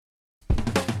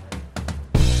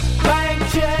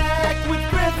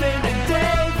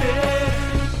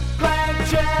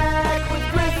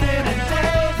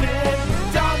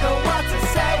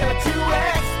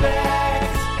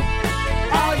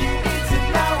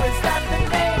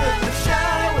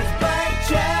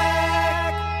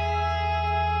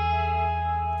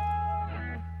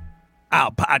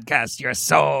podcast your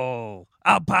soul.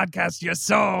 I'll podcast your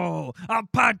soul. I'll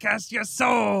podcast your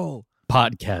soul.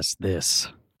 Podcast this.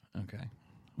 Okay.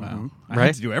 Wow. Mm-hmm. I Right?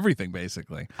 had to do everything,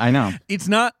 basically. I know. It's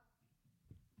not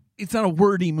a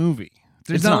wordy movie.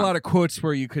 There's It's not not. a lot of quotes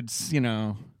where you could,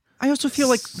 I also feel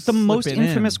like the Slip most it in.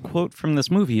 infamous quote from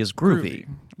this movie is groovy.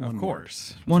 Of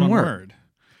course. It's One word.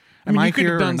 I mean, Am I you could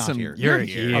here have or done not some. here? You're You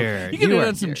here. could You have are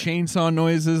done some here. chainsaw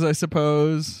noises, I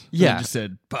suppose. Yeah. You just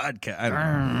said podcast. I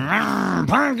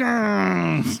don't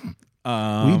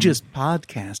know. We just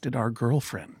podcasted our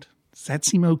girlfriend. Does that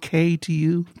seem okay to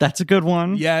you? That's a good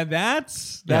one. Yeah,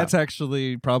 that's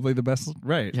actually probably the best.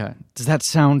 Right. Yeah. Does that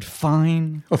sound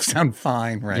fine? Oh, sound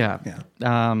fine, right? Yeah.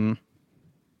 I'm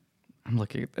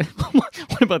looking at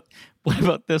what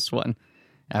about this one?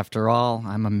 After all,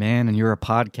 I'm a man and you're a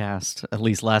podcast. At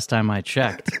least last time I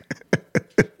checked.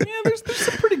 Yeah, there's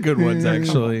some pretty good ones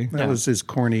actually. That was his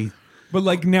corny. But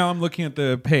like now I'm looking at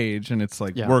the page and it's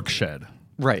like Yeah. work shed.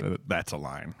 Right. That's a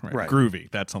line. Right. Right. Groovy.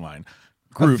 That's a line.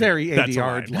 A Groovy, very that's a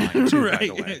 80-yard line. line, too, Right. by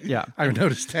the way. Yeah. I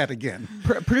noticed that again.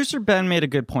 Producer Ben made a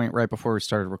good point right before we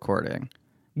started recording.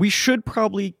 We should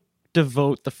probably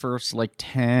devote the first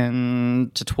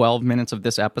 10 to 12 minutes of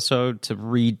this episode to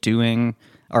redoing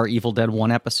our Evil Dead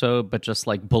 1 episode, but just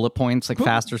bullet points,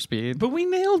 faster speed. But we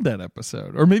nailed that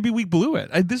episode, or maybe we blew it.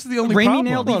 This is the only Raimi problem.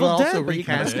 nailed Well, Evil also Dead, but you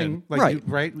kinda recasting, did. like Right.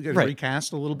 right? We got to Right.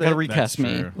 recast a little bit. Gotta recast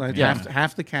me. true. Like Yeah.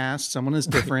 half the cast, someone is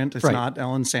different. It's Right. not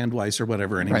Ellen Sandweiss or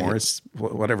whatever anymore. Right. It's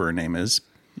whatever her name is.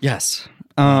 Yes.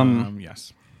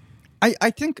 Yes.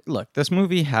 I think, look, this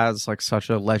movie has such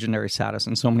a legendary status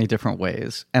in so many different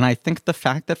ways. And I think the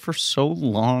fact that for so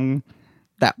long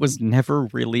that was never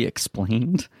really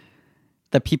explained,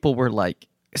 that people were like,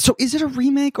 so is it a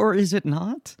remake or is it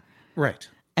not? Right.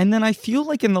 And then I feel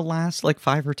like in the last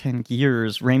 5 or 10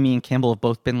 years, Raimi and Campbell have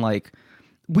both been like,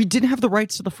 we didn't have the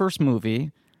rights to the first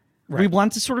movie. We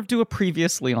wanted to sort of do a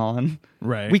previously on.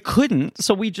 Right. We couldn't,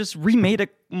 so we just remade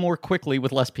it more quickly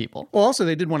with less people. Well, also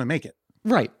they did want to make it.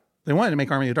 Right. They wanted to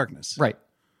make Army of Darkness. Right.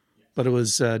 But it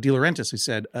was De Laurentiis who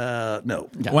said, no.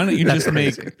 Why don't you just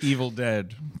make Evil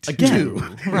Dead 2?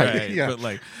 Again. Right. Yeah.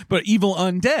 But Evil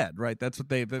Undead, right? That's what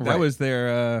that Right. was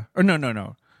their or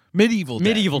no. Medieval Dead.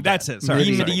 Medieval Dead. That's it. Sorry.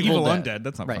 Medieval Evil Dead. Undead.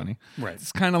 That's not Right. funny. Right.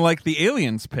 It's kind of like the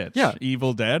Aliens pitch. Yeah.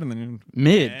 Evil Dead and then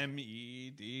Mid.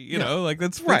 MED. You know,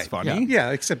 that's Right. funny. Yeah,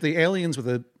 except the aliens with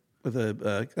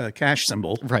a cash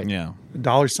symbol, Right. Yeah.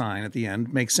 $sign at the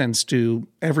end, makes sense to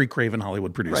every Craven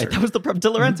Hollywood producer. Right, that was the problem. De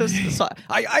Laurentiis saw,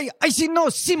 I see no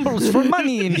symbols for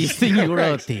money in this thing you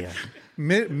wrote here.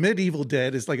 Medieval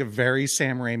Dead is like a very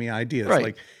Sam Raimi idea. It's Right.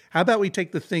 like, how about we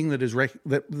take the thing that is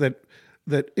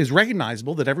that is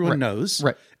recognizable, that everyone knows,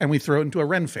 Right. and we throw it into a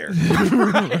Ren fair.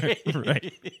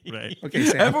 Right. Okay,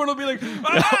 Sam. Everyone will be like, kill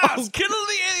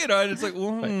the alien. And it's like,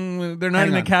 well, they're not Hang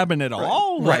in a on. cabin at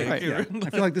all. Right. Like, Yeah. I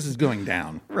feel like this is going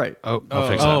down. Right. Oh, I'll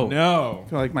fix that. No. I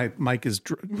feel like my mic is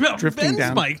Well, drifting Ben's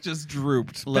down. mic just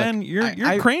drooped. Look, Ben, your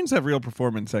I- cranes have real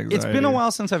performance anxiety. It's been a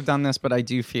while since I've done this, but I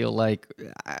do feel like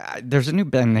there's a new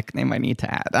Ben nickname I need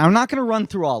to add. I'm not going to run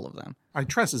through all of them. I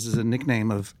trust this is a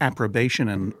nickname of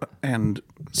approbation and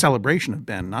celebration of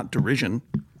Ben, not derision.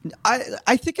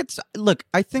 I think it's, look,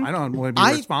 I think I don't want to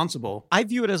be responsible. I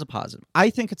view it as a positive. I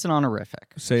think it's an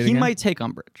honorific. Say it He again? might take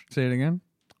umbrage. Say it again.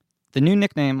 The new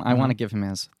nickname I want to give him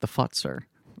is the Futzer.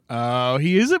 Oh,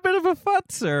 he is a bit of a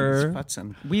futzer.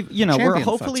 Futson. We're Champion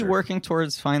hopefully Futzer. working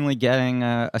towards finally getting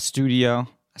a studio,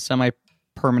 a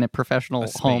semi-permanent professional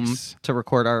space. home to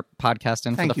record our podcast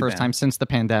in Thank for the you, first Ben. time since the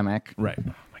pandemic. Right.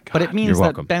 But it means You're that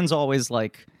welcome. Ben's always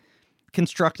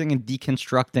constructing and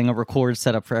deconstructing a record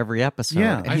setup for every episode.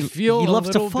 Yeah. And I he, feel he loves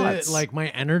a to little bit futz. like my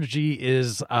energy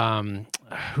is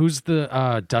who's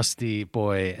the Dusty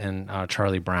boy and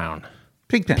Charlie Brown.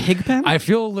 Pigpen. Pigpen? I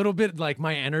feel a little bit like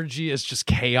my energy is just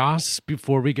chaos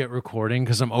before we get recording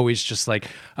because I'm always just like,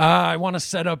 I want to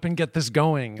set up and get this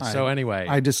going. So anyway,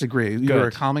 I disagree. You were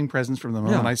a calming presence from the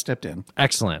moment I stepped in.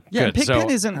 excellent. Yeah, Good. Pigpen So,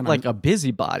 isn't like a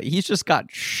busybody. He's just got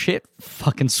shit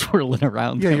fucking swirling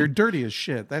around Yeah, him. you're dirty as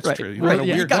shit. That's Right, true. You right, got a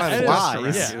yeah, weird you got kind of flies. luster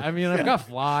in yeah, you. I mean, I've got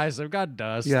flies, I've got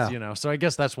dust, Yeah. so I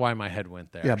guess that's why my head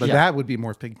went there. Yeah, but that would be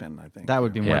more Pigpen, I think. That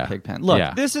would be more Yeah. Pigpen. Look,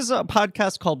 Yeah. this is a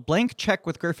podcast called Blank Check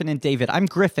with Griffin and David. I'm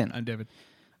Griffin. I'm David.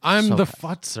 I'm So the fast.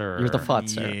 futzer. You're the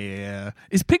futzer. Yeah.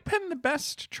 Is Pigpen the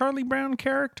best Charlie Brown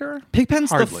character?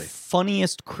 Pigpen's Hardly. the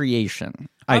funniest creation.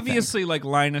 I think. Obviously, like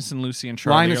Linus and Lucy and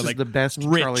Charlie Linus are is like the best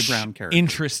rich, Charlie Brown character.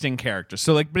 interesting characters.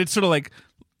 So like, but it's sort of like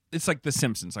it's like The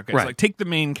Simpsons. Okay, Right. so like take the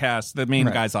main cast, the main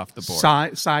Right. guys off the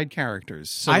board. Side characters.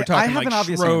 So we're I talking have like an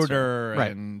obvious Schroeder answer.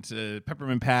 Right. and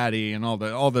Peppermint Patty and all the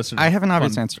sort of I have an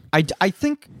obvious fun- answer. I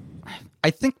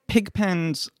think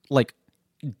Pigpen's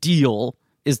deal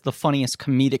is the funniest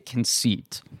comedic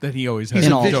conceit. That he always has.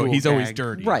 He's a visual He's always gag.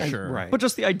 dirty. Right. Sure. Right. But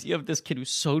just the idea of this kid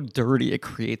who's so dirty, it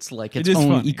creates like its It is own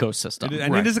funny. ecosystem.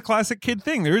 And Right. it is a classic kid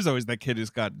thing. There is always that kid who's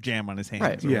got jam on his hands.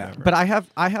 Right. or Yeah. whatever. But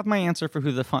I have my answer for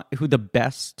who the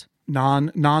best.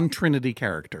 Non-Trinity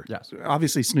character. Yes.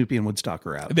 Obviously, Snoopy and Woodstock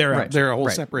are out. They're out. They're a whole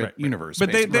Right. separate universe.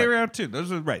 But basically. they're out too.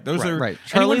 Those are right. Those are Right.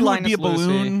 Anyone Charlie, who would be a Linus, Lucy.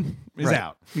 balloon is Right.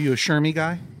 out. Are you a Shermie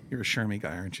guy? You're a Shermie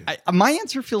guy, aren't you? My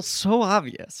answer feels so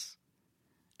obvious,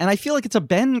 and I feel like it's a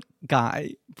Ben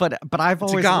guy, but I've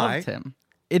always guy, loved him.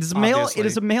 It is male. obviously. It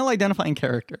is a male identifying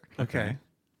character. Okay.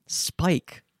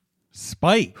 Spike.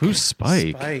 Spike. Who's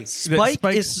Spike? Spike.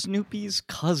 Spike is Snoopy's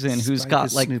cousin, who's Spike got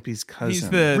is like Snoopy's cousin. He's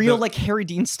the real like Harry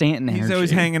Dean Stanton energy. He's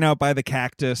always hanging out by the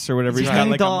cactus or whatever. He's got hang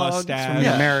like dogs a from mustache.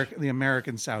 Yeah. The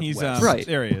American Southwest. He's Right.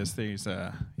 There he is. He's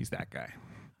that guy.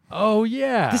 Oh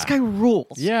yeah, This guy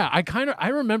rules. Yeah, I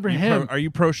remember him. Are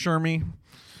you pro Shermie?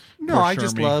 No, Poor I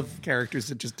just Shermie. love characters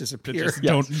that just disappear. Just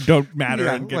don't matter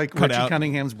Yeah, and get like cut Richie out.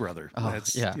 Cunningham's brother.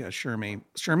 yeah. Shermie.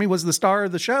 Shermie was the star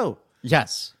of the show.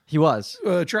 Yes, he was.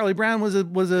 Charlie Brown was a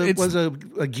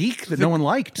geek that no one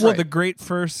liked. Well, the great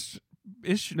first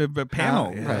issue of a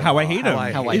panel. How I hate him.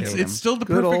 How I hate him. It's still the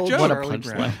Good perfect old joke. What a Charlie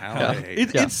punchline. Brown. How Yeah. I hate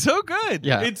him. It's so good.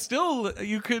 Yeah. It's still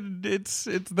it's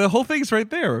the whole thing's right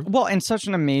there. Well, and such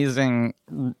an amazing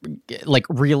like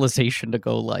realization to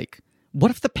go like, what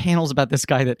if the panel's about this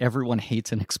guy that everyone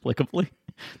hates inexplicably?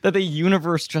 That the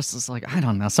universe just is like, I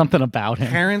don't know, something about him.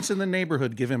 Parents in the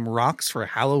neighborhood give him rocks for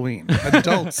Halloween.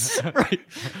 Adults Right.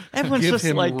 Everyone's give just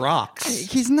him like, rocks.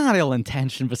 he's not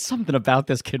ill-intentioned, but something about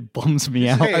this kid bums me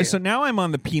out. Hey. So now I'm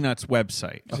on the Peanuts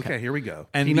website. Okay, here we go.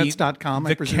 And Peanuts.com, I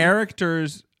The presume.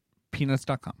 characters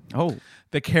Peanuts.com. Oh,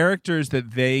 The characters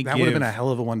that they That give would have been a hell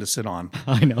of a one to sit on.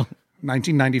 I know.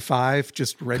 1995,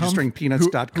 just registering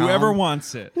Peanuts.com. Whoever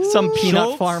wants it. Some peanut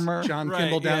Schultz? farmer. John Right,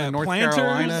 Kimball down yeah, in North planters.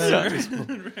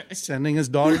 Carolina, just sending his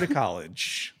daughter to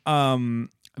college.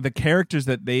 The characters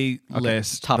that they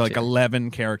list, top like tier. 11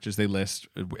 characters they list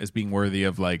as being worthy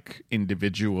of like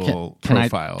individual Can I-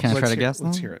 profiles. can I try to guess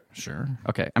Let's them? hear it. Sure.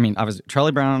 Okay, I mean, obviously,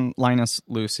 Charlie Brown, Linus,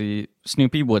 Lucy,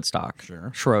 Snoopy, Woodstock,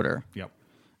 Sure. Schroeder. Yep.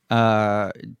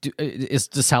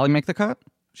 Does Sally make the cut?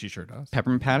 She sure does.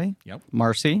 Peppermint Patty? Yep.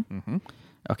 Marcy? Mm-hmm.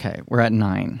 Okay, we're at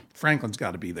 9. Franklin's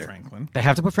got to be there. Franklin. They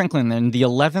have to put Franklin in. The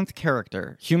 11th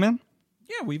character, human?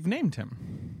 Yeah, we've named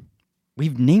him.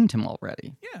 We've named him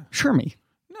already. Yeah. Shermie.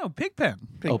 No, Pigpen.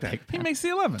 Big Oh, Pen. Pigpen. He makes the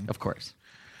 11. Of course.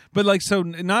 But like, so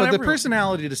not But the everyone-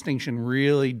 personality distinction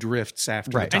really drifts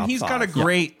after Right. the top and he's got a five.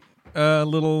 great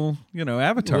little,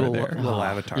 avatar little, there. little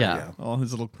avatar. Yeah. Yeah. Oh,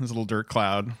 his little dirt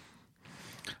cloud.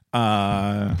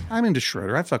 I'm into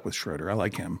Schroeder. I fuck with Schroeder. I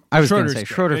like him. I was going to Schroeder's say, great.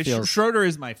 Schroeder Hey, feels... Schroeder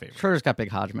is my favorite. Schroeder's got big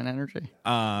Hodgman energy.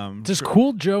 Does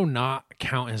Cool Joe not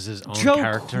count as his own Joe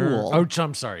character? Cool. Oh,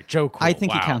 I'm sorry, Joe Cool. I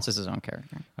think he Wow. counts as his own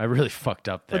character. I really fucked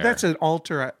up there. But that's an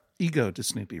alter ego to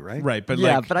Snoopy, right? Right, but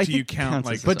Yeah, like, but I do you think he count counts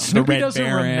like as his But own. the Snoopy Red doesn't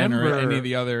Baron or remember any of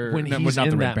the other when no, he's not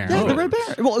in the Red that Baron. Yeah, mode. the Red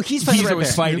Baron. Well, he's fighting He's the Red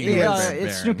always Baron. fighting The, the Red it's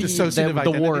Baron. Snoopy, Dissociative the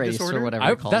identity war ace disorder? or whatever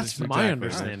he calls That's it. my Exactly.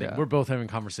 understanding. Yeah. We're both having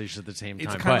conversations at the same time.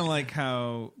 It's kind of but like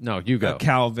how no, you go.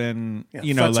 Calvin, Yeah,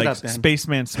 like fucks it up, Ben.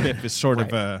 Spaceman Spiff is sort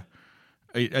of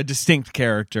a distinct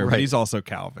character, but Right. he's also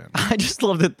Calvin. I just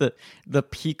love that the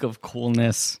peak of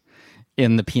coolness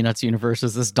in the Peanuts universe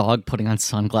is this dog putting on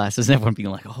sunglasses and everyone being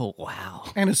like, oh, wow.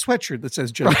 And a sweatshirt that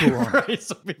says Joe Cool on it. Right,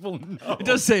 so people know. It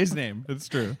does say his name. It's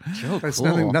true. Joe That's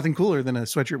Cool. nothing cooler than a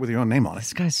sweatshirt with your own name on it.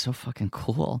 This guy's so fucking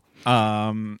cool.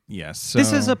 Yes. So,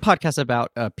 This is a podcast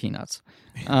about Peanuts.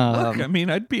 look, I mean,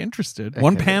 I'd be interested.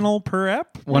 One panel per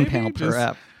ep. One maybe? panel per Just-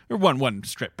 ep. or one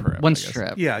strip per ep. One I guess.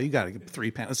 strip. Yeah, you got to get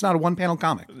 3 panels. It's not a one panel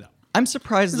comic. I'm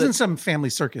surprised This isn't that some family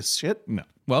circus shit. No.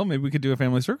 Well, maybe we could do a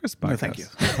family circus podcast. No, thank you.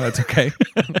 That's okay.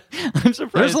 I'm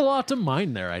surprised. There's a lot to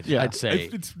mine there. I'd say.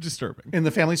 it's disturbing. In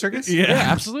the family circus? Yeah,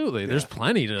 absolutely. There's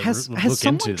plenty to Has look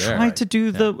someone into there. tried to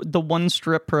do the one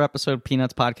strip per episode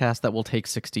Peanuts podcast that will take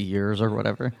 60 years or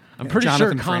whatever? I'm pretty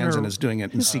Jonathan sure Connor. Franzen is doing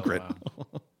it in secret.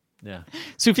 Yeah.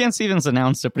 Sufjan Stevens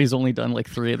announced it, but he's only done like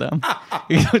 3 of them.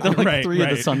 He's done like 3 of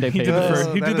the Sunday He did papers. the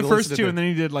first, he that did the first elicited two, it. and then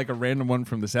he did like a random one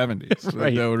from the 70s.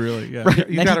 Right. That would really, yeah. Right.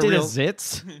 You Then got he a did real- a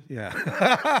Zitz.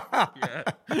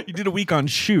 Yeah. He did a week on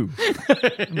shoe.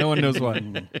 No one knows why.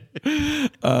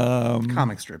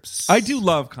 Comic strips. I do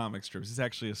love comic strips. It's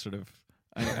actually a sort of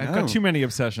I've got too many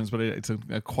obsessions, but it's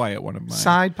a quiet one of mine.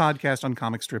 Side podcast on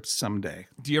comic strips someday.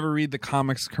 Do you ever read the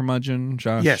comics Curmudgeon,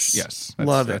 Josh? Yes. Yes.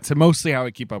 Love it. That's mostly how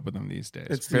I keep up with them these days.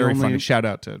 It's the very only- funny. Shout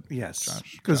out to Yes.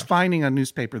 Josh. Because finding a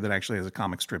newspaper that actually has a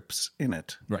comic strips in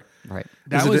it Right. Right.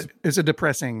 That was is a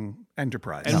depressing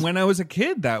enterprise. and when I was a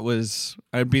kid,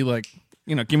 I'd be like,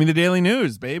 give me the Daily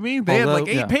News, baby. They had like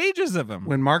Although- 8 pages of them.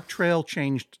 when Mark Trail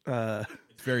changed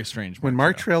Very strange. When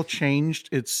Mark Trail changed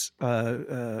its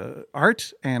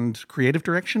art and creative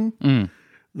direction,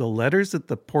 the letters that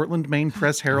the Portland, Maine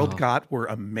Press Herald got were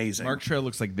amazing. Mark Trail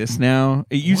looks like this now.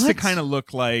 It used to What? kind of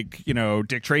look like,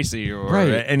 Dick Tracy or Right.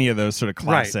 any of those sort of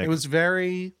classic. Right. It was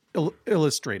very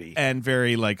illustrative. and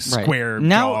very like square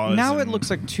Now jaws now it and- looks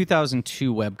like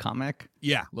 2002 webcomic.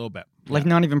 Yeah, a little bit. Like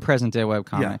not even present day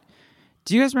webcomic. Yeah.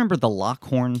 Do you guys remember the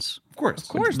Lockhorns? Of course.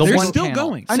 The They're one still panel.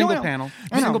 going. I know, Single I know. panel.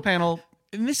 I know. Single panel.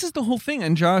 And this is the whole thing,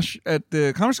 and Josh at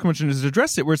the Comics Convention has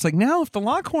addressed it, where it's like now if the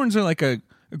Lockhorns are like a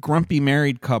grumpy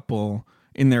married couple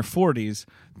in their 40s,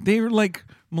 they're like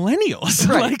millennials,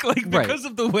 Right. like Right. because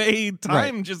of the way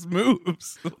time just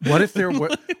moves. What if there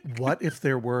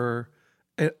were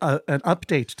an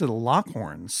update to the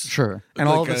Lockhorns? Sure. And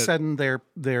all of Like a sudden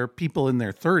they're people in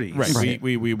their 30s. Right.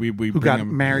 We Who bring got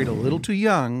them. married a little too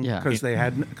young Yeah.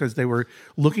 because they were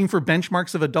looking for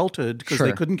benchmarks of adulthood because they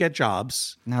Sure. couldn't get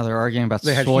jobs. Now they're arguing about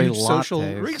They had soy huge social,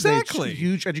 lattes. Exactly. they had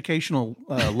huge educational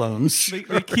loans. They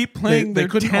keep playing their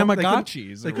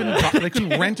Tamagotchis. They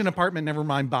couldn't rent an apartment. Never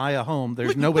mind buy a home.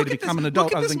 There's no way to become an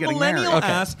adult other than getting married. Millennial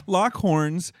ass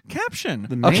Lockhorns caption.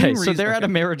 The main Okay, so reason- they're at a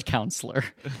marriage counselor,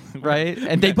 right?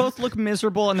 And they both look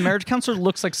miserable, and the marriage counselor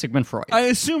looks like Sigmund Freud. I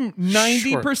assume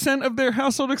 90% of their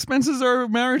household expenses are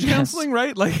marriage counseling,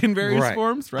 right? Like in various Right.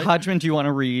 forms, right? Hodgman, do you want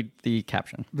to read the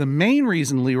caption? The main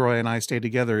reason Leroy and I stay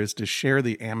together is to share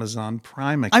the Amazon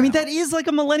Prime account. I mean, that is like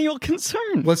a millennial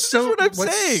concern. what's what I'm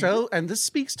saying. and this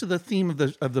speaks to the theme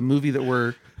of the movie that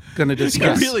we're going to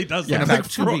discuss. really does in look about like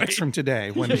 2 Freud. weeks from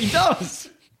today. When He does.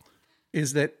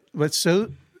 is that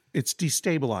it's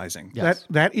destabilizing. Yes.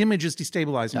 That image is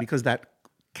destabilizing because that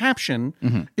caption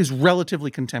is relatively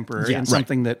contemporary Yes. and Right.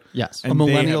 something that Yes. a And they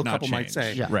millennial have not couple might changed.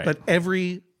 say. Yeah. Right. But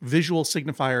every visual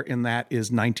signifier in that is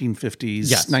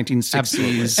 1950s, Yes. 1960s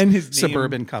Absolutely. And his name,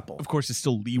 suburban couple. of course, is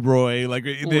still Leroy. Like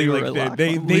Leroy Lockhorn.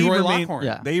 they Leroy remain, Lockhorn.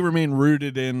 Yeah. they remain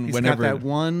rooted in He's whenever.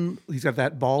 got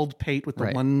that bald pate with the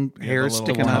Right. one hair little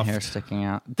sticking One up. hair sticking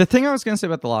out. The thing I was going to say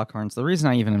about the Lockhorns, the reason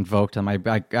I even invoked them, I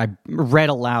read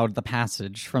aloud the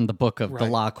passage from the book of the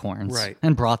Lockhorns Right.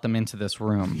 and brought them into this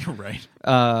room. You're right.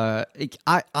 I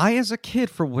as a kid,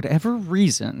 for whatever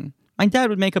reason, my dad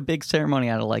would make a big ceremony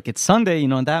out of like, it's Sunday,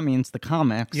 and that means the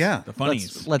comics. Yeah. The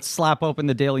funnies. Let's slap open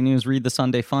the Daily News, read the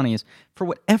Sunday funnies. For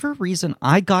whatever reason,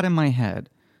 I got in my head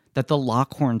that the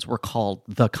Lockhorns were called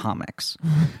the comics.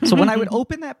 So when I would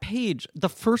open that page, the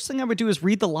first thing I would do is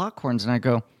read the Lockhorns, and I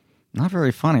go, not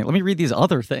very funny. Let me read these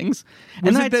other things. Was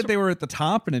and it I'd that they were at the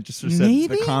top and it just sort of maybe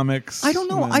said the comics? I don't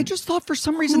know. and I then- just thought for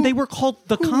some reason they were called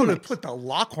the Who would have comics. put the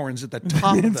Lockhorns at the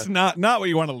top of It's the... not what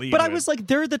you want to leave. But I with. was like,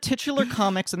 they're the titular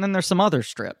comics, and then there's some other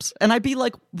strips. And I'd be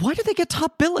like, why do they get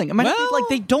top billing? I mean, I'd be like,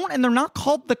 they don't, and they're not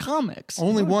called the comics.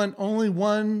 Only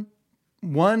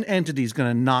one entity is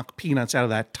going to knock peanuts out of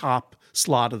that top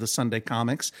slot of the Sunday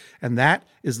comics, and that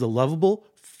is the lovable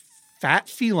fat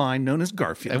feline known as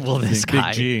Garfield. Well, this Big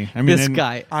guy. G. I mean, this and-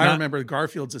 guy. I remember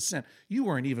Garfield's ascent. You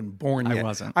weren't even born yet.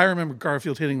 wasn't. I remember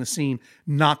Garfield hitting the scene,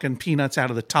 knocking peanuts out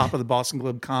of the top of the Boston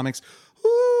Globe comics.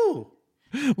 Ooh,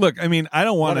 Look, I mean, I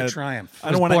don't want what to. a triumph.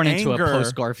 I don't want to born into a anger.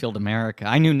 post-Garfield America.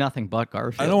 I knew nothing but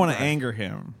Garfield. I don't want to anger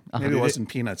him. Maybe it wasn't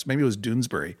peanuts. Maybe it was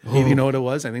Doonesbury. You know what it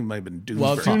was? I think it might have been Doonesbury.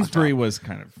 Well, Doonesbury was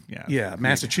kind of Yeah,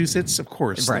 Massachusetts, of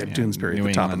course. Right. They have Doonesbury New at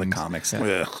the top England. of the comics.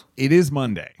 Ugh. It is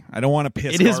Monday. I don't want to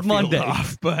piss It is Garfield Monday.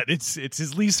 off, but it's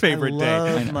his least I favorite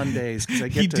love day. Mondays because I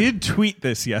get He to... did tweet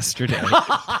this yesterday,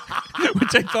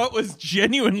 which I thought was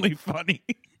genuinely funny.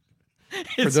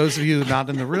 For those of you not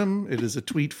in the room, it is a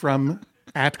tweet from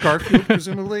at Garfield,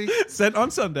 presumably. Sent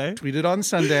on Sunday. Tweeted on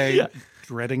Sunday,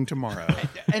 dreading tomorrow.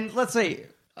 And let's say,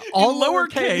 all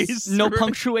lowercase, lowercase, no right.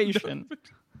 punctuation.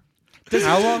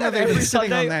 How long have they every been sitting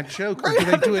Sunday? on that joke? Or do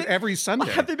they do it every Sunday?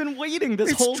 Have they been waiting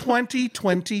this It's whole time?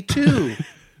 2022.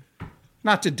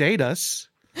 Not to date us,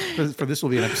 for this will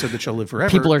be an episode that shall live forever.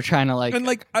 People are trying to And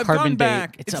like I've carbon gone date.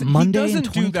 back. It's a Monday. He in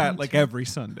doesn't do that like 2022. every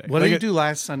Sunday. What like did you do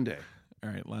last Sunday? All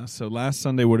right, last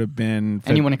Sunday would have been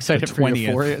Anyone the excited for 20th.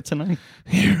 Euphoria tonight?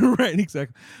 Right,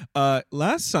 exactly.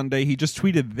 Last Sunday he just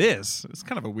tweeted this. It's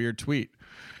kind of a weird tweet.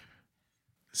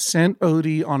 Sent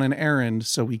Odie on an errand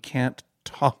so we can't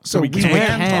talk. So we we can.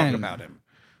 can talk about him.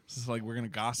 This is like we're gonna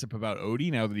gossip about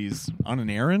Odie now that he's on an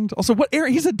errand. Also, what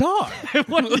errand? He's a dog.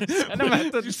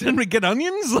 Did you send him to get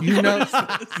onions? Like,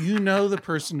 You know the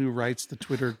person who writes the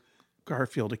Twitter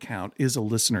Garfield account is a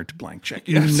listener to Blank Check.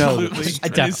 You know absolutely. this.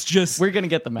 It's just We're gonna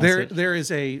get the message. There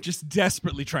is a just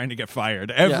desperately trying to get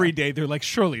fired every day. They're like,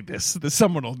 surely this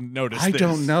someone will notice. I this.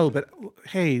 don't know, but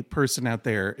hey, person out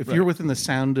there, if you're within the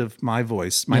sound of my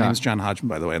voice, my Yeah. name is John Hodgman,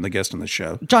 by the way. I'm the guest on the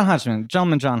show. John Hodgman,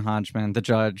 John Hodgman, the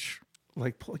judge.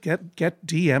 get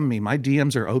DM me. My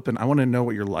DMs are open. I want to know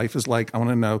what your life is like. I want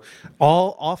to know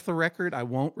all off the record. I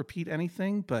won't repeat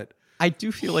anything, but I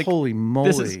do feel like holy moly,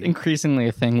 this is increasingly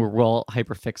a thing where we'll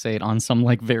hyperfixate on some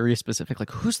like very specific, like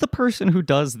who's the person who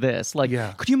does this? Like,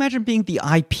 Yeah. could you imagine being the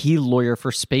IP lawyer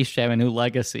for Space Jam: A New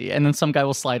Legacy? And then some guy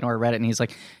will slide into our Reddit and he's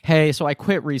like, "Hey, so I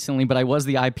quit recently, but I was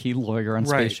the IP lawyer on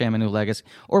Right. Space Jam: A New Legacy."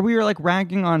 Or we were like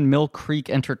ragging on Mill Creek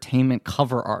Entertainment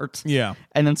cover art. Yeah.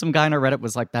 And then some guy on our Reddit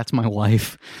was like, "That's my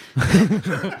wife."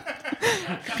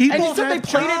 people And he said they have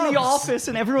played it in the jobs. office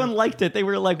and everyone liked it. They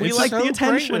were like, "We It's like so the great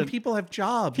attention." when people have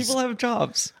jobs. People have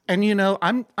jobs. And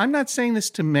I'm not saying this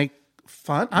to make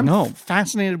fun. I'm No.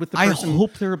 fascinated with the I person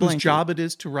hope they're a whose blankie. job it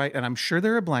is to write, and I'm sure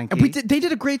they're a blankie. They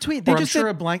did a great tweet. They or I'm just sure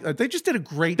did, a blank. They just did a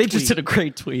great. they tweet. just did a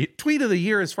great tweet. tweet of the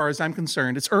year, as far as I'm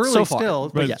concerned. It's early So far. still,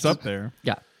 But yes. it's up there.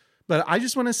 Yeah. but I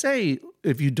just want to say,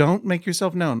 if you don't make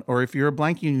yourself known, or if you're a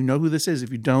blankie and you know who this is,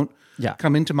 if you don't Yeah.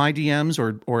 come into my DMs,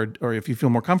 or if you feel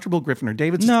more comfortable, Griffin or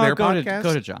David's, No, their go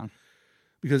podcast, to John.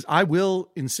 because I will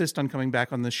insist on coming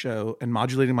back on this show and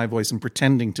modulating my voice and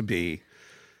pretending to be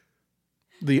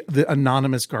the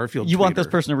anonymous Garfield. You want tweeter. this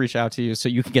person to reach out to you so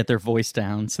you can get their voice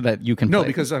down so that you can No, play.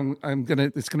 because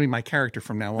it's gonna be my character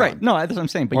from now on. Right. No, that's what I'm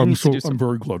saying. But you need to do some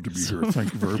very glad to be here.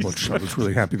 Thank you very much. I was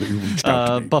really happy that you reached out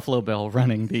to me. Buffalo Bill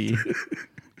running the.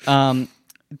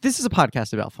 This is a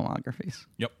podcast about filmographies.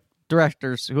 Yep.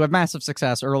 Directors who have massive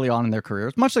success early on in their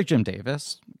careers, much like Jim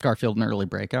Davis, Garfield, an early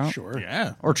breakout. Sure.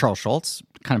 Yeah. Or Charles Schultz,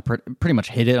 kind of pretty much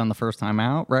hit it on the first time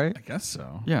out, right? I guess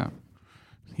so. Yeah.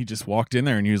 He just walked in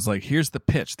there and he was like, "Here's the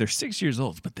pitch. They're 6 years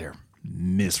old, but they're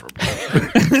miserable."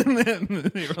 And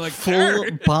then they were like, Full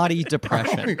body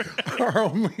depression. Our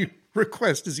only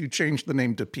request is you change the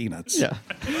name to Peanuts. Yeah.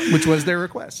 Which was their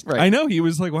request. Right. I know. He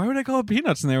was like, "Why would I call it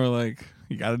Peanuts?" And they were like,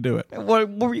 "You got to do it." What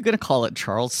were you going to call it,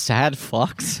 Charles? Sad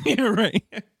fucks? Yeah, right.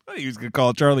 I thought he was going to call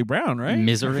it Charlie Brown, right? I think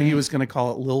Misery? he was going to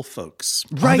call it Lil Folks.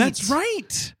 Right. Oh, that's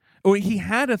right. Oh, he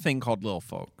had a thing called Lil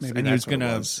Folks. Maybe and he was that's what it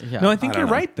going to. was. Yeah. No, I think I you're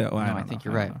don't know. right, though. No, I don't think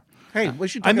know. you're I right. don't know. Hey, we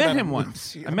should I talk met about him it.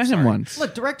 once. I'm I met him sorry. once.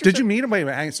 Look, directors. Did you meet him? Wait,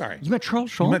 I'm sorry. You met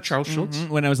Charles You Schultz? met Charles Schultz?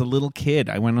 When I was a little kid,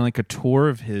 I went on like a tour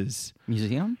of his.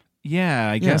 Museum? Yeah,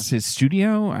 I guess his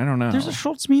studio. I don't know. There's a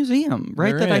Schultz Museum,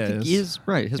 right? There that I think is. is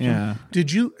right. His Yeah.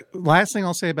 Did you? Last thing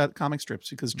I'll say about comic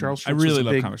strips, because Charles I Schultz really was,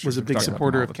 love a big, comic strips. was a We've big talked about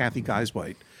supporter them all of the Kathy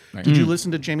Guyswhite. Right. Did you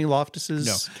listen to Jamie Loftus's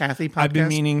No. Kathy podcast? I've been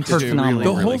meaning to. Her do. phenomenal. The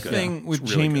really whole good. thing with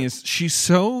It's really Jamie good. is she's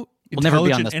so We'll never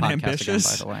be on intelligent this and podcast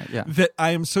ambitious again, by the way. Yeah. that I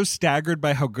am so staggered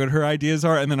by how good her ideas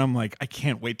are, and then I'm like, I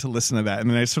can't wait to listen to that. And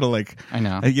then I sort of like, I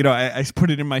know. I put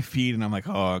it in my feed, and I'm like,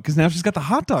 oh, because now she's got the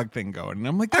hot dog thing going, and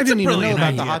I'm like, that's didn't a even know brilliant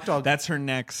about the idea. hot dog. That's her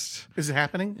next. Is it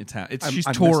happening? She's I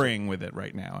missed touring with it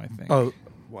right now, I think. Oh,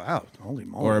 wow. Holy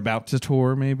moly. Or about to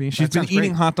tour, maybe. She's been sounds eating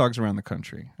great. hot dogs around the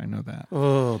country. I know that.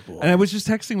 Oh, boy. And I was just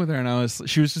texting with her, and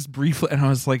she was just briefly, and I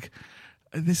was like,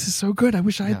 this is so good. I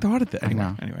wish I had thought of that.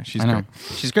 Anyway, she's I know. great.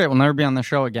 She's great. We'll never be on the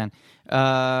show again.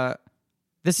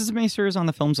 This is a miniseries on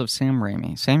the films of Samuel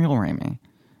Raimi.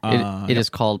 It is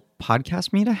called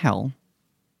Podcast Me to Hell.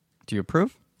 Do you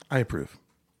approve? I approve.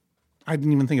 I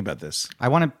didn't even think about this. I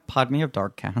wanted Pod Me of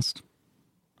Darkcast.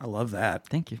 I love that.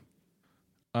 Thank you.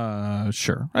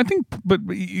 Sure. I think, but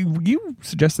you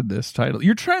suggested this title.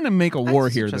 You're trying to make a war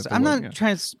here. I'm not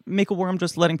trying to make a war. I'm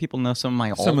just letting people know some of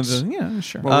my Some of alts. the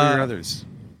sure. What were your others?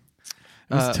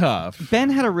 It was tough. Ben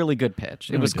had a really good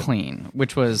pitch. It was clean,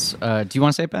 which was, do you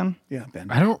want to say it, Ben? Yeah, Ben.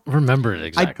 I don't remember it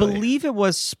exactly. I believe it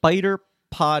was Spider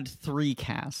Pod 3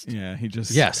 cast. Yeah, he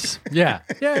just Yes. Yeah.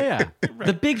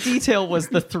 The big detail was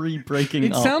the 3 breaking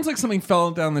It up. sounds like something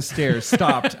fell down the stairs,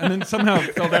 stopped, and then somehow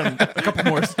fell down a couple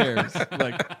more stairs.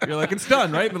 Like you're like, it's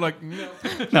done, right? But like, no.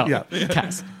 no, Yeah.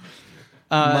 cast.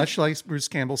 Much like Bruce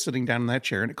Campbell sitting down in that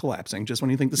chair and it collapsing just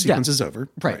when you think the sequence is over.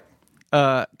 Right.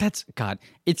 That's God.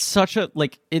 It's such a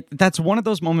that's one of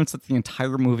those moments that the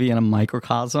entire movie in a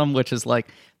microcosm, which is like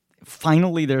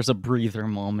finally there's a breather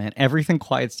moment. Everything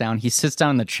quiets down. He sits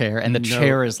down in the chair, and the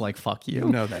chair is like, "Fuck you."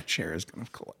 You know that chair is going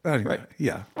to collapse. Anyway, Right.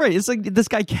 Yeah. Right. It's like this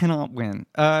guy cannot win.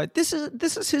 This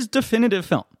is his definitive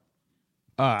film.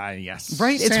 Yes.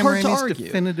 Right. It's Sam hard to Raimi's argue.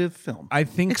 definitive film. I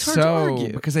think It's hard to so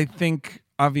argue. because I think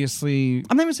obviously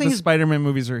I'm not even saying the his- Spider-Man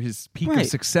movies are his peak of Right.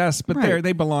 success, but Right.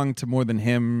 they belong to more than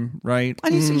him, right?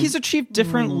 And he's achieved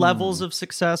different levels of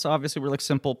success. Obviously, we're like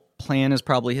Simple Plan is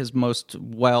probably his most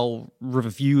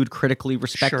well-reviewed, critically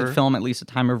respected Sure. film, at least at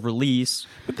time of release.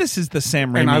 But this is the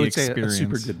Sam Raimi and I would say a experience.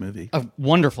 super good movie. A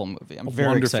wonderful movie. I'm very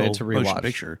wonderful excited to motion rewatch.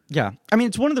 picture. Yeah, I mean,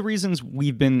 it's one of the reasons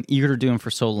we've been eager to do him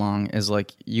for so long. Is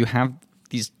like you have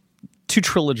these 2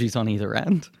 trilogies on either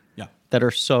end. Yeah. That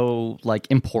are so like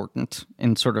important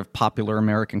in sort of popular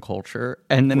American culture,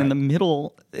 and then in the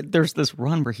middle, there's this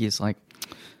run where he's like,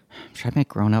 try to make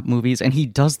grown-up movies, and he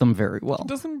does them very well.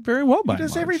 Does them very well by He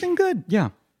does and large. everything good. Yeah.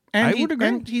 And I would agree.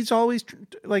 And he's always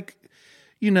like,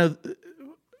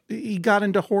 he got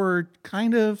into horror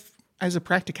kind of as a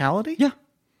practicality. Yeah.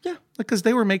 Yeah. Because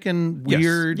they were making Yes.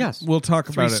 weird, Yes. We'll talk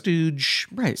Three about it. Stooge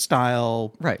Right.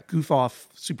 style, Right. goof off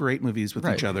Super 8 movies with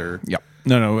Right. each other. Yeah.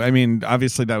 No. I mean,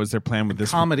 obviously that was their plan with this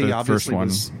Comedy the first obviously one.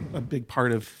 was a big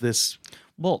part of this.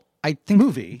 Well, I think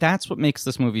Movie. that's what makes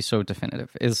this movie so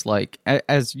definitive is like,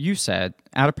 as you said,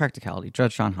 out of practicality,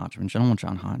 Judge John Hodgman, General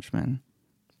John Hodgman,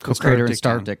 co-creator and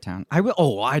star of Dicktown.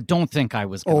 I don't think I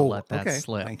was going to let that okay.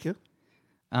 slip. Thank you.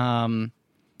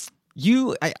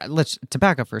 Let's to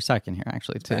back up for a second here,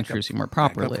 actually, to introduce you more Back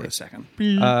up properly. for a second.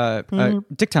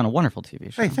 Dicktown, a wonderful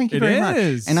TV show. Hey, thank you It very much.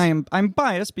 is. And I'm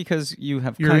biased because you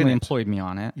have You're in kindly it. employed me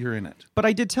on it. You're in it. But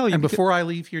I did tell you. And before I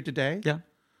leave here today, yeah,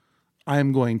 I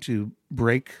am going to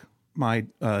break my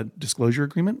disclosure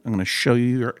agreement. I'm going to show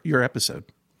you your episode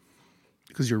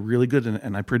because you're really good in it.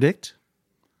 And I predict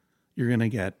you're going to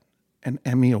get an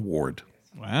Emmy Award,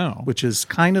 Wow. which is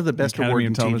kind of the best Academy award of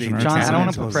in Television TV. Arts. John, I Academy don't want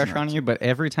of to put Television pressure on Arts. you, but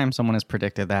every time someone has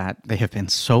predicted that, they have been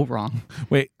so wrong.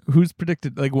 Wait, who's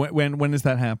predicted? Like when has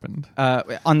that happened?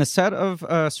 On the set of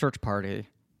Search Party,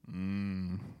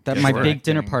 that my big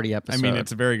dinner party episode. I mean,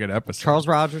 it's a very good episode. Charles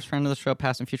Rogers, friend of the show,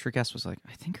 past and future guest, was like,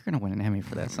 "I think you're going to win an Emmy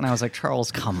for this," and I was like,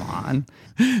 "Charles, come on!"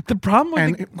 The problem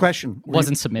with And question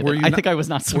Wasn't submitted. were you I think I was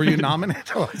not Were you submitted.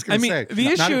 nominated? Oh, I was going I to mean, say the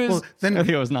issue is- then, I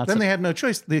think it was not Then they had no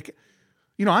choice.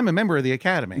 I'm a member of the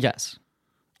Academy. Yes,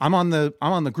 I'm on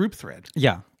the group thread.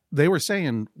 yeah, They were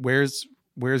saying, "Where's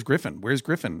Griffin? Where's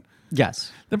Griffin?"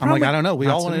 yes. the I'm problem like, with I don't know. We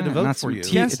all Not wanted to some- vote not for some you.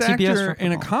 tea- guest TBS actor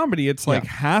in a football. comedy. It's like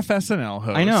half SNL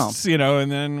host. I know.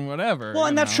 and then whatever. Well,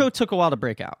 and that show took a while to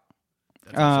break out.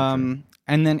 And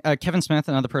then Kevin Smith,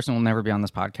 another person, will never be on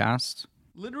this podcast.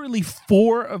 Literally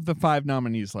 4 of the 5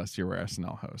 nominees last year were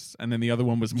SNL hosts, and then the other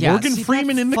one was Yeah, Morgan see,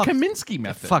 Freeman that in the fucked- Kaminsky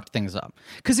Method. Fucked things up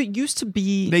because it used to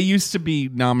be They used to be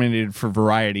nominated for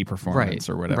variety performance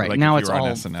or whatever. Right Like now, if it's you were on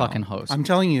all SNL. fucking hosts. I'm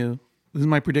telling you, this is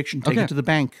my prediction. Take Okay. it to the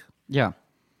bank. Yeah,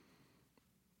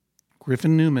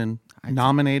 Griffin Newman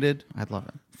nominated I'd love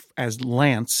it. as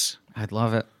Lance I'd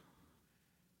love it.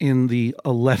 in the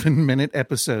 11-minute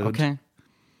episode Okay.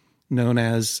 known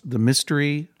as The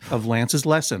Mystery of Lance's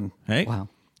Lesson, Hey, Wow.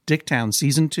 Dicktown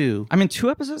Season 2. I'm in 2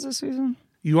 episodes this season.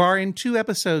 You are in 2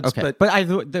 episodes, Okay, but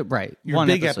right, your one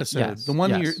big episode, yes, the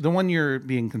one yes. you're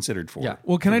being considered for. Yeah.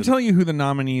 well, can I tell you who the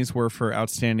nominees were for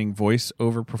Outstanding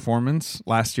Voice-Over Performance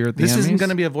last year at the This Emmys? isn't going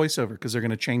to be a voiceover because they're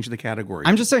going to change the category.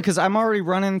 I'm just saying because I'm already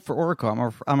running for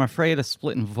Oracle. I'm afraid of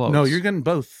splitting votes. No, you're getting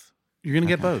both. You're going to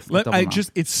get both. Let, double I knock.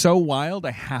 just it's so wild.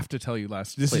 I have to tell you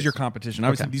last. This is your competition.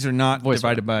 Obviously, Okay. these are not Voice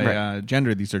divided by right.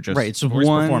 gender. These are just Right, it's voice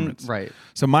one- performance. right.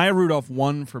 So Maya Rudolph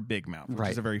won for Big Mouth, which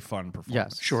Right. is a very fun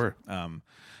performance. Yes. Sure.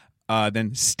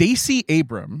 Then Stacey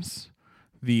Abrams,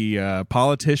 the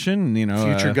politician,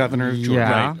 Future governor of Georgia.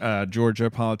 Yeah. right, Georgia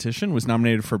politician, was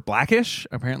nominated for Blackish.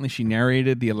 Apparently, she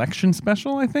narrated the election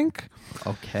special, I think.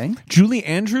 Okay. Julie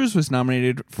Andrews was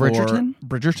nominated for Bridgerton?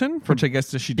 which I guess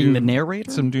does she Being do the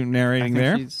narrator? some narrating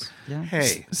there. Yeah.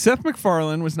 Hey, Seth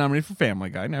MacFarlane was nominated for Family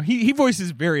Guy. Now he voices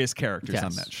various characters Yes.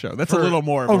 on that show. That's a little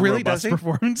more of Oh, a really? robust Does he?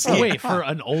 performance. Oh, wait, for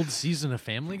an old season of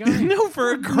Family Guy? No,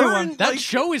 for a current That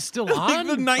show is still on?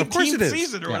 the 19th course it is.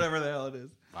 season or whatever the hell it is.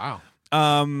 Wow.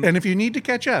 and if you need to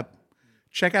catch up,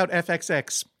 check out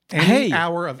FXX any Hey.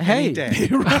 hour of Hey. any day.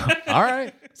 All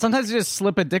right. Sometimes you just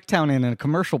slip a Dicktown in a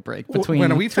commercial break between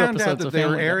When we 2 found out episodes that of they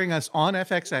were Family Guy. airing us on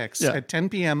FXX Yeah. at 10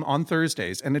 p.m. on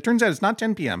Thursdays, and it turns out it's not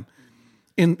 10 p.m.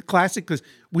 in classic because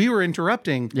we were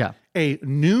interrupting Yeah. a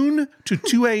noon to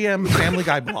 2 a.m. Family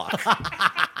Guy block.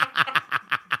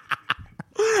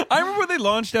 I remember when they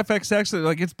launched FXX. They're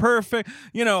like, it's perfect.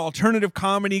 Alternative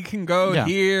comedy can go Yeah.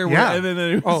 here. Yeah. And then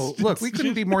it was Oh, look, we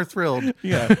couldn't be more thrilled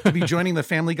Yeah. to be joining the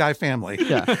Family Guy family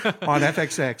on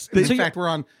FXX. And So in fact, we're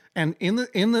on, and in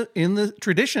the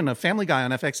tradition of Family Guy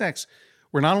on FXX,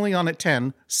 we're not only on at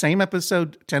 10, same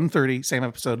episode 10:30, same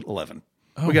episode 11.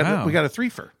 we got wow. we got a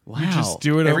threefer Wow. just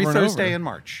do it every over and Thursday over. in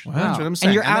March. Wow. That's what I'm saying.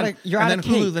 And you're and out then, of you're and out then of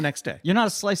Hulu cake. the next day. You're not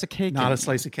a slice of cake. Not anymore. a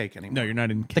slice of cake anymore. No, you're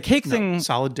not in. The cake thing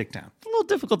Solid Dicktown. a little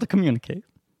difficult to communicate.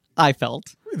 I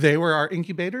felt. They were our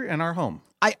incubator and our home.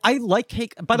 I like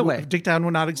cake. By the way, Dicktown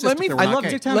would not exist. Let if me- there were I not love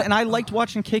cake. Dicktown, and I liked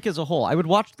watching Cake as a whole. I would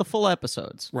watch the full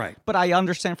episodes. Right. But I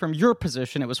understand from your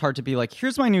position, it was hard to be like,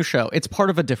 here's my new show. It's part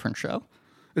of a different show.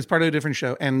 It's part of a different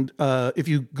show. And if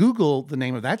you Google the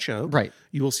name of that show, Right.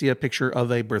 you will see a picture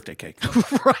of a birthday cake.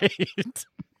 Right.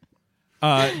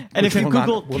 And if you will not-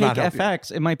 Google will Cake not help you.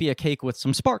 FX, it might be a cake with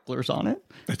some sparklers on it.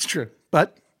 That's true.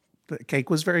 But the cake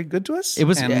was very good to us. It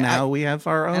was- and now we have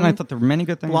our own. And I thought there were many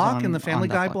good things block on, in the Family on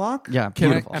that Guy block. block. Yeah, Can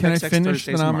beautiful. I FXX finish the Thursdays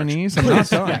in March. nominees? I'm not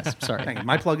done. Yes, sorry. Thank you.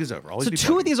 My plug is over. Always So be two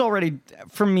plugging. of these already,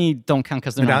 for me, don't count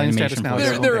because they're Medallion not status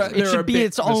animation. now voiceover. is It should be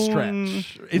its own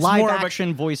It's live more of a-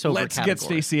 action voiceover Let's category. get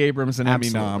Stacey Abrams an Emmy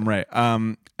Absolutely. nom, right?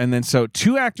 And then so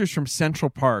two actors from Central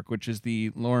Park, which is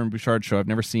the Lauren Bouchard show. I've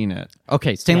never seen it.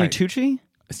 Okay, Stanley Right. Tucci.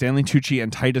 Stanley Tucci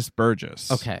and Titus Burgess.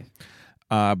 Okay,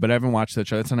 But I haven't watched that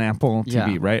show. It's on Apple TV,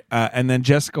 Yeah. right? And then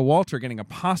Jessica Walter getting a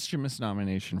posthumous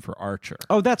nomination for Archer.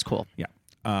 oh, that's cool. Yeah.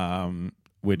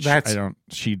 Which That's- I don't.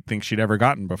 She thinks she'd ever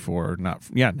gotten before.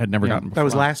 Had never gotten before. That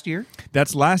was last year.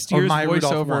 That's last Or year's Maya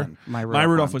Rudolph voiceover. won. Maya Maya Rudolph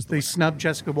Rudolph won. was the They snubbed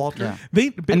Jessica Walter. Yeah. they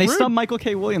And they rude. snubbed Michael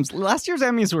K. Williams. Last year's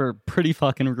Emmys were pretty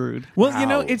fucking rude. Well, you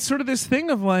know, Wow. it's sort of this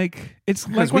thing of like it's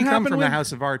Because like we what come happened from with the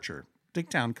House of Archer.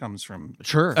 Dicktown comes from.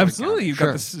 Sure, absolutely. You've got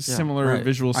Sure. this Yeah. similar Right.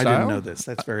 visual I style. didn't know this.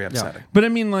 That's very upsetting. But I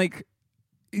mean, like,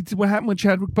 it's what happened with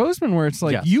Chadwick Boseman, where it's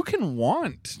like Yes. you can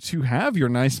want to have your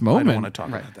nice I moment, don't want to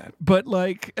talk Right. about that. but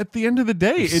like at the end of the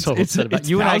day, it's so it's, upset about- it's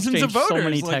you and I thousands of exchanged so voters.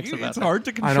 many Like, texts about it's that. hard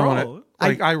to I don't control. want to.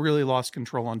 Like I really lost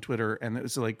control on Twitter, and it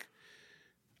was like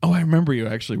Oh, I remember you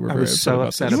actually were. I very was so about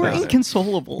upset this. You were about it.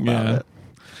 inconsolable about Yeah. it.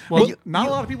 well, not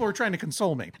a lot of people were trying to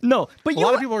console me. No, but A you.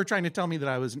 lot of people were trying to tell me that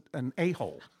I was an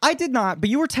a-hole. I did not, but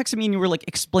you were texting me and you were like,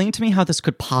 "Explain to me how this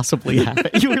could possibly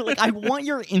happen." You were like, "I want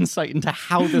your insight into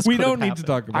how this." We could don't have need to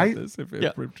talk about I- this if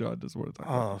Yeah. John doesn't want to talk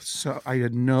about Oh, so I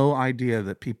had no idea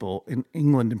that people in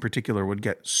England in particular would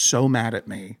get so mad at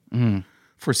me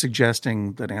for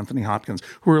suggesting that Anthony Hopkins,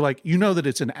 who are like, you know that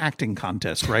it's an acting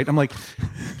contest, right? I'm like,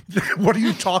 what are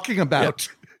you talking about?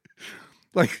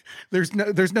 Like, there's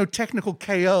no technical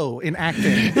KO in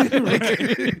acting.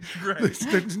 Like,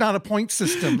 there's not a point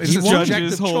system. It's a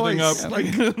judges subjective holding choice. up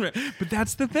like, but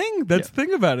that's the thing the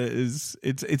thing about it is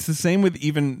it's the same with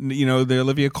even the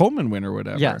Olivia Colman win or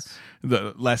whatever. Yes.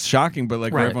 The less shocking, but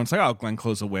like where Right. everyone's like, oh, Glenn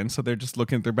Close will win, so they're just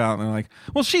looking at their ballot and they're like,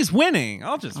 well, she's winning,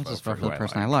 I'll just vote vote for the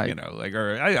person I like. like,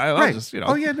 or I'll Right. just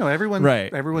Oh yeah, no, everyone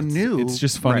Right. everyone knew It's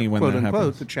just funny when quote that unquote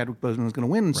happens. that Chadwick Boseman was going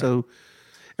to win. So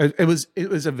it was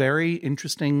a very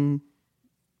interesting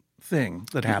thing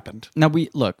that happened. Now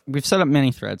we've set up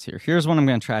many threads here. Here's one I'm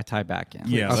going to try to tie back in.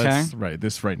 yeah, Okay. that's right.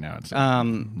 This right now it's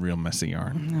real messy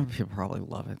yarn. People probably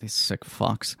love it. These sick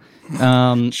fucks.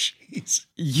 Jeez.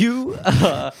 You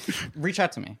reach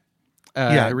out to me.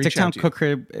 Yeah, reach Dicktown out to you. Cook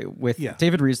Crib with Yeah.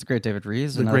 David Rees, the great David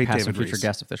Rees, another great past David and future Rees.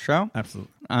 guest of the show.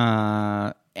 Absolutely.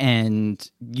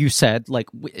 And you said, like,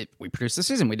 we produced the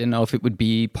season. We didn't know if it would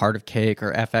be part of Cake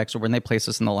or FX or when they placed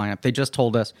us in the lineup. They just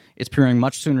told us it's premiering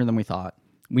much sooner than we thought.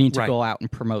 We need to Right. go out and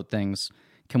promote things.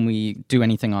 Can we do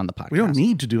anything on the podcast? We don't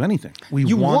need to do anything. We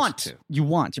You want to. You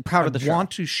want. You're proud of the show.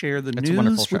 Want to share the It's a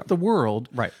wonderful news show. with the world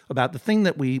Right. about the thing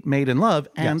that we made and love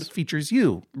and Yes. features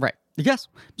you Right. Yes.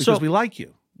 because So we like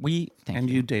you thank and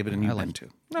you, David, and you, I like Ben, too.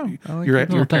 No, I like Your it.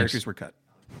 your thanks. characters were cut.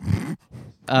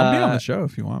 I'll be on the show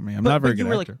if you want me. I'm not a very you good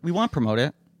were actor. like, we want to promote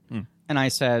it. And I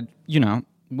said,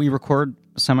 we record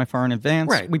semi-far in advance.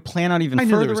 Right. We plan out even I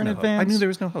knew there further was in no hope. advance. I knew there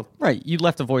was no hope. Right. You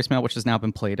left a voicemail, which has now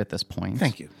been played at this point.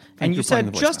 Thank you. And Thank you for playing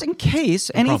said, the just voicemail. in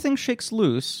case anything shakes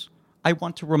loose, I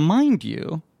want to remind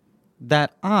you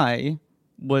that I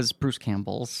was Bruce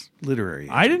Campbell's. Literary.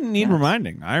 I didn't need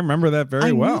reminding. I remember that very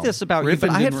I well. knew this about Griffin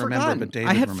you, but I had didn't remember, forgotten. but David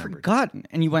I had remembered. forgotten.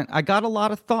 And you went, I got a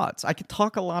lot of thoughts. I could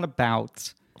talk a lot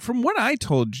about. From what I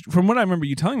remember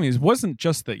you telling me, it wasn't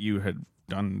just that you had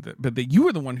done that, but that you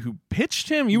were the one who pitched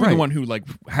him. You were the Right. one who like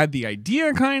had the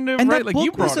idea, kind of, And right? that Like book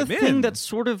you brought was a him thing in. that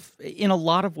sort of, in a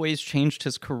lot of ways, changed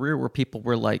his career. Where people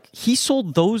were like, "He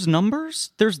sold those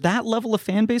numbers. There's that level of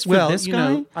fan base for well, this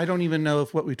guy." I don't even know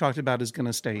if what we talked about is going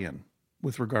to stay in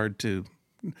with regard to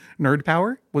Nerd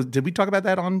Power. Did we talk about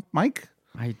that on Mike?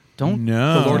 I don't.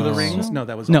 No. The Lord of the Rings? No,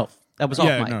 that was No, off. that was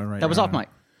Yeah, off mic. no, right, that was right, off right. mic.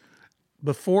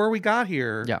 Before we got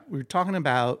here, Yeah. we were talking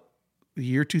about the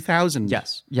year 2000.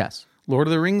 Yes. Yes. Lord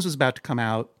of the Rings was about to come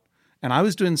out, and I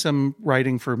was doing some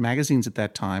writing for magazines at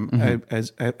that time,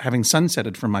 as having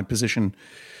sunsetted from my position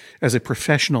as a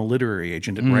professional literary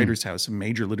agent at Writers House, a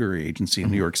major literary agency in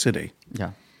New York City.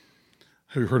 Yeah.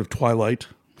 Have you heard of Twilight?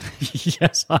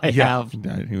 Yes, I have.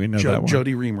 Yeah, we know that one.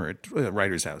 Jody Reamer at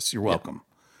Writers House. You're welcome.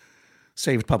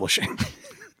 Saved publishing.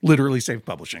 Literally saved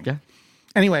publishing. Yeah.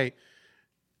 Anyway,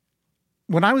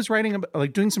 when I was writing about,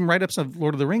 like doing some write-ups of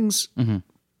Lord of the Rings,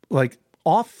 like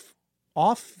off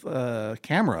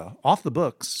camera, off the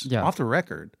books, Yeah. off the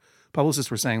record, publicists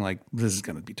were saying like, this is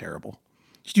going to be terrible.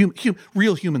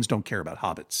 Real humans don't care about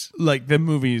hobbits. Like the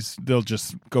movies, they'll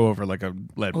just go over like a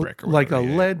lead brick, or Like a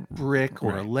whatever. Yeah. lead brick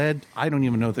or a lead. I don't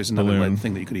even know if there's another Balloon. lead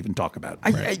thing that you could even talk about.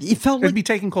 It felt It'd like be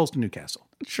taking Coles to Newcastle.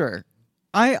 sure.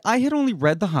 I had only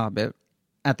read The Hobbit,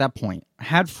 at that point,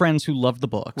 had friends who loved the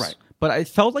books. Right. But I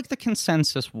felt like the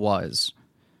consensus was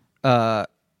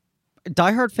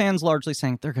diehard fans largely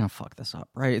saying they're going to fuck this up,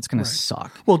 right? It's going to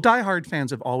suck. Well, diehard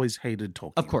fans have always hated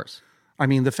Tolkien. Of course. I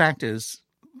mean, the fact is,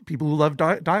 people who love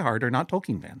Die Hard are not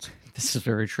Tolkien fans. This is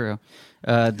very true.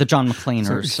 The John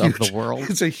McClaners of the world.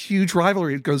 It's a huge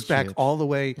rivalry. It goes back all the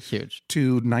way Huge.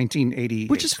 to 1988.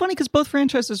 Which is funny because both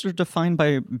franchises are defined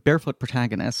by barefoot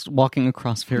protagonists walking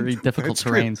across very difficult That's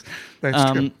true. terrains.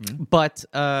 That's true.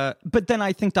 But then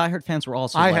I think diehard fans were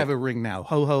also I like, have a ring now.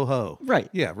 Ho, ho, ho. Right.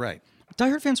 Yeah, right.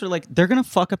 diehard fans are like, they're going to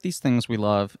fuck up these things we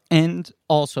love. And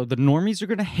also, the normies are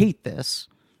going to hate this.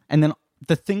 And then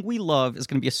the thing we love is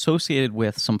going to be associated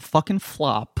with some fucking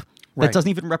flop that Right. doesn't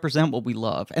even represent what we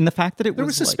love. And the fact that There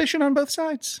was like, suspicion on both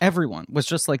sides. everyone was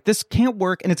just like, this can't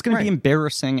work, and it's going to be Right.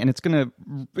 embarrassing, and it's going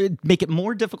to make it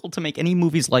more difficult to make any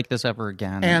movies like this ever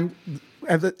again. And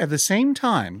at the same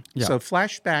time, Yeah. so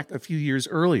flashback a few years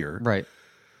earlier, right.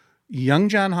 young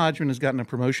John Hodgman has gotten a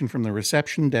promotion from the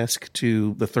reception desk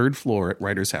to the third floor at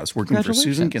Writer's House, working for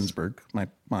Susan Congratulations. Ginsburg,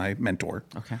 my mentor.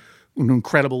 Okay. An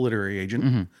incredible literary agent.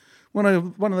 Mm-hmm. One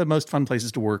of the most fun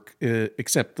places to work,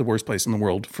 except the worst place in the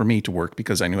world for me to work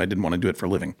because I knew I didn't want to do it for a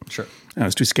living. Sure. And I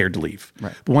was too scared to leave.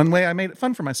 Right. But one way I made it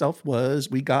fun for myself was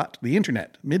we got the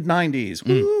internet, mid-90s.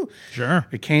 Mm. Woo! Sure.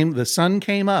 The sun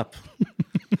came up.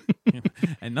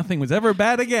 And nothing was ever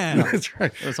bad again. That's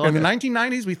right. In the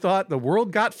 1990s, we thought the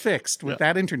world got fixed with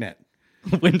that internet.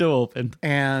 Window opened.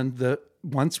 And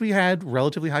once we had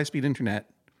relatively high-speed internet,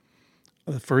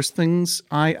 the first things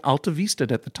I Alta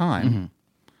Vista'd at the time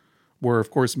were,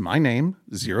 of course, my name,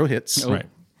 0 hits. Right.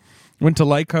 Went to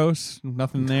Lycos,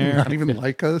 nothing there. Not even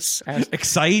Lycos.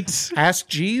 Excite. Ask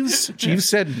Jeeves. Jeeves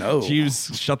said no.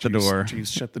 Jeeves shut the door.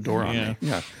 Jeeves shut the door on Yeah. me.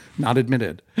 Yeah, not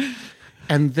admitted.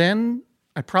 And then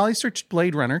I probably searched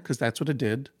Blade Runner because that's what it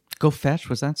did. Go Fetch,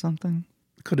 was that something?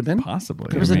 Could have been. Possibly.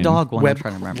 There was a dog one I'm Web,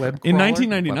 trying to remember. web In crawler.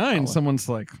 1999, someone's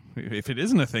like, if it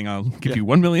isn't a thing, I'll give you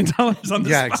 $1 million on the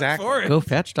Yeah, spot exactly. for it.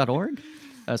 GoFetch.org?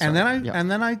 And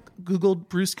then I Googled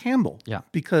Bruce Campbell. Yeah.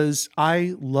 Because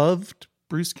I loved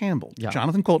Bruce Campbell. Yeah.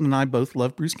 Jonathan Colton and I both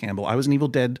loved Bruce Campbell. I was an Evil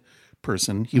Dead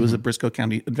person. He was a Briscoe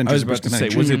County I Adventures was of about Briscoe to say,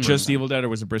 County was it Jr. just Evil Dead or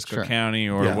was it Briscoe County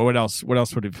or Yeah. what else? What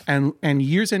else would have? And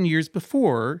years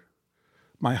before,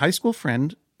 my high school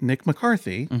friend Nick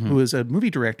McCarthy, who is a movie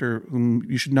director whom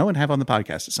you should know and have on the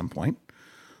podcast at some point,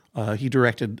 he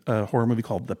directed a horror movie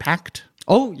called The Pact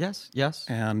Oh, yes.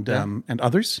 and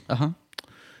others.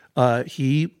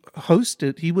 He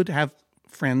would have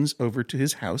friends over to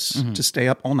his house to stay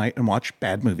up all night and watch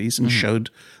bad movies and showed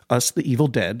us The Evil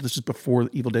Dead. This is before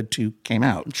Evil Dead 2 came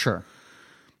out. Sure.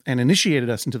 And initiated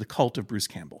us into the cult of Bruce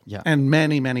Campbell. Yeah. And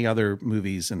many, many other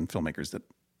movies and filmmakers that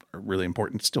are really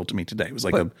important still to me today. It was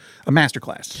like a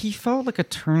masterclass. He felt like a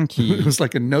It turnkey. was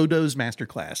like a no-dose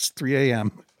masterclass, 3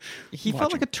 a.m. He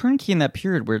felt like a turnkey in that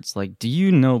period where it's like, do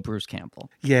you know Bruce Campbell?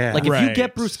 Yeah. Like, if you Right,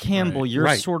 get Bruce Campbell, you're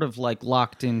right. sort of like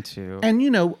locked into. And you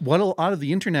know, what a lot of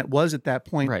the internet was at that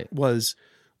point Right. was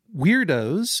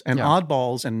weirdos and Yeah.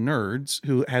 oddballs and nerds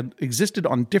who had existed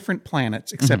on different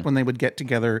planets, except when they would get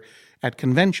together at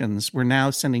conventions, were now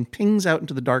sending pings out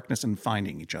into the darkness and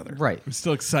finding each other. Right. It's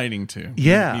still exciting to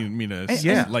Yeah. meet a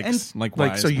Yeah. like And- like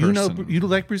Like, so you know, person. you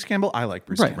like Bruce Campbell? I like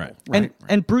Bruce Right. Campbell.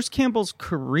 And Bruce Campbell's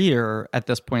career at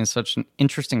this point is such an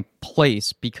interesting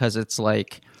place because it's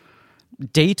like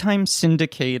daytime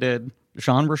syndicated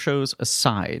genre shows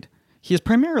aside, he is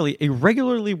primarily a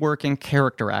regularly working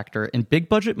character actor in big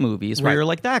budget movies where Right. you're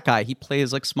like, that guy, he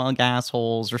plays like smug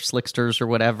assholes or slicksters or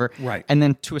whatever. Right. And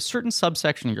then to a certain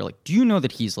subsection, you're like, do you know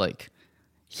that he's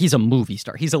a movie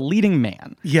star? He's a leading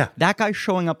man. Yeah. That guy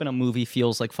showing up in a movie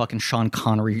feels like fucking Sean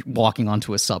Connery walking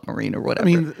onto a submarine or whatever.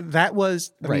 I mean, that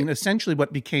was, Right. essentially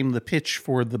what became the pitch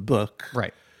for the book,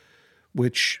 right.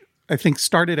 which I think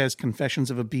started as Confessions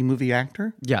of a B-movie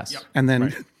actor. Yes. And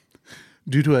then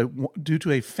due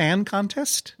to a fan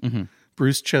contest, Mm-hmm.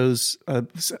 Bruce chose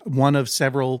one of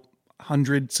several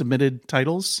hundred submitted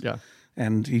titles. Yeah.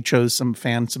 And he chose some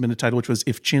fan submitted title, which was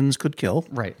If Chins Could Kill,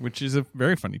 Right. which is a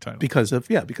very funny title. because of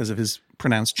his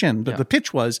pronounced chin. But the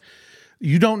pitch was,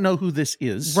 you don't know who this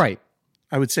is. Right.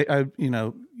 I would say, you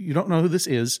don't know who this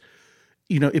is.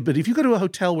 But if you go to a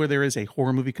hotel where there is a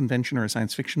horror movie convention or a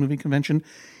science fiction movie convention,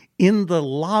 in the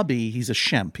lobby, he's a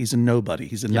shemp. He's a nobody.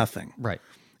 He's a nothing. Right.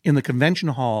 In the convention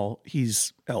hall,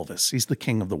 he's Elvis. He's the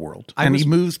king of the world. I And was- he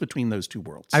moves between those two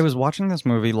worlds. I was watching this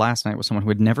movie last night with someone who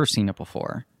had never seen it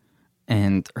before.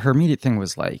 And her immediate thing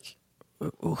was like,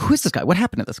 who is this guy? What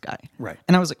happened to this guy? Right.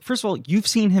 And I was like, first of all, you've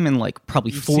seen him in like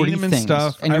probably You've 40 seen him in things.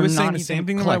 stuff. And I you're was saying not the even same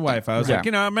thing to my collecting. wife. I was Yeah.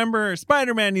 like, I remember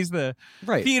Spider-Man. He's the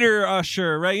Right. theater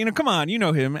usher, right? Come on, you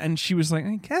know him. And she was like,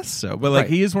 I guess so. But like, Right.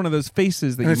 he is one of those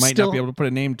faces that And you it's might still- not be able to put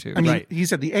a name to. I mean, right.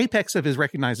 he's at the apex of his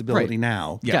recognizability Right.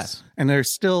 now. Yes. And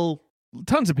there's still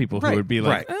Tons of people who Right. would be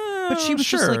like, Right. But she was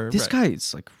just like, this guy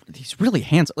is like, he's really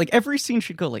handsome. Like every scene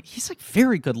she'd go, like, he's like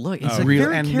very good looking. He's like real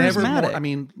very and charismatic. never more. I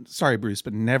mean, sorry, Bruce,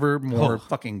 but never more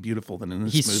fucking beautiful than in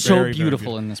this he's movie. so Very, very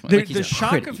beautiful in this movie. Like, The he's shock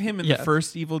pretty. of him in Yeah. the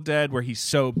first Evil Dead, where he's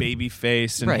so baby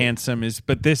faced and Right. handsome,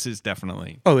 but this is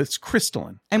definitely. Oh, it's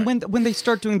crystalline. And when they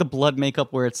start doing the blood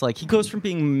makeup, where it's like he goes from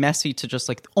being messy to just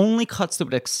like only cuts that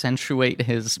would accentuate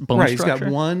his bone Right, he's structure.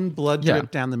 got one blood Yeah.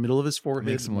 drip down the middle of his forehead,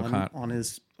 Makes him look one hot. on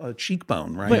his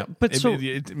cheekbone, right? But so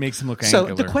it makes him look So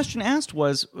angular. the question asked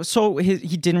was, so he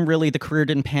didn't really, the career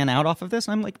didn't pan out off of this?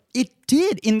 I'm like, it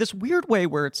did in this weird way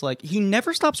where it's like he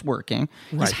never stops working.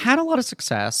 He's had a lot of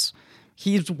success.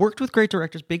 He's worked with great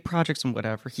directors, big projects and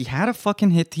whatever. He had a fucking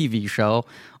hit TV show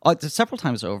several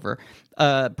times over.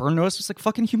 Burn Notice was like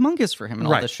fucking humongous for him and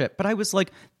all Right. this shit. But I was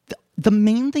like, the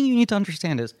main thing you need to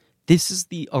understand is this is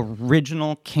the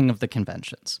original king of the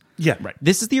conventions. Yeah, right.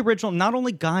 This is the original, not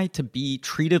only guy to be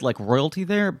treated like royalty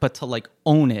there, but to like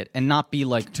own it and not be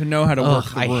like To know how to work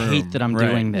the I room." hate that I'm Right.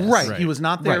 doing this. Right. He was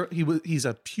not there. Right. He's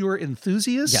a pure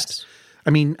enthusiast. Yes. I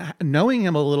mean, knowing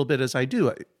him a little bit as I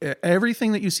do,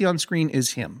 everything that you see on screen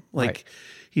is him. Like, Right.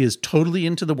 he is totally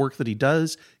into the work that he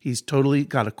does. He's totally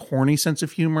got a corny sense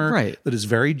of humor Right. that is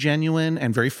very genuine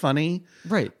and very funny.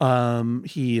 Right.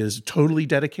 He is totally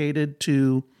dedicated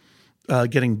to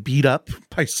getting beat up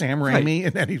by Sam Raimi,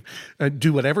 and then he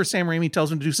do whatever Sam Raimi tells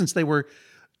him to do. Since they were,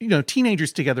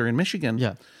 teenagers together in Michigan.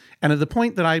 Yeah. And at the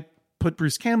point that I put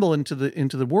Bruce Campbell into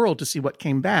the world to see what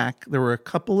came back, there were a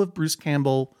couple of Bruce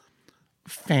Campbell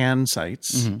fan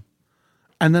sites,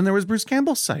 and then there was Bruce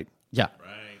Campbell's site. Yeah.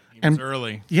 He was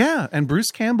early. Yeah, and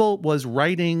Bruce Campbell was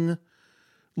writing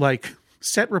like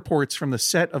set reports from the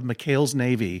set of McHale's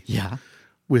Navy Yeah.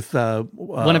 with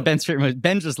One of Ben's favorite.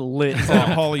 Ben just lit. Is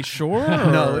that Pauly Shore?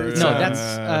 No, or- it's, No,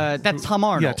 that's Tom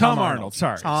Arnold. yeah, Tom Arnold.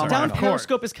 Sorry. Tom Down Arnold.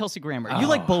 Periscope is Kelsey Grammer. You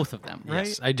like both of them, right?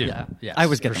 Yes, I do. Yeah. Yes, I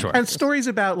was for getting sure. and stories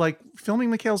about like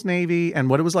filming McHale's Navy and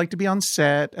what it was like to be on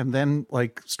set, and then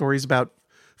like stories about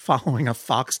following a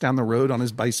fox down the road on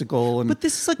his bicycle, and But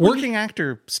this is like working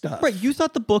actor stuff. Right. You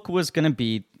thought the book was going to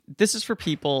be, this is for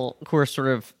people who are sort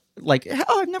of like,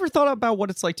 oh, I've never thought about what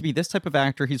it's like to be this type of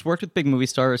actor. He's worked with big movie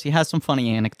stars. He has some funny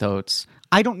anecdotes.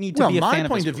 I don't need to Well, be a fan my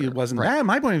point of of his view career. wasn't Right. that.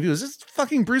 My point of view is this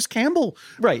fucking Bruce Campbell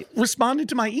Right. responded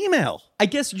to my email. I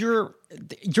guess your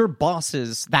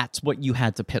bosses, that's what you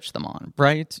had to pitch them on,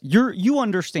 right? You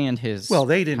understand his. Well,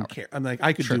 they didn't care. I'm like,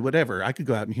 I could do whatever. I could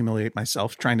go out and humiliate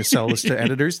myself trying to sell this to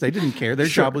editors. They didn't care. Their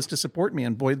job was to support me,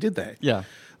 and boy, did they. Yeah.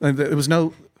 And there was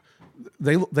no.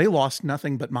 They lost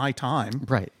nothing but my time.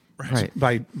 Right. Right.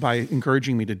 By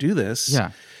encouraging me to do this.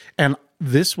 Yeah. And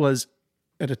this was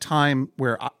at a time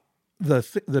where the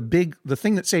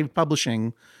thing that saved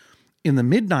publishing in the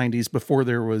mid 90s, before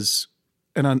there was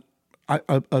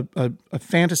a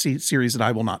fantasy series that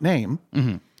I will not name,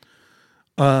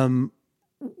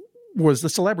 was the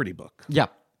celebrity book. Yeah.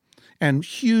 And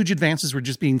huge advances were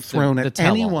just being thrown the at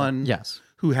tell-all. anyone Yes.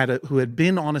 who had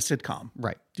been on a sitcom.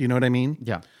 Right. Do you know what I mean?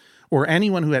 Yeah. Or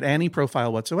anyone who had any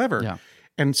profile whatsoever. Yeah.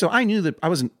 And so I knew that I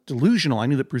wasn't delusional. I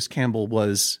knew that Bruce Campbell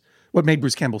was, what made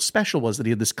Bruce Campbell special was that he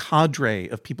had this cadre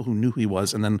of people who knew who he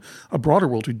was, and then a broader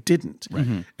world who didn't.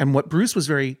 And what Bruce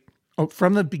was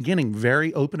from the beginning,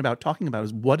 very open about talking about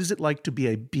is, what is it like to be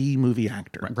a B movie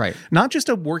actor? Right. Not just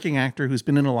a working actor who's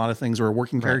been in a lot of things or a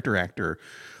working character actor,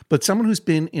 but someone who's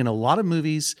been in a lot of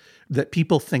movies that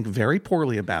people think very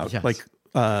poorly about, Yes. like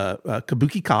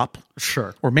Kabuki Cop.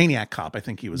 Sure. Or Maniac Cop, I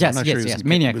think he was. Yes. I'm not Yes. sure he was yes. in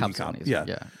Maniac Kabuki Cop's Cop. one. Yeah.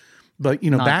 Yeah. But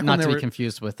back Not when to there be were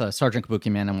confused with Sergeant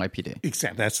Kabuki Man NYPD.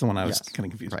 exactly, that's the one I was Yes. kind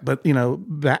of confused. Right.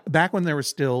 But back when there were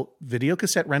still video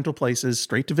cassette rental places,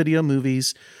 straight to video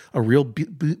movies, a real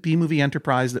B movie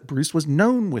enterprise that Bruce was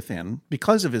known within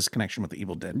because of his connection with the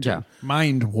Evil Dead. Yeah.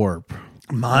 Mind Warp.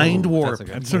 Mind Warp.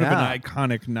 That's sort Yeah. of an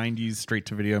iconic 90s straight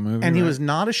to video movie. And he right? was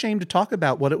not ashamed to talk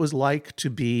about what it was like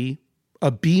to be a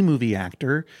B movie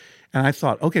actor. And I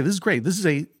thought, okay, this is great. This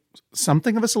is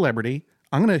something of a celebrity.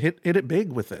 I'm going to hit it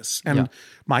big with this. And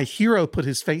my hero put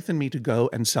his faith in me to go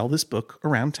and sell this book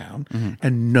around town,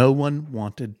 and no one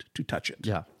wanted to touch it.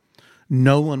 Yeah.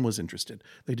 No one was interested.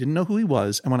 They didn't know who he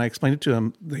was. And when I explained it to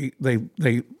him,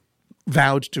 they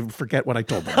vowed to forget what I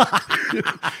told them.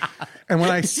 And when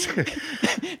I said,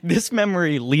 This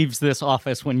memory leaves this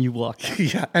office when you walk in.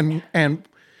 yeah,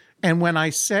 and when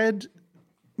I said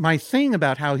my thing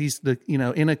about how he's in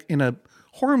a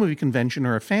horror movie convention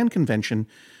or a fan convention,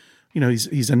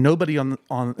 he's a nobody in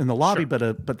the lobby, but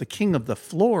the king of the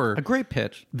floor. A great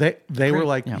pitch. They were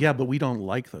like, yeah, but we don't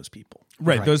like those people.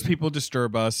 Right. Those people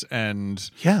disturb us, and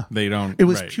they don't. It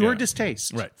was right, pure yeah.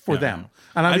 distaste Right. for Yeah, them. yeah.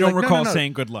 And I I'd be don't like, recall no.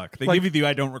 saying good luck. They Like, give you the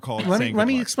I don't recall saying Let good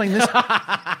me luck. explain this.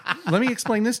 Let me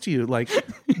explain this to you. Like,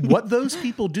 what those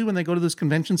people do when they go to those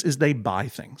conventions is they buy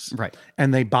things. Right.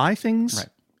 And they buy things Right.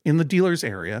 in the dealer's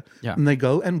area. Yeah. And they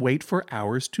go and wait for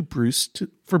hours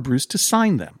for Bruce to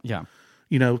sign them. Yeah.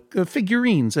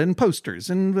 Figurines and posters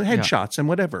and headshots and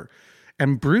whatever.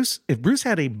 And if Bruce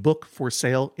had a book for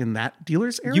sale in that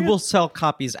dealer's area, You will sell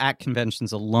copies at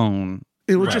conventions alone.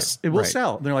 it will Right. it will Right.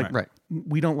 sell. And they're like, Right.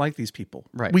 we don't like these people.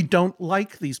 Right. We don't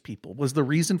like these people was the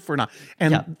reason for not.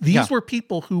 And Yeah. these Yeah. were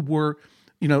people who were,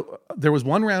 there was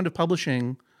one round of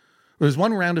publishing. There was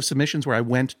one round of submissions where I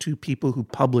went to people who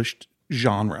published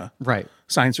genre, Right.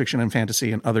 science fiction and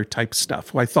fantasy and other type stuff,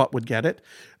 who I thought would get it.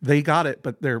 They got it,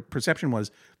 but their perception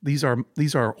was these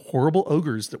are horrible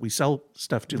ogres that we sell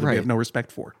stuff to that we Right. have no respect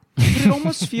for. But it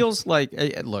almost feels like,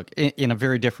 look, in a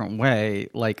very different way,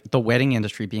 like the wedding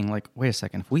industry being like, wait a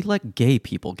second, if we let gay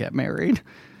people get married,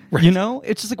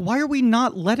 it's just like, why are we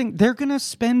not letting? They're gonna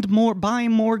spend more, buy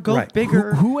more, go Right.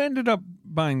 bigger. Who ended up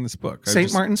buying this book?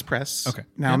 St. Martin's Press. Okay.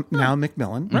 Now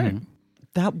Macmillan. Right.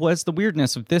 That was the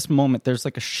weirdness of this moment. There's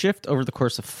like a shift over the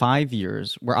course of 5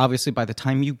 years, where obviously by the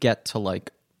time you get to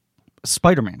like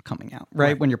Spider-Man coming out,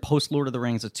 right? When you're post Lord of the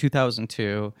Rings of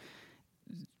 2002,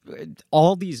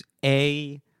 all these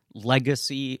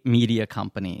legacy media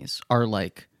companies are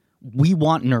like, we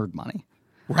want nerd money.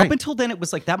 Right. Up until then, it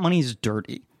was like that money is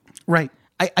dirty. Right.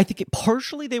 I think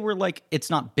partially they were like,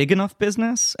 it's not big enough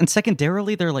business, and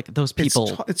secondarily they're like, those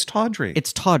people, It's tawdry.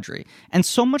 it's tawdry. And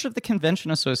so much of the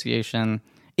convention association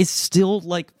is still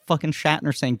like fucking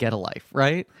Shatner saying, get a life,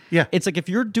 right? Yeah. It's like if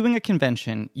you're doing a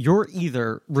convention, you're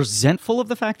either resentful of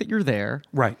the fact that you're there,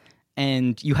 right.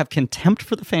 and you have contempt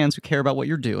for the fans who care about what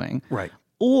you're doing, Right.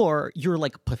 or you're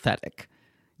like pathetic.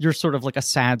 You're sort of like a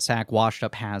sad sack, washed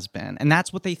up has-been. And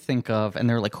that's what they think of. And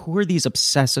they're like, who are these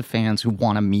obsessive fans who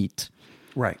want to meet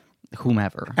Right.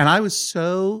 whomever? And I was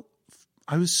so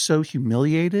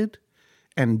humiliated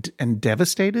and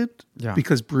devastated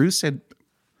because Bruce had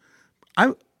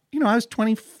I was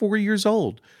 24 years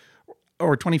old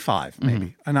or 25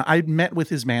 maybe. And I'd met with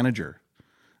his manager,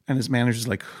 and his manager's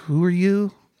like, "Who are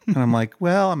you?" And I'm like,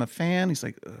 "Well, I'm a fan." He's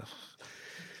like, "Ugh."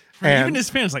 Even his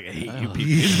fans like, I hate you people.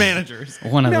 His managers.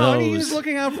 One of No, those. he was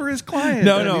looking out for his client.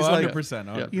 No, And no, he's like,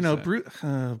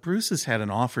 100%. Bruce has had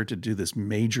an offer to do this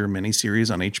major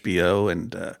miniseries on HBO,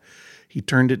 and he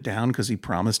turned it down because he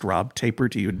promised Rob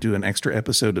Tapert he would do an extra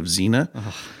episode of Xena.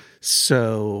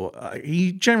 So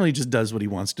he generally just does what he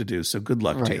wants to do. So good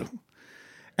luck to you.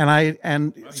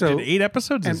 And so Did 8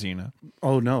 episodes of Xena.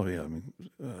 oh no, yeah, I mean,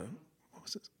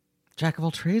 Jack of all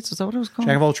trades? Is that what it was called?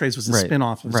 Jack of all trades was a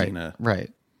spin-off of right, Xena.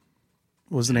 Right.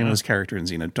 What was the name of his character in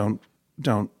Xena? Don't.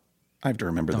 I have to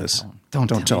remember this. Don't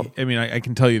tell. I mean, I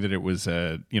can tell you that it was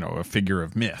a figure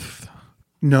of myth.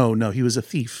 No, he was a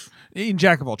thief. In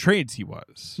Jack of all trades, he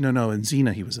was. No, in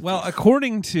Xena he was a Well, thief.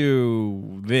 according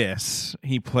to this,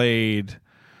 he played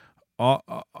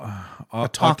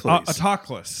Autocles.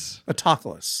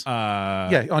 Autoclus.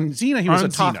 Yeah, on Xena he was on a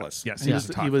Xena. Autoclus. Yes, he he was.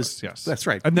 was He was. Autoclus, yes. That's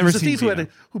right. I've never He was a seen thief who, Xena.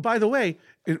 who, by the way,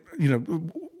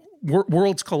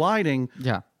 worlds colliding.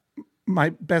 Yeah. My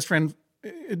best friend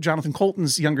Jonathan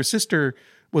Colton's younger sister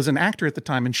was an actor at the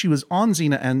time, and she was on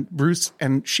Xena, and Bruce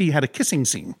and she had a kissing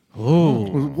scene. Oh,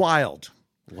 it was wild.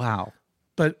 Wow.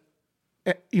 But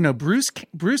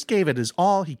Bruce gave it his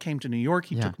all. He came to New York.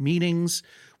 He took meetings.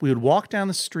 We would walk down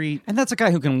the street. And that's a guy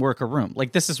who can work a room.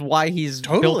 Like, this is why he's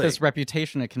built Totally. this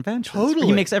reputation at conventions. Totally.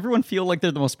 He makes everyone feel like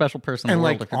they're the most special person in And the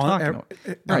world like if you're talking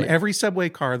to him. on every subway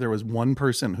car, there was one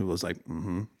person who was like,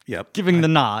 "Yep," Giving the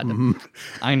nod.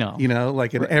 I know.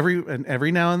 and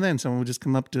every now and then, someone would just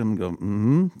come up to him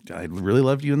and go, "I really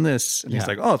loved you in this," and he's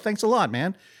like, "Oh, thanks a lot,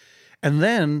 man." And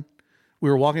then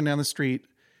we were walking down the street,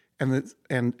 and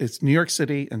it's New York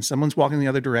City, and someone's walking the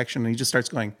other direction, and he just starts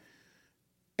going,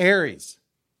 "Aries,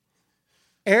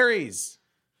 Aries,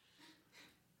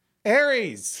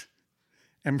 Aries,"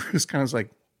 and Bruce kind of was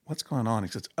like, "What's going on?" He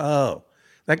says, "Oh,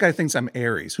 that guy thinks I'm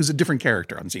Aries," who's a different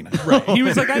character on Xena. Right. He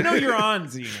was like, I know you're on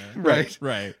Xena. Right.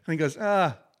 Right. And he goes,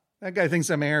 that guy thinks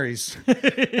I'm Aries.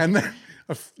 And then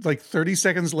like 30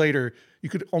 seconds later, you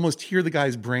could almost hear the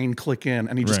guy's brain click in,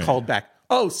 and he just Right. called back,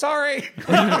 "Oh, sorry."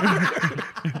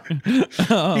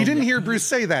 He didn't hear Bruce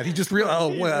say that. He just realized,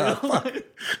 "Oh, well, fuck. I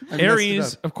messed it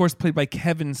Ares, up." of course, played by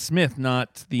Kevin Smith,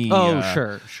 not the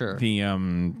Sure. the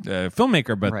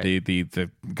filmmaker, but Right. the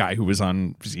guy who was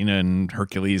on Xena and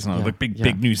Hercules and all the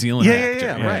big New Zealand Yeah,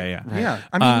 actor. right. Yeah.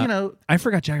 I mean, you know, I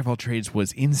forgot Jack of All Trades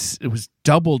was it was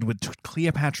doubled with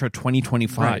Cleopatra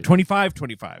 2025. Right. 25.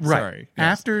 right Sorry. Yes.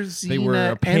 after They were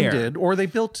a Xena pair. ended, or they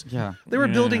built, Yeah. they were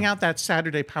building out that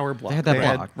Saturday power block. They had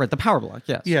that block, right? The power block,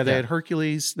 yes. Yeah, they had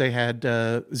Hercules, they had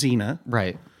Xena,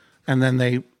 right. and then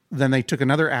they took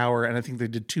another hour, and I think they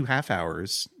did 2 half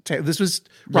hours. This was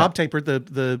Rob Tapert,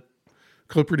 the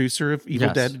co-producer of Evil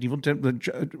Yes. Dead,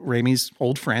 Raimi's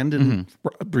old friend and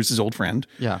Bruce's old friend.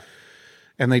 Yeah.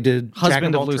 And they did Husband Jack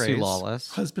of all Lucy Trades.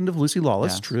 Lawless. Husband of Lucy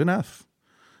Lawless, Yes. true enough.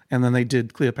 And then they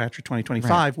did Cleopatra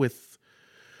 2025 with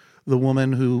the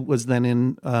woman who was then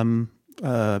in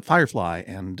Firefly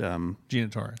and Gina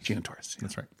Torres. Gina Torres.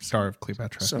 That's right. Star of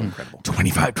Cleopatra. So incredible.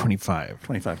 25.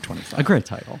 25. A great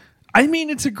title. I mean,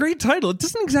 it's a great title. It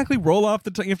doesn't exactly roll off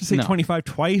the tongue. You have to say No. 25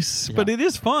 twice, but it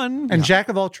is fun. And Jack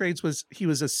of all trades was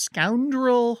a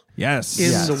scoundrel yes.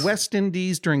 in Yes. the West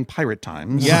Indies during pirate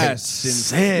times. Yes.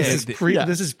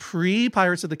 This is pre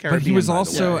Pirates of the Caribbean. But he was by the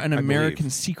also way, an I American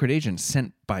believe. secret agent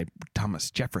sent by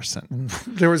Thomas Jefferson.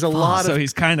 There was a lot So of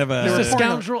he's kind of There He's a was a...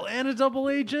 scoundrel and a double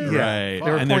agent. yeah, Right.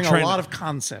 They were And they're pouring a trying lot to- of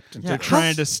concept into Yeah. it.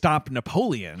 trying to stop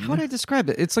Napoleon. How would I describe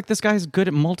it? It's like this guy's good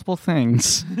at multiple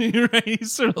things. Right?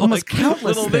 He's sort of Almost like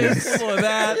countless little this, things. little of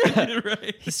that.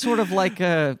 Right. He's sort of like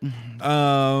a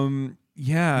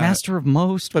Yeah. master of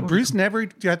most. But Bruce never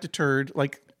got deterred.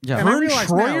 Like, Yeah. and I Vern realize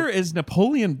Troyer now- is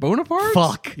Napoleon Bonaparte?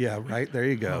 Fuck. Yeah, right. There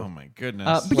you go. Oh my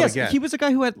goodness. But what I yes, get. he was a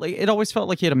guy who had like it always felt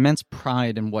like he had immense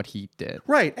pride in what he did.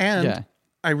 Right. And Yeah.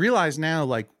 I realize now,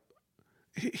 like,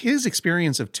 his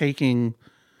experience of taking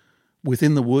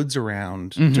Within the Woods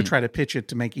around to try to pitch it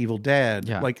to make Evil Dead,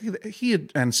 Yeah. like he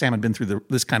had, and Sam had been through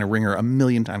this kind of ringer a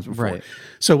million times before. Right.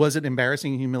 So was it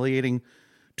embarrassing and humiliating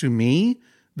to me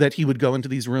that he would go into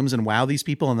these rooms and wow these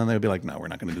people, and then they would be like, no, we're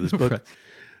not going to do this book?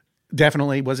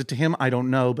 Definitely. Was it to him? I don't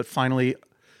know. But finally,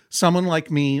 someone like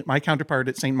me, my counterpart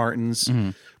at St. Martin's,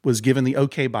 was given the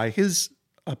okay by his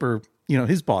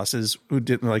his bosses, who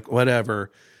did like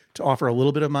whatever, to offer a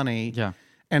little bit of money. Yeah.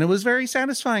 And it was very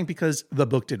satisfying because the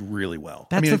book did really well.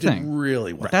 That's it the did thing.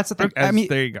 really well. That's the thing. As- I mean,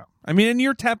 there you go. I mean, and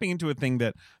you're tapping into a thing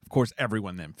that, of course,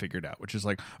 everyone then figured out, which is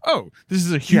like, oh, this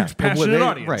is a huge, Yeah, but passionate they-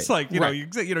 audience. right, Like,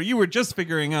 right. you were just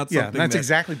figuring out yeah, something. that's that-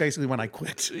 exactly basically when I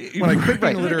quit. When I quit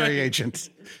being a literary agent.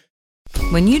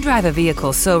 When you drive a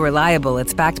vehicle so reliable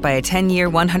it's backed by a 10-year,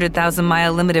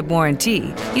 100,000-mile limited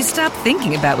warranty, you stop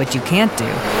thinking about what you can't do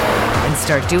and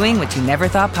start doing what you never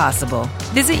thought possible.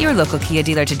 Visit your local Kia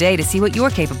dealer today to see what you're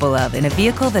capable of in a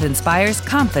vehicle that inspires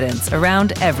confidence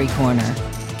around every corner.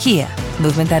 Kia,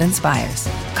 movement that inspires.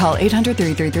 Call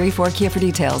 800-333-4KIA for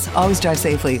details. Always drive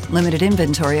safely. Limited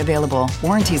inventory available.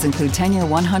 Warranties include 10-year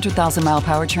 100,000-mile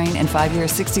powertrain and 5-year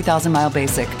 60,000-mile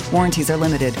basic. Warranties are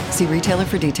limited. See retailer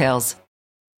for details.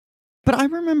 But I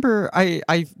remember, I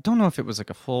don't know if it was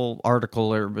like a full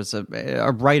article or it was a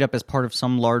write-up as part of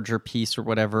some larger piece or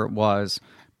whatever it was,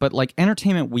 but like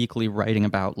Entertainment Weekly writing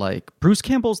about like Bruce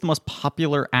Campbell's the most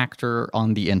popular actor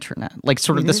on the internet. Like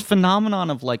sort of this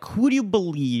phenomenon of like, who do you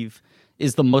believe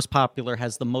is the most popular,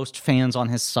 has the most fans on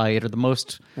his site or the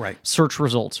most Right. search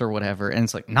results or whatever. And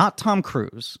it's like, not Tom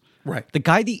Cruise. Right. The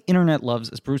guy the internet loves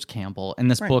is Bruce Campbell, and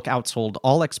this book outsold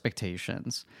all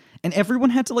expectations. And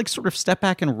everyone had to like sort of step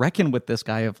back and reckon with this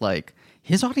guy of like,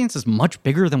 his audience is much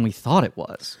bigger than we thought it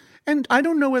was. And I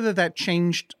don't know whether that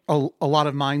changed a lot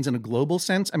of minds in a global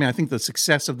sense. I mean, I think the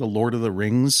success of the Lord of the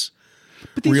Rings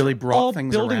These really are brought all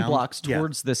things building around. blocks Yeah.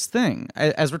 towards this thing.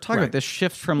 As we're talking Right. about this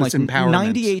shift from This like empowerment.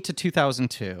 98 to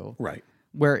 2002, Right.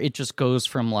 where it just goes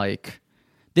from like,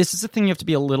 this is a thing you have to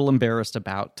be a little embarrassed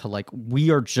about to like, we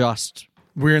are just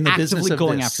We're in the business actively of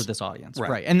going this. after this audience. Right.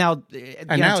 Right. And now the now it's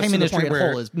to entertainment the industry point as a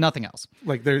where- whole is nothing else.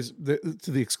 Like there's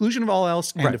to the exclusion of all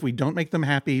else, and Right. if we don't make them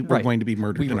happy, we're Right. going to be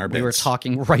murdered in our We were beds.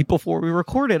 talking right before we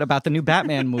recorded about the new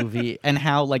Batman movie and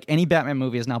how like any Batman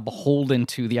movie is now beholden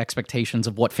to the expectations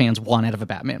of what fans want out of a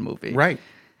Batman movie. Right.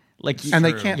 Like, And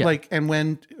they can't Yeah. like, and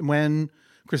when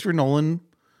Christopher Nolan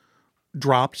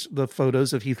dropped the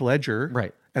photos of Heath Ledger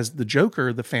Right. as the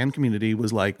Joker, the fan community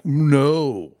was like,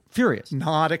 no, furious.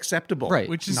 not acceptable. Right.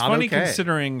 Which is Not funny okay.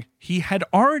 considering he had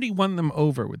already won them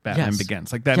over with Batman Yes.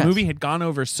 Begins. Like that Yes. movie had gone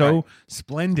over so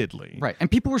splendidly. Right. And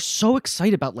people were so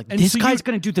excited about like And this so guy's you'd-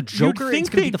 going to do the You'd Joker. think it's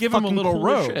gonna be they'd the give him a fucking little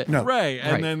coolest rope. shit. No. Right.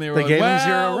 And Right. then they were They like, gave him well,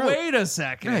 zero rope. wait a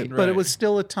second. Right. But it was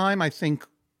still a time, I think,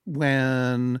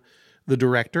 when the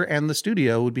director and the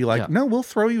studio would be like, no, we'll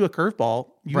throw you a curveball.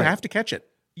 You Right. have to catch it.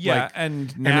 Yeah, Like,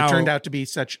 and now it turned out to be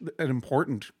such an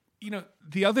important.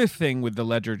 the other thing with the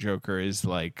Ledger Joker is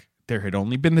like there had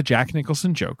only been the Jack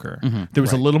Nicholson Joker. There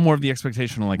was a little more of the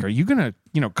expectation of like, are you gonna,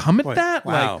 come at that?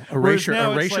 Wow. Like, whereas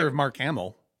now it's Erasure like- of Mark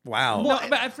Hamill. Wow. No,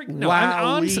 but I'm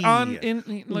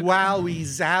Wowie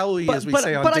zowie, as we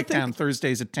say on but I Dicktown think-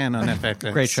 Thursdays at 10 on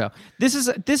FX. Great show. This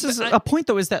is a point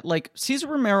though, is that like Cesar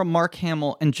Romero, Mark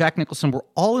Hamill, and Jack Nicholson were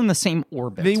all in the same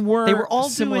orbit. They were all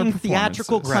similar doing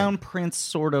theatrical performances. clown prince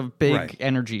sort of big Right.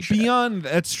 energy shit. Beyond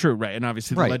that's true, right? And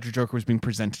obviously, the Right. Ledger Joker was being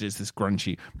presented as this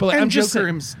grungy, but like, And I'm just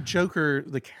Joker, saying, Joker,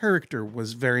 the character,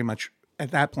 was very much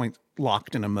at that point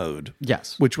locked in a mode.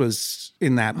 Yes. Which was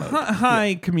in that mode.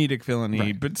 high comedic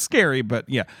villainy, but scary. But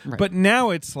yeah, but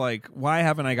now it's like, why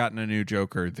haven't I gotten a new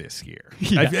Joker this year?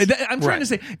 I'm trying to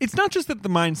say it's not just that the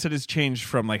mindset has changed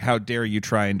from like, how dare you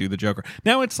try and do the Joker.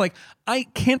 Now it's like, I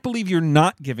can't believe you're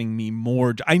not giving me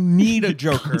more. I need a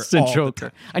Joker. Constant all the Joker.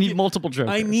 time. I need multiple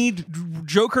Jokers. I need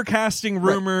Joker casting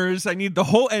rumors. I need the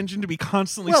whole engine to be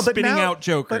constantly spitting out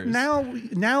Jokers. But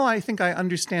now I think I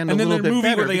understand and a then little the bit movie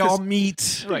better where they because- all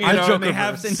meet, Right. you The know, and they Jokerverse.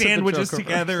 have Into the sandwiches Jokerverse.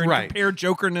 together and Right. compare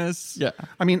Jokerness. Yeah.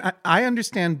 I mean, I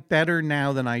understand better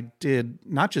now than I did,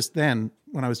 not just then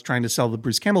when I was trying to sell the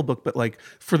Bruce Campbell book, but like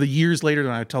for the years later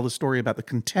when I would tell the story about the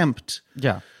contempt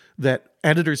Yeah. that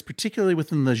editors, particularly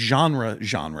within the genre,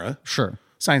 Sure.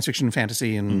 science fiction,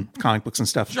 fantasy, and comic books and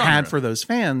stuff, had for those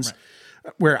fans,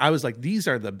 where I was like, these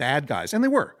are the bad guys. And they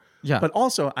were. Yeah. But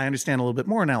also, I understand a little bit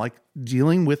more now, like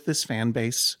dealing with this fan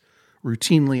base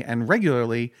routinely and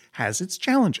regularly has its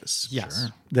challenges. Yes.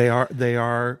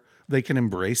 They can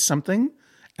embrace something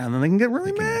and then they can get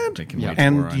really mad. they can wage war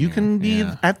and on you you. can be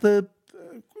Yeah. at the,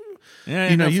 Yeah,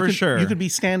 you know, for could, sure. you could be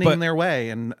standing But- in their way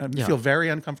and feel very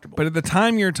uncomfortable. But at the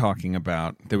time you're talking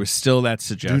about, there was still that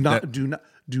suggestion.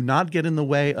 do not get in the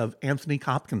way of Anthony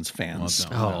Hopkins fans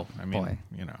Oh, I mean, boy.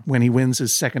 when he wins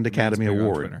his second Academy big on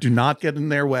Award. Twitter. Do not get in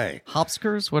their way.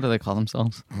 Hopskers? What do they call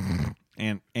themselves?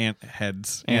 Ant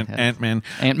heads, Ant heads. Ant-Man.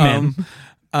 Ant-Man.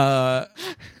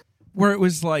 Where it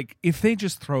was like, if they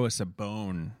just throw us a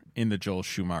bone in the Joel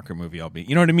Schumacher movie, I'll be,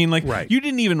 you know what I mean? Like, Right. you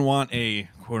didn't even want a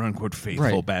quote unquote faithful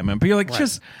Right. Batman, but you're like,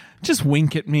 just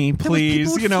wink at me,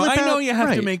 please. would You know, flip I know out. you have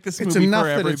to Right. make this It's movie enough for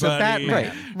that everybody. it's a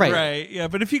Batman. Right. Yeah,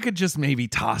 but if you could just maybe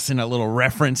toss in a little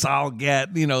reference, I'll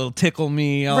get, it'll tickle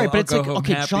me. I'll, Right, but I'll it's go like, home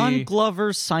okay, happy. John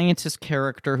Glover's scientist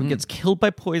character who gets killed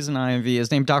by poison ivy is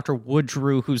named Dr.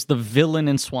 Woodrue, who's the villain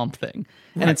in Swamp Thing.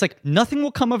 And it's like, nothing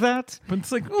will come of that. But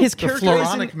it's like, His The character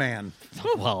Floronic isn't... Man.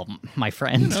 Well, my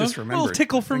friend. Just a remembered. little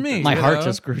tickle for me. My you heart know?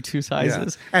 just grew 2 Yeah.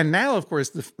 sizes. And now, of course,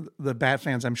 the Bat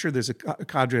fans, I'm sure there's a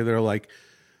cadre that are like,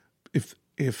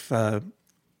 if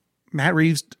Matt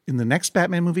Reeves in the next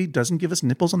Batman movie doesn't give us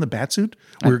nipples on the Batsuit,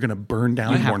 we're going to burn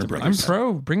down Warner I'm Brothers.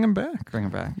 pro. Bring him back. Bring him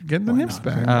back. Get the nips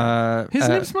back. His uh,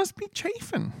 nips must be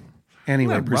chafing.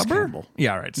 Anyway, What, Bruce rubber? Campbell.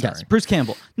 Yeah, all right. Sorry. Yes, Bruce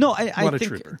Campbell. No, I What a think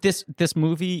trooper. this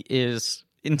movie is,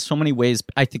 in so many ways,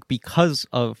 I think because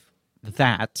of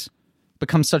that,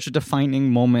 becomes such a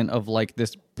defining moment of like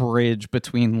this bridge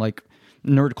between like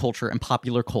nerd culture and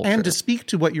popular culture. And to speak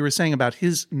to what you were saying about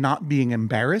his not being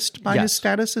embarrassed by his Yes.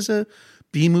 status as a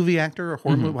B movie actor or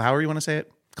horror movie, however you want to say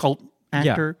it, cult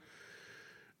actor.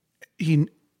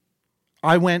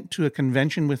 I went to a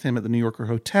convention with him at the New Yorker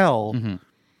Hotel.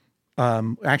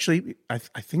 Actually, I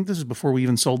think this is before we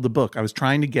even sold the book. I was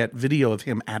trying to get video of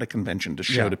him at a convention to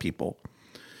show to people.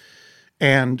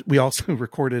 And we also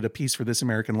recorded a piece for This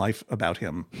American Life about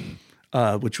him,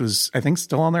 which was, I think,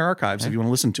 still on their archives if you want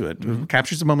to listen to it. It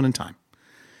captures a moment in time.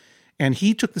 And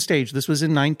he took the stage. This was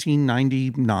in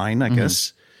 1999, I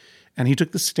guess. And he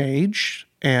took the stage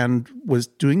and was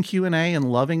doing Q&A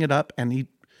and loving it up. And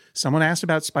someone asked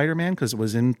about Spider-Man because it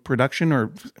was in production, or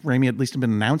Raimi at least had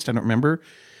been announced. I don't remember.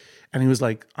 And he was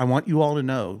like, I want you all to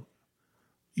know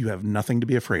you have nothing to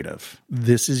be afraid of.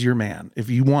 This is your man. If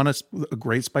you want a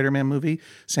great Spider-Man movie,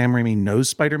 Sam Raimi knows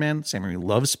Spider-Man. Sam Raimi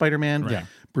loves Spider-Man. Yeah.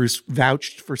 Bruce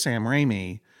vouched for Sam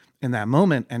Raimi in that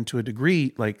moment. And to a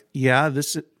degree, like, yeah,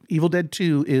 this Evil Dead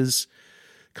 2 is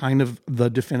kind of the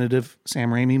definitive Sam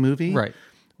Raimi movie. Right.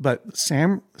 But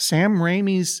Sam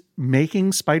Raimi's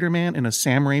making Spider-Man in a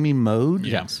Sam Raimi mode.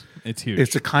 Yes. It's huge.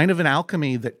 It's a kind of an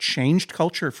alchemy that changed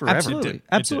culture forever. Absolutely.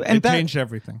 It did. And It changed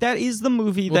everything. That is the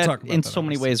movie We'll that, talk about in that, so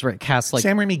many obviously. ways, where it casts like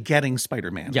Sam Raimi getting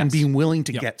Spider-Man and Yes. being willing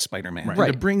to get Spider-Man and to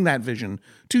Right. bring that vision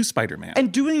to Spider-Man.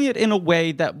 and doing it in a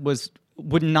way that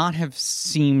would not have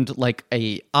seemed like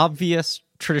a obvious,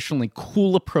 traditionally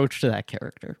cool approach to that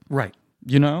character. Right.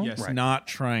 You know? Yes, not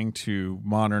trying to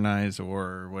modernize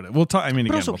or whatever. We'll talk. I mean,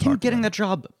 But again, also, we'll him talk getting about that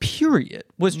job, period,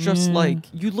 was just like,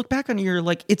 you look back on it, you're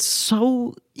like, it's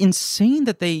so insane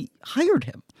that they hired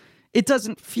him. It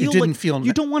doesn't feel didn't like feel-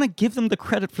 you don't want to give them the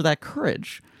credit for that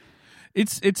courage.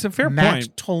 It's a fair Matt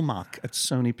point. Tolmach at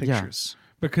Sony Pictures.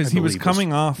 Because I he was believe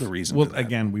coming off. the reason Well, for that.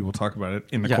 again, we will talk about it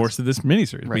in the Yes. course of this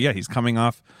miniseries. But yeah, he's coming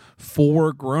off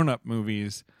 4 grown-up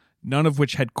movies, none of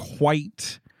which had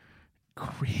quite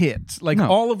hit. Like No.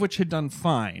 all of which had done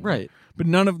fine, Right. But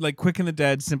none of like Quick and the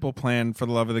Dead, Simple Plan, For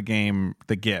the Love of the Game,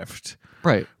 The Gift,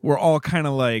 Right. were all kind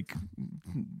of like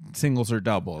singles or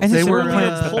doubles. And They his were Simple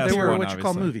Plan's the best they were one, what you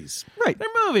call obviously. movies. Right. They're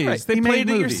movies. Right. They He played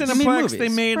made at your movies. Cineplex. He made They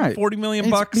made movies. Right. $40 million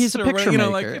He's- bucks. he's a or picture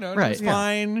whatever, maker. Right. It's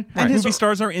fine. And his- Movie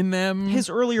stars are in them. His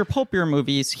earlier pulpier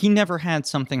movies, he never had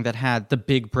something that had the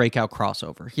big breakout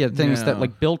crossover. He had things that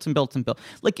like built and built and built.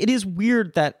 Like it is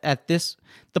weird that at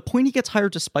the point he gets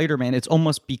hired to Spider-Man, it's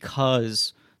almost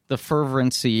because the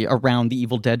fervency around the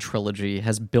Evil Dead trilogy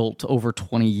has built over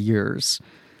 20 years.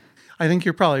 I think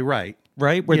you're probably right.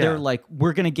 Right? Where Yeah. they're like,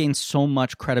 we're going to gain so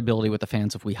much credibility with the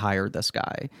fans if we hire this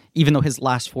guy. Even though his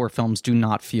last 4 films do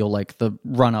not feel like the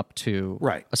run-up to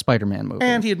Right. a Spider-Man movie.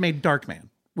 And he had made Darkman,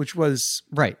 which was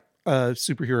right. a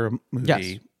superhero movie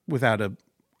Yes. without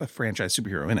a franchise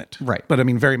superhero in it. Right. But I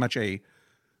mean, very much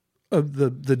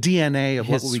the DNA of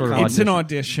His what we sort of call It's an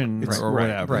audition It's- or right,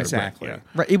 whatever. right, exactly. Yeah.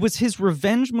 Right. It was his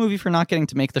revenge movie for not getting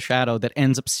to make The Shadow that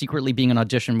ends up secretly being an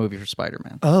audition movie for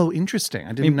Spider-Man. Oh, interesting.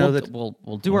 I didn't know we'll, that.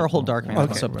 we'll do our whole Darkman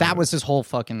episode. That was his whole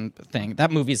fucking thing.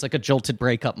 That movie's like a jolted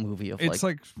breakup movie of It's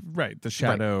like the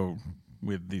shadow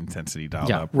with the intensity dialed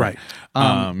Yeah. up. Right.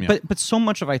 Yeah. But so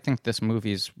much of I think this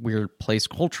movie's weird place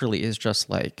culturally is just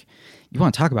like, you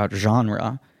want to talk about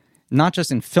genre, not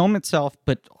just in film itself,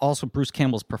 but also Bruce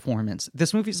Campbell's performance.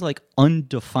 This movie's like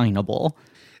undefinable.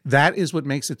 That is what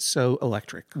makes it so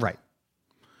electric. Right.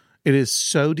 It is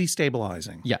so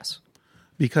destabilizing Yes.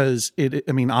 because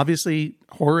I mean, obviously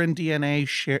horror and DNA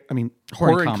share, I mean,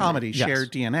 horror and comedy yes. share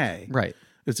DNA. Right.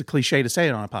 It's a cliche to say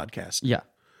it on a podcast. Yeah.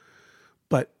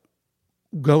 But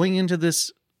going into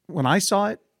this, when I saw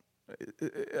it,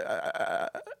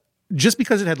 just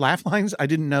because it had laugh lines, I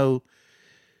didn't know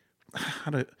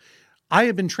how to. I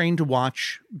have been trained to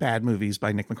watch bad movies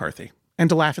by Nick McCarthy and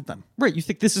to laugh at them. Right. You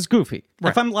think this is goofy. Right.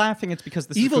 If I'm laughing, it's because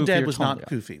this Evil is goofy Dead or was tonally not off.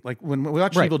 goofy. Like when we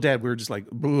watched Right. Evil Dead, we were just like,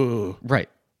 ugh, Right.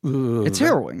 ugh. It's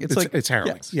harrowing. It's like it's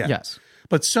harrowing. Yes. Yeah. Yes.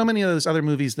 But so many of those other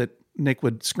movies that Nick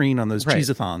would screen on those Right.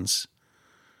 cheese-a-thons,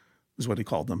 is what he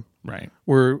called them, Right.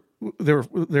 were they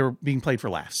were being played for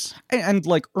laughs. And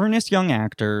like earnest young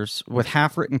actors with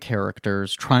half-written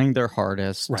characters trying their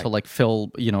hardest Right. to like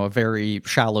fill, a very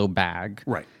shallow bag.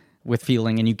 Right. With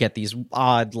feeling, and you get these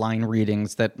odd line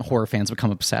readings that horror fans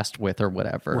become obsessed with or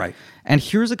whatever. Right. And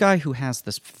here's a guy who has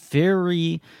this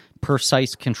very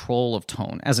precise control of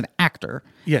tone as an actor.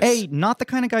 Yes. Not the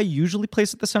kind of guy usually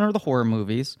plays at the center of the horror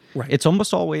movies. Right. It's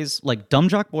almost always like dumb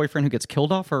jock boyfriend who gets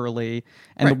killed off early,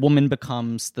 and the Right. woman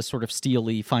becomes the sort of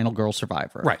steely final girl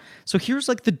survivor. Right. So here's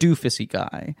like the doofusy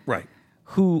guy. Right.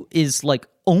 Who is like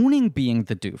owning being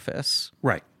the doofus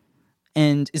Right.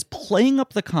 and is playing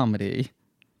up the comedy.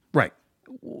 Right.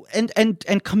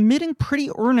 And committing pretty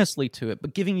earnestly to it,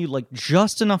 but giving you like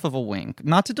just enough of a wink,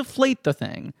 not to deflate the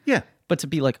thing, Yeah. but to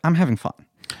be like, I'm having fun.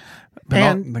 But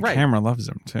And- the right. camera loves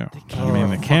him too. I mean,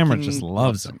 the camera just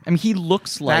loves him. I mean, he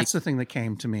looks like That's the thing that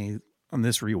came to me on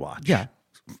this rewatch. yeah.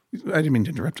 I didn't mean to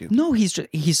interrupt you. No, he's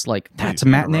like that's a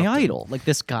matinee idol. Like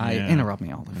this guy interrupt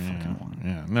me all the fucking while.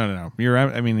 Yeah, no. You're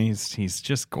right. I mean, he's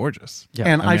just gorgeous. Yeah.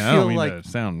 And I I don't feel mean like to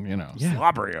sound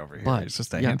slobbery over here. But, He's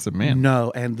just a yeah. handsome man.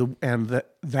 no,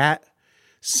 that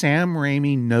Sam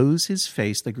Raimi knows his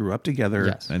face. They grew up together.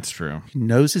 Yes. That's true. He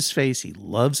knows his face. He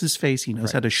loves his face. He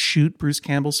knows how to shoot Bruce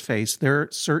Campbell's face. There are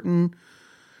certain,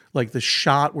 like the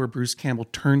shot where Bruce Campbell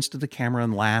turns to the camera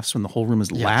and laughs when the whole room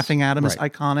is laughing at him is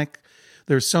Right. iconic.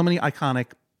 There's so many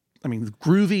iconic. I mean,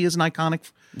 Groovy is an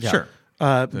iconic. Sure.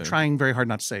 I'm trying very hard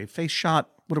not to say face shot.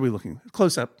 What are we looking?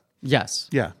 Close up. Yes.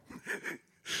 Yeah.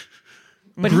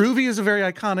 Groovy is a very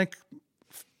iconic.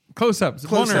 Close-ups,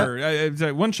 Close-up.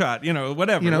 one shot, whatever. You know,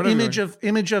 whatever.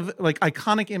 image of like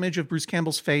iconic image of Bruce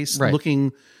Campbell's face Right.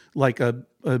 looking like a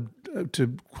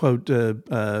to quote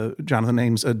Jonathan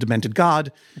Ames, a demented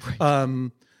god.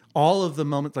 All of the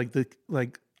moments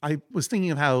like I was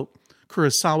thinking of how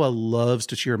Kurosawa loves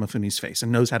Toshiro Mifune's face and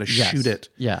knows how to Yes. shoot it.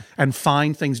 Yeah. And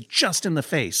find things just in the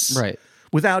face. Right.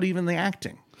 Without even the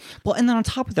acting. Well, and then on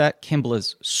top of that, Campbell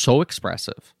is so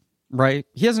expressive, right?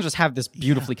 He doesn't just have this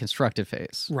beautifully constructed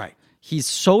face. Right. He's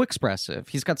so expressive.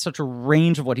 He's got such a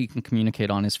range of what he can communicate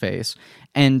on his face.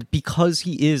 And because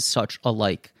he is such a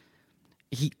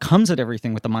he comes at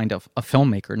everything with the mind of a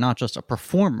filmmaker, not just a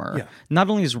performer. Yeah. Not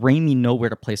only does Raimi know where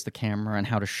to place the camera and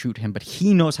how to shoot him, but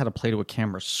he knows how to play to a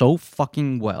camera so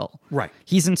fucking well. Right.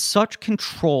 He's in such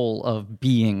control of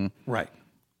being Right.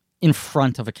 in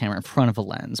front of a camera, in front of a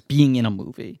lens, being in a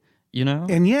movie, you know?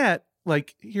 And yet,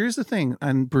 like, here's the thing.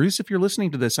 And Bruce, if you're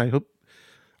listening to this, I hope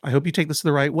you take this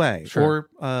the right way. Sure.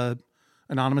 Or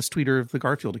anonymous tweeter of the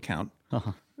Garfield account.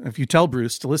 Uh-huh. If you tell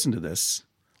Bruce to listen to this,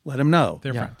 let him know.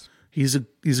 They're friends. He's a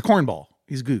cornball.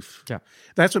 He's a goof. Yeah.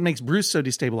 That's what makes Bruce so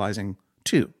destabilizing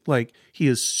too. Like, he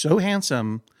is so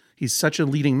handsome. He's such a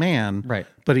leading man. Right.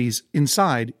 But he's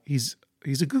inside. He's a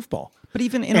goofball. But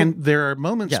even And there are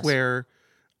moments Yes. where,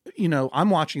 you know,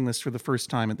 I'm watching this for the first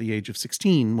time at the age of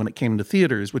 16 when it came into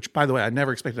theaters, which, by the way, I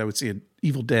never expected I would see an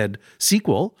Evil Dead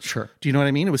sequel. Sure. Do you know what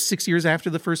I mean? It was 6 years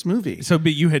after the first movie. So,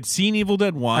 but you had seen Evil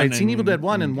Dead 1. I had seen Evil Dead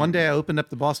 1, and one day I opened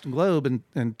up the Boston Globe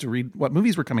and to read what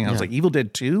movies were coming out. I was like, Evil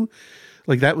Dead 2?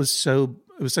 Like, that was so...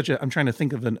 It was such a... I'm trying to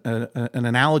think of an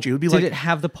analogy. It would be Did like... it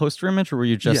have the poster image, or were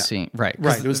you just Yeah. seeing... Right.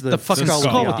 Right. It was the fucking skull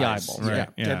skull with with the eyes. eyeballs. Right. Yeah.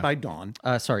 Yeah. Dead by Dawn.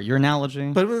 Sorry, your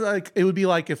analogy? But it would be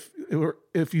like if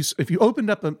you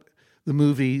opened up the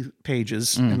movie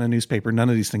pages in a newspaper, none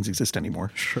of these things exist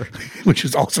anymore. Sure. Which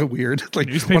is also weird. Like, what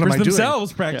am Newspapers I doing?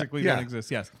 themselves practically Yeah. don't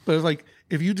exist. Yes. But it's like,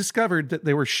 if you discovered that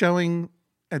they were showing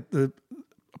at the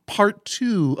part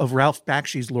 2 of Ralph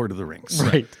Bakshi's Lord of the Rings.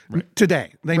 Right.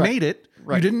 Today. They made it.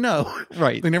 Right. You didn't know.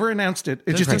 Right. They never announced it.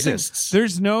 It just exists.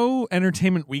 There's no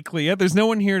Entertainment Weekly yet. There's no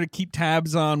one here to keep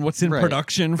tabs on what's in Right.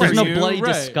 production for There's no you. bloody,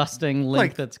 Right. disgusting link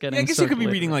Like, that's getting Yeah, I guess you could be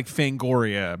circulated. reading like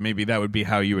Fangoria. Maybe that would be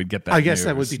how you would get that. I guess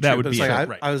that news. would be true. That would but be it's like,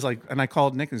 right. I was like, and I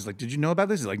called Nick and he's like, "Did you know about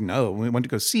this?" He's like, "No." We went to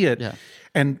go see it. Yeah.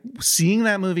 And seeing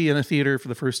that movie in a theater for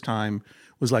the first time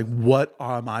was like, what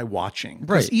am I watching?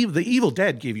 Right. Because the Evil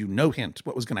Dead gave you no hint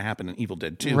what was going to happen in Evil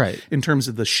Dead 2 Right. in terms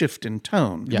of the shift in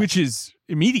tone. Yeah. Which is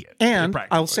immediate. And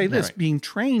practically. I'll say this, being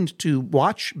trained to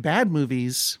watch bad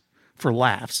movies for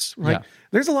laughs, right? Yeah.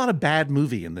 There's a lot of bad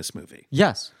movie in this movie.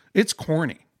 Yes. It's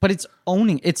corny. But it's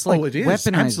owning. It's like It is.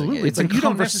 weaponizing Absolutely. it. It's but a you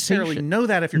don't necessarily conversation. know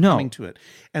that if you're No. coming to it.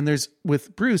 And there's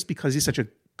with Bruce, because he's such a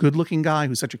good-looking guy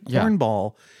who's such a Yeah.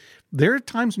 cornball, there are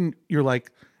times when you're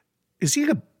like, is he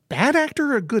a bad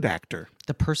actor or a good actor?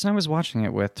 The person I was watching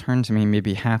it with turned to me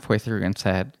maybe halfway through and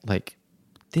said, like,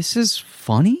 "This is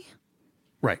funny?"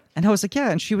 Right. And I was like,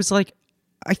 "Yeah." And she was like,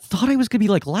 "I thought I was going to be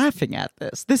like laughing at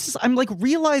this. I'm like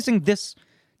realizing this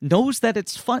knows that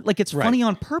it's fun. Like it's funny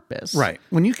on purpose." Right.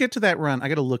 When you get to that run, I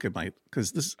got to look at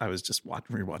because I was just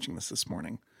rewatching this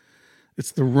morning.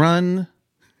 It's the run.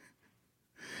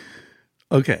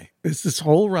 Okay. It's this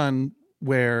whole run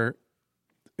where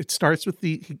it starts with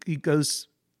he goes,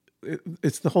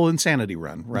 it's the whole insanity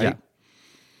run, right? Yeah.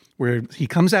 Where he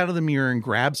comes out of the mirror and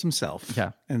grabs himself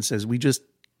and says, "We just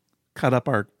cut up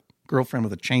our girlfriend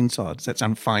with a chainsaw. Does that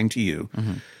sound fine to you?"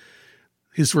 Mm-hmm.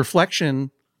 His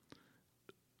reflection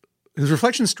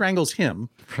strangles him,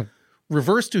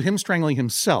 reversed to him strangling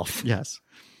himself, Yes.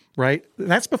 right?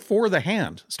 That's before the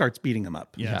hand starts beating him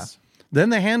up. Yes. Then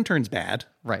the hand turns bad.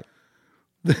 Right.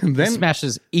 Then,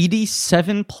 Smashes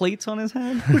 87 plates on his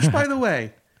head. which, by the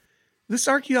way, this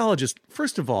archaeologist,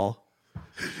 first of all,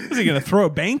 Is he going to throw a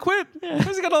banquet?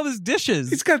 How's he got all these dishes?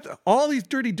 he's got all these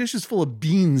dirty dishes full of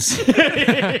beans.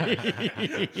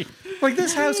 Like,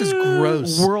 this house is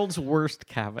gross. World's worst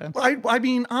cabin. I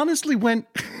mean, honestly, when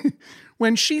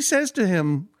she says to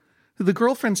him, the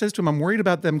girlfriend says to him, "I'm worried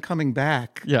about them coming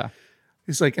back." Yeah.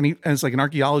 It's like, and it's like, an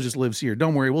archaeologist lives here.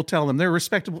 Don't worry, we'll tell them. They're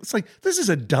respectable. It's like, this is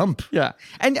a dump. Yeah.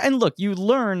 And look, you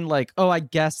learn like, oh, I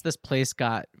guess this place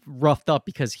got roughed up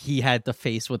because he had to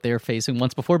face what they're facing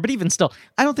once before. But even still,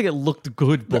 I don't think it looked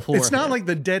good before. It's not like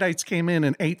the Deadites came in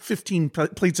and ate 15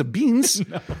 plates of beans.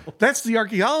 That's the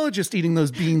archaeologist eating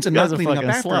those beans and not Guy's a cleaning up fucking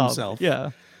after slob. himself.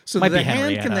 Yeah. So Might the be hand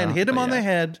Henrietta, can then hit him but on the yeah.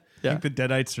 head. I think the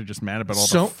Deadites are just mad about all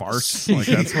So- the farts. Like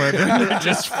that's why they're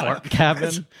Just fart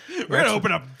cabin. we're going to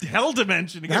open up hell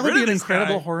dimension. To get That would rid be of an this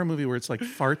incredible guy. horror movie where it's like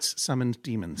farts summoned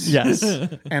demons. Yes.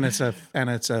 And it's a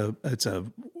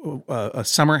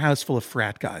summer house full of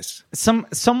frat guys.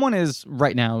 Someone is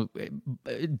right now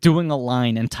doing a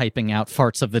line and typing out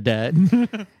farts of the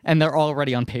dead, and they're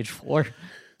already on page 4.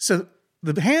 So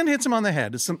the hand hits him on the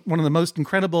head. It's one of the most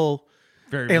incredible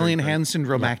Very, alien very hand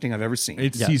syndrome acting I've ever seen.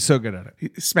 He's so good at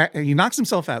it. He knocks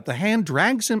himself out. The hand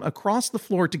drags him across the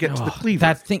floor to get to the cleaver.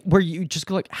 That thing where you just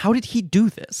go like, how did he do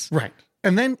this? Right.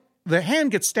 And then the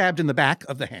hand gets stabbed in the back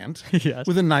of the hand Yes.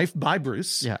 with a knife by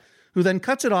Bruce, Yeah. who then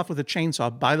cuts it off with a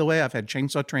chainsaw. By the way, I've had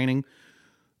chainsaw training.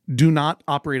 Do not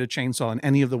operate a chainsaw in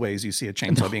any of the ways you see a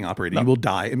chainsaw being operated. You will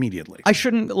die immediately. I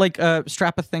shouldn't like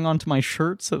strap a thing onto my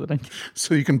shirt so that I can...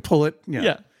 So you can pull it.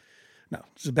 Yeah. No,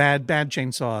 it's a bad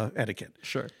chainsaw etiquette.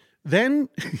 Sure. Then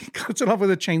he cuts it off with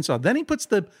a chainsaw. Then he puts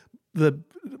the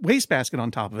wastebasket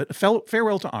on top of it.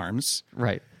 Farewell to arms.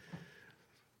 Right.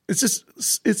 It's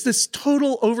this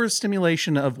total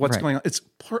overstimulation of what's going on.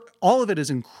 All of it is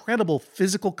incredible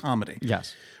physical comedy.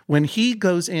 Yes. When he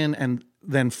goes in and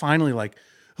then finally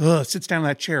sits down in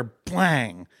that chair,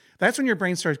 blang. That's when your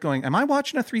brain starts going, am I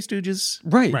watching a Three Stooges?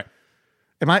 Right.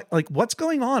 Am I what's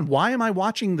going on? Why am I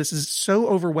watching? This is so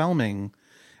overwhelming.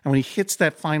 And when he hits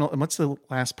that final, and what's the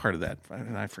last part of that?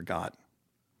 I forgot.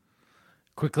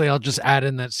 Quickly, I'll just add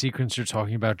in that sequence you're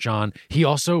talking about, John. He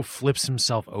also flips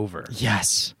himself over.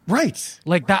 Yes. Right.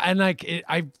 Like that. And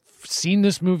I've seen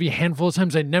this movie a handful of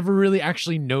times. I never really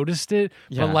actually noticed it.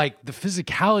 Yeah. But like the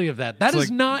physicality of that is like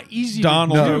not easy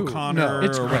Donald to do. O'Connor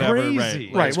It's or whatever.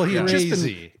 crazy. Right. Well, he had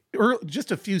crazy.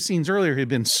 just a few scenes earlier, he'd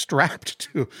been strapped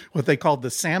to what they called the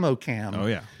Samo cam. Oh,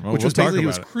 yeah. Well, which we'll was talk basically he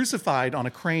was about it. crucified on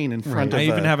a crane in front of I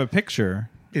even have a picture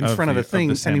in front of a thing,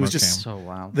 and he was just So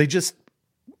wow. They just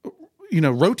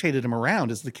rotated him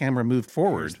around as the camera moved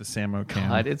forward. the Samo cam.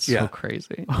 God, it's Yeah. so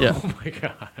crazy. Yeah. Oh my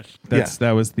gosh.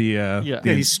 That was the Yeah. Yeah,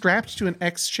 he's strapped to an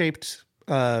X-shaped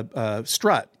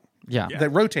strut Yeah. that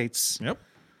rotates. Yep.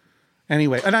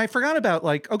 Anyway, and I forgot about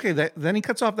then he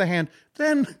cuts off the hand.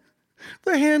 Then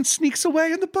the hand sneaks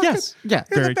away in the bucket. Yes. Yeah.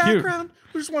 In Very the cute. background,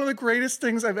 which is one of the greatest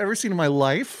things I've ever seen in my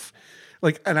life.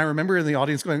 And I remember in the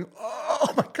audience going,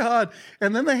 "Oh my god!"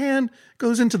 And then the hand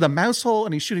goes into the mouse hole,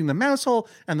 and he's shooting the mouse hole,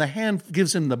 and the hand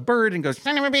gives him the bird and goes,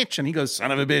 "Son of a bitch!" And he goes,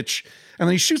 "Son of a bitch!" And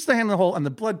then he shoots the hand in the hole, and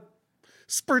the blood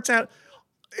spurts out.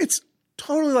 It's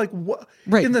totally like what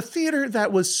Right. in the theater.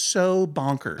 That was so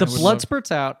bonkers. The blood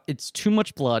spurts out. It's too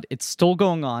much blood. It's still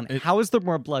going on. How is there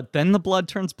more blood? Then the blood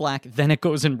turns black. Then it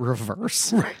goes in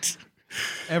reverse. right.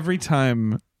 Every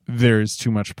time there's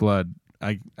too much blood,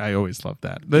 I always love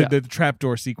that. The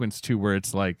trapdoor sequence too, where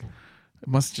it's like it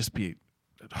must just be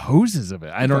hoses of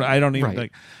it. I don't even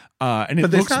Right. and it But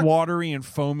it's looks not- watery and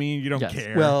foamy. You don't Yes.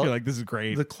 care. Well, You're like, this is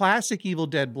great. The classic Evil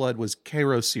Dead blood was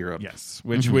Karo syrup. Yes,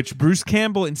 which Bruce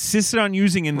Campbell insisted on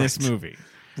using in this movie.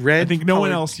 Red. I think no one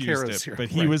colored else used Karo it, syrup. but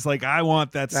he Right. was like, I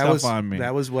want that stuff was on me.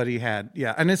 That was what he had.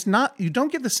 Yeah, and it's not. You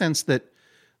don't get the sense that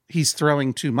he's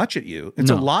throwing too much at you. It's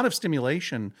a lot of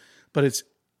stimulation, but it's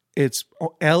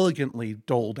elegantly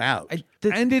doled out.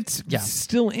 and it's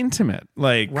still intimate,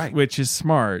 Right. which is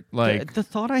smart. Like The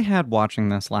thought I had watching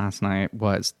this last night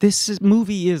was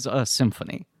movie is a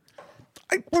symphony.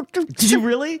 Did you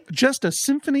really? Just a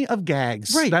symphony of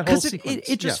gags. Right, That whole because sequence.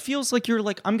 it just feels like you're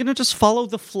like, I'm going to just follow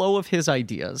the flow of his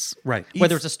ideas. Right.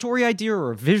 Whether it's a story idea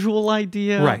or a visual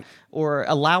idea. Right. Or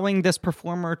allowing this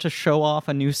performer to show off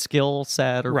a new skill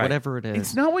set or Right. whatever it is.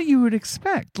 it's not what you would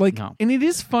expect. Like, No. and it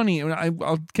is funny.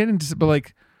 I'll get into it, but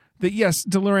like. That yes,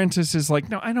 De Laurentiis is like,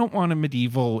 no, I don't want a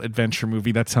medieval adventure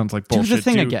movie. That sounds like bullshit. the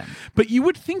thing again. But you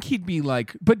would think he'd be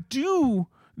like, but do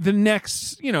the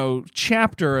next,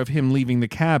 chapter of him leaving the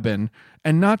cabin,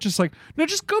 and not just like, no,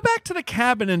 just go back to the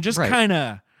cabin and just Right. kind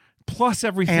of plus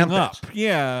everything Amp it. up.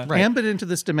 Yeah, Right. amp it into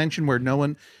this dimension where no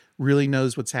one really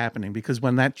knows what's happening. Because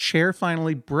when that chair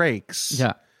finally breaks,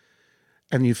 Yeah.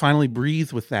 and you finally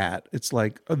breathe with that, it's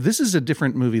like, oh, this is a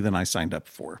different movie than I signed up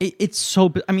for. It's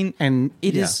so, I mean, And,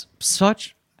 it yeah. is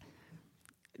such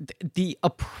the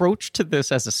approach to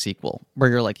this as a sequel, where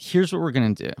you're like, here's what we're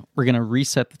going to do. We're going to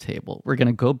reset the table. We're going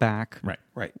to go back. Right.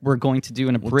 Right. We're going to do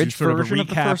an abridged sort of a version of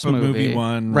the recap first of movie. movie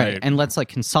one, right. And let's like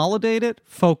consolidate it,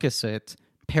 focus it,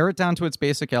 pare it down to its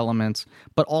basic elements,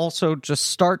 but also just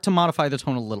start to modify the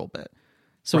tone a little bit.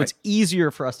 So it's easier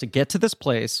for us to get to this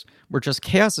place where just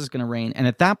chaos is going to reign. And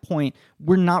at that point,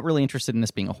 we're not really interested in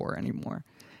this being a horror anymore.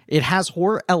 It has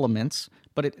horror elements,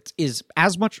 but it is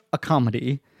as much a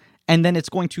comedy. And then it's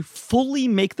going to fully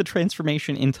make the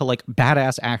transformation into like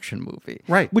badass action movie.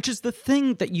 Right. Which is the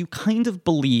thing that you kind of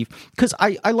believe. Because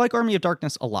I like Army of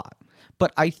Darkness a lot.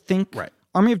 But I think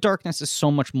Army of Darkness is so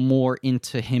much more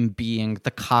into him being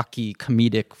the cocky,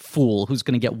 comedic fool who's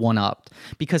going to get one-upped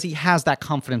because he has that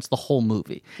confidence the whole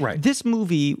movie. Right. This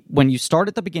movie, when you start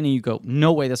at the beginning, you go,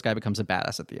 no way this guy becomes a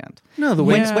badass at the end. No, the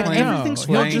way when, it's when playing- everything's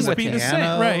He'll working just with be him. the same.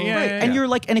 Right, yeah, Right. yeah, And yeah. you're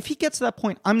like, and if he gets to that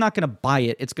point, I'm not going to buy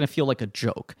it. It's going to feel like a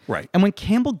joke. Right. And when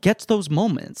Campbell gets those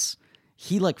moments,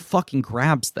 he like fucking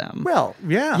grabs them. Well,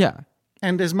 yeah. Yeah.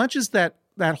 And as much as that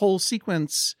whole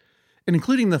sequence, and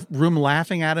including the room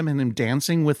laughing at him and him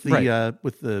dancing with the Right.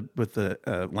 with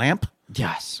the lamp,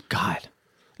 Yes. God.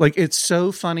 like it's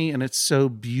so funny and it's so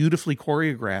beautifully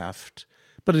choreographed.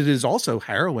 But it is also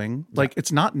harrowing. Like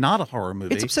it's not a horror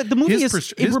movie. It's upset. The movie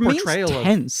his it remains portrayal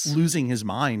tense. of losing his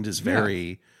mind is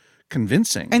very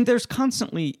convincing. And there's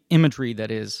constantly imagery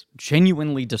that is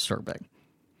genuinely disturbing.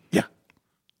 yeah,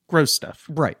 gross stuff.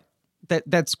 Right.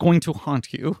 that's going to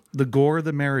haunt you. The gore,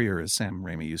 the merrier, as Sam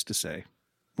Raimi used to say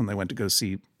when they went to go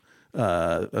see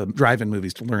drive-in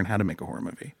movies to learn how to make a horror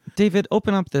movie. David,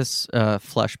 open up this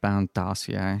Fleshbound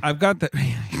dossier. I've got that.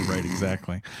 You're right,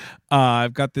 exactly.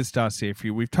 I've got this dossier for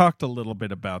you. We've talked a little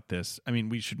bit about this. I mean,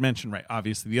 we should mention, right,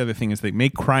 obviously, the other thing is they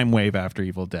make Crime Wave after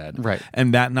Evil Dead. Right.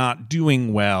 And that not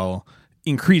doing well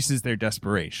increases their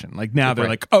desperation. Like, now they're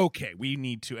like, okay, we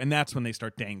need to. And that's when they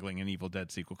start dangling an Evil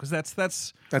Dead sequel, because that's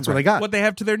what they got. What they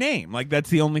have to their name. Like, that's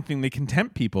the only thing they can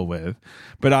tempt people with.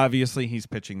 But obviously, he's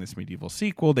pitching this medieval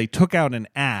sequel. They took out an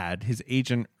ad. His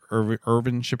agent,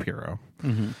 Irvin Shapiro,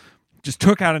 just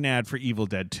took out an ad for Evil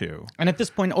Dead 2. And at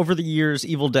this point, over the years,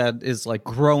 Evil Dead is like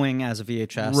growing as a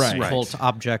VHS cult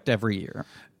object every year.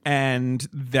 And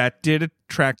that did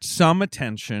attract some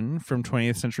attention from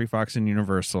 20th Century Fox and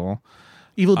Universal.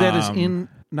 Evil Dead is in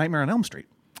Nightmare on Elm Street.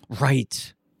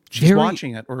 Right. She's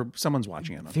watching it, or someone's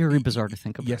watching it. Very bizarre to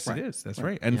think about. Yes, it is. That's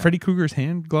right. And Freddy Krueger's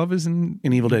hand glove is in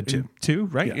Evil Dead 2. 2,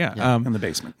 right? Yeah. In the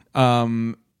basement.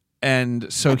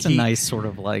 And so that's a nice sort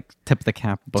of like tip of the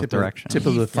cap both directions. Tip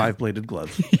of the five-bladed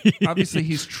glove. Obviously,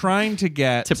 he's trying to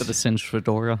get... Tip of the singed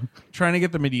fedora. Trying to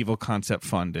get the medieval concept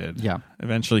funded. Yeah.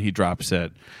 Eventually, he drops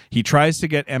it. He tries to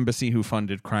get Embassy, who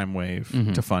funded Crime Wave,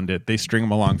 to fund it. They string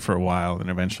him along for a while, and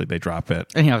eventually they drop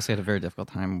it. And he obviously had a very difficult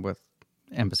time with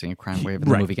Embassy and Crime Wave, and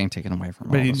the movie getting taken away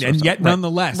from him. And yet,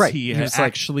 nonetheless, he was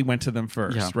actually went to them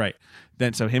first. Right.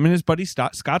 Then, so him and his buddy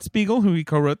Scott Spiegel, who he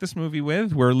co-wrote this movie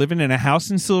with, were living in a house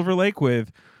in Silver Lake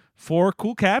with 4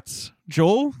 cool cats: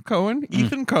 Joel Cohen,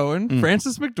 Ethan Cohen,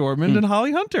 Frances McDormand, and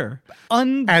Holly Hunter.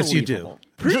 Unbelievable. As you do.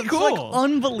 Pretty cool. Like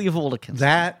unbelievable to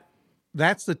consider.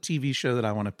 That's the TV show that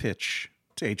I want to pitch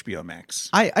to HBO Max.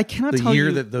 I cannot tell the year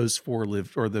you that those 4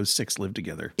 lived, or those 6 lived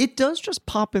together. It does just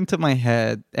pop into my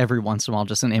head every once in a while,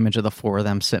 just an image of the 4 of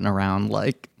them sitting around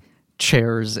like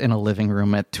chairs in a living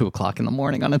room at 2:00 in the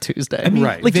morning on a Tuesday.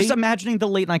 Like just imagining the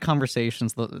late night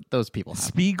conversations those people have.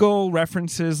 Spiegel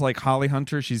references like Holly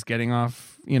Hunter. She's getting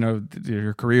off,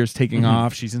 her career's taking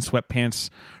off. She's in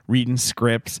sweatpants reading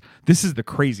scripts. This is the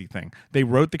crazy thing. They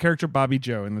wrote the character Bobby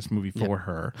Joe in this movie for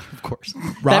her. Of course.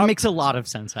 That makes a lot of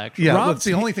sense, actually. Yeah, it's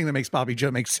the only thing that makes Bobby Joe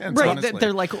make sense, right, honestly.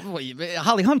 They're like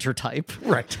Holly Hunter type.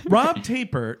 Right. Rob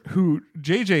Tapert, who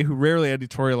rarely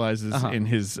editorializes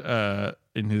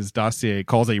in his dossier,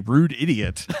 calls a rude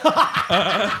idiot.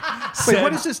 Wait,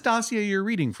 what is this dossier you're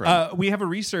reading from? We have a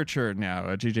researcher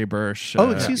now, J.J. Bursch.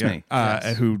 Excuse me.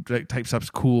 Who types up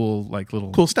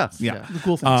cool stuff. Yeah. The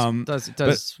cool things.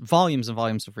 Does volumes and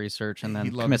volumes of research and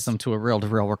then commits them to a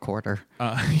reel-to-reel recorder.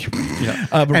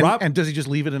 And does he just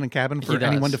leave it in a cabin for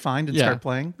anyone to find and start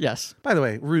playing? Yes. By the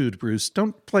way, rude, Bruce.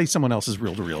 Don't play someone else's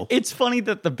reel-to-reel. It's funny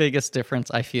that the biggest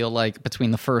difference I feel like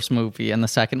between the first movie and the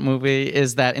second movie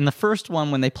is that in the first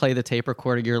one, when they play the tape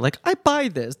recorder, you're like, I buy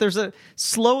this. There's a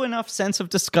slow enough sense of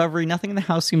discovery. Nothing in the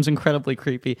house seems incredibly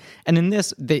creepy. And in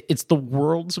this, it's the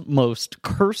world's most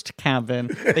cursed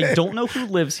cabin. They don't know who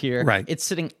lives here. Right. It's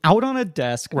sitting out on a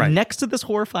desk next to this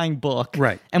horrifying book.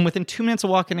 Right. And within 2 minutes of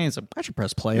walking in, he's like, I should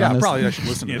press play on Yeah, this. probably I should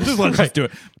listen to this. Let's just do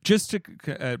it. Just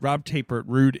to Rob Tapert,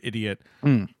 rude idiot,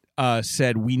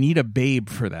 said we need a babe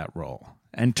for that role.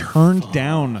 And turned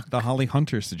down the Holly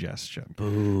Hunter suggestion.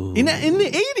 Boo. In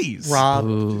the 80s. Rob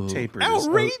Tapert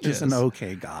Outrageous. is an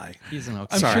okay guy. He's an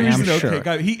okay I'm guy. sure he's an okay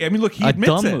guy. He admits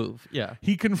dumb it. move. Yeah.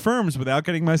 He confirms, without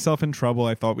getting myself in trouble,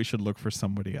 I thought we should look for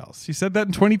somebody else. He said that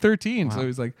in 2013. Wow. So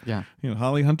he's like,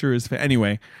 Holly Hunter is...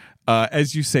 Anyway,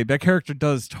 as you say, that character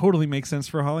does totally make sense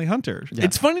for Holly Hunter. Yeah.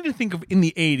 It's funny to think of in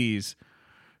the 80s,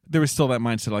 there was still that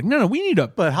mindset like, no, we need a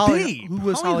babe. Who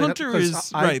was Holly Hunter is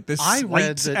this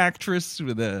slight actress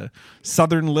with a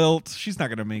southern lilt. She's not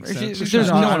going to make sense. There's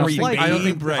no one else I don't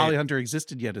think Holly Hunter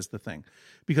existed yet is the thing.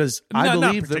 Because I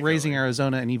believe that Raising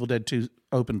Arizona and Evil Dead 2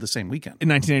 opened the same weekend. In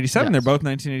 1987. Yes. They're both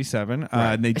 1987.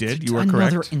 And they did. You were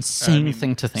correct. Another insane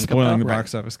thing to think spoiling about. The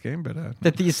box office game. But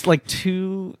that these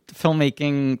two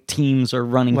filmmaking teams are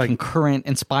running concurrent,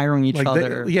 inspiring each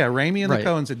other. Raimi and the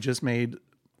Coens had just made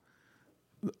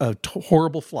a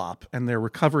horrible flop, and their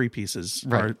recovery pieces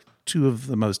are 2 of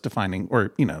the most defining,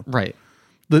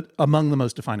 among the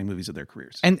most defining movies of their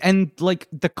careers. And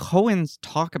the Coens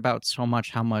talk about so much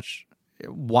how much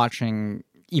watching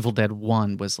Evil Dead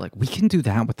 1 was like, we can do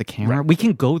that with the camera. Right. We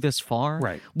can go this far.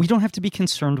 Right. We don't have to be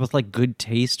concerned with good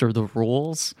taste or the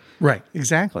rules. Right.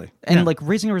 Exactly. And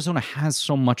Raising Arizona has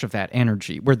so much of that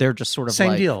energy where they're just sort of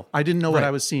same deal. I didn't know what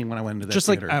I was seeing when I went into that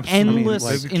theater.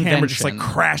 Endless the camera just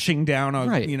crashing down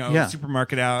a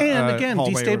supermarket out. And again,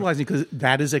 destabilizing because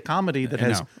that is a comedy that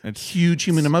has huge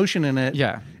human emotion in it.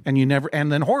 Yeah.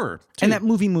 and then horror too. And that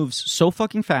movie moves so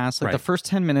fucking fast. Like Right. the first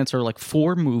 10 minutes are like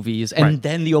 4 movies, and Right.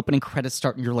 then the opening credits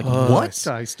start, and you're like, what?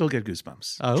 I still get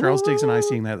goosebumps. Oh. Charles Diggs and I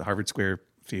seeing that at the Harvard Square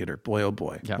Theater. Boy, oh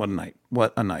boy. Yeah. What a night.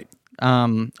 What a night.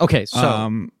 Okay,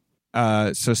 so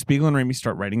So Spiegel and Raimi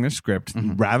start writing their script.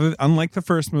 Mm-hmm. Unlike the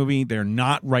first movie, they're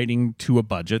not writing to a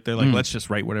budget. They're like, let's just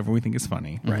write whatever we think is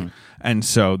funny. Right. And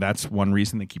so that's one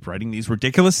reason they keep writing these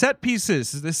ridiculous set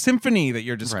pieces. Is this symphony that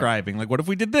you're describing? Like, what if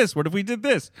we did this? What if we did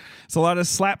this? It's a lot of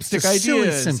slapstick It's a ideas.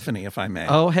 silly symphony, if I may.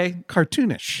 oh, hey.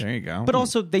 Cartoonish. There you go. But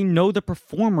also, they know the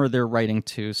performer they're writing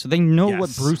to, so they know Yes.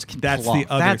 what Bruce can That's pull the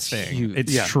off. other That's thing. huge.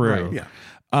 It's Yeah, true. right,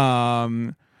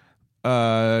 yeah.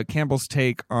 Campbell's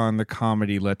take on the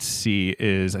comedy, let's see,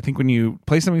 is I think when you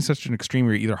play something such an extreme,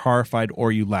 you're either horrified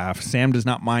or you laugh. Sam does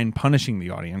not mind punishing the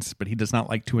audience, but he does not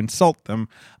like to insult them.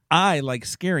 I like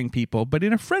scaring people, but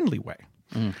in a friendly way.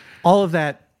 All of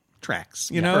that tracks.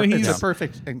 You know, it's he's- a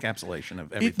perfect encapsulation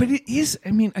of everything. But it is,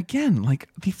 I mean, again, like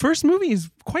the first movie is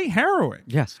quite harrowing.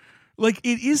 Yes. Like,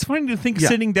 it is funny to think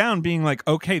sitting down being like,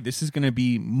 okay, this is going to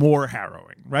be more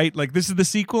harrowing, right? Like, this is the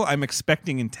sequel. I'm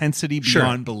expecting intensity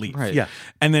beyond belief. Right. Yeah.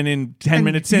 And then in 10 And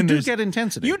minutes you in, do there's get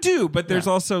intensity. You do, but there's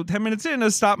also 10 minutes in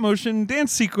a stop motion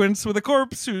dance sequence with a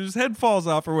corpse whose head falls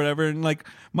off or whatever. And like,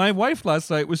 my wife last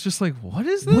night was just like, what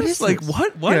is this? What is like, this?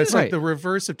 what Yeah, is it's like Right. the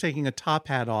reverse of taking a top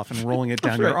hat off and rolling it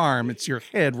down your arm. It's your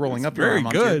head rolling up your very arm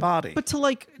onto your good. body. But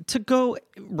to go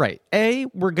right,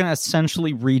 we're gonna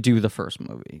essentially redo the first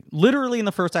movie, literally in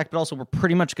the first act, but also we're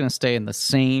pretty much gonna stay in the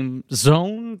same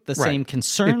zone, the Right. same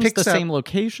concerns, It picks the up- same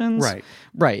locations,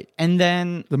 Right. and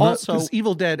then also because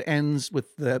Evil Dead ends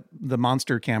with the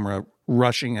monster camera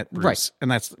rushing at Bruce, Right.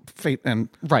 and that's fate. And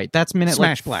that's minute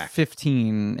Smash like Black.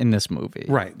 15 in this movie,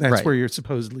 that's where you're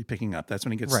supposedly picking up. That's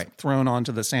when he gets Right. thrown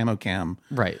onto the Samo cam,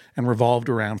 Right. and revolved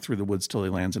around through the woods till he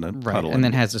lands in a right, puddle, and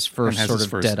then has his first and has sort his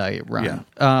of first- Deadite run.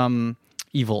 Yeah.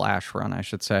 Evil Ash run, I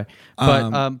should say.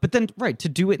 But then to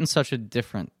do it in such a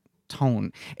different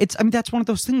tone. That's one of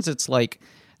those things. It's like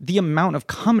the amount of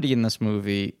comedy in this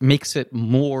movie makes it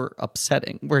more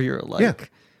upsetting, where you're like, Yeah.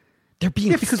 they're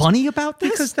being funny about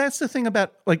this? Because that's the thing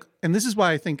about and this is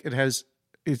why I think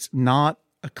it's not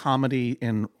a comedy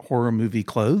in horror movie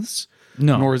clothes.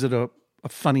 No. Nor is it a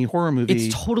funny horror movie.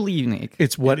 It's totally unique.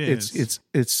 It's what It is.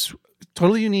 it's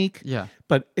totally unique. Yeah.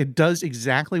 But it does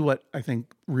exactly what I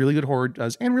think really good horror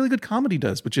does and really good comedy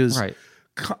does, which is Right.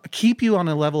 Keep you on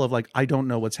a level of like, I don't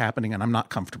know what's happening and I'm not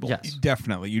comfortable. Yes.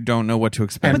 Definitely. You don't know what to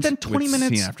expect. But then 20 with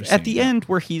minutes scene after at the scene. end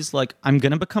where he's like, I'm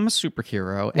going to become a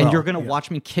superhero and you're going to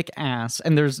watch me kick ass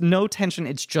and there's no tension.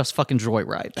 It's just fucking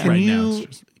joyride. Can Right now, you it's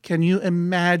just- can you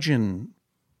imagine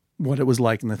what it was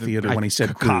like in the theater when he said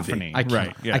cacophony. groovy?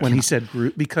 Right. Yeah. When he said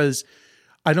groovy, because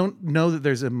I don't know that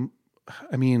there's I'm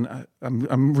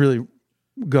really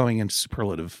going into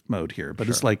superlative mode here, but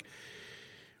it's like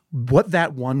what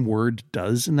that one word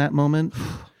does in that moment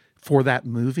for that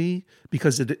movie,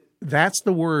 because that's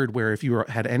the word where if you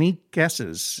had any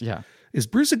guesses, Yeah. is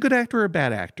Bruce a good actor or a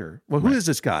bad actor? Well, who is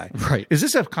this guy? Right. Is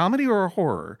this a comedy or a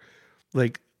horror?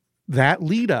 Like that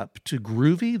lead up to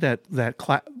groovy,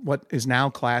 what is now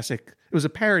classic. It was a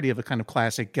parody of a kind of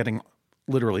classic getting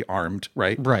literally armed,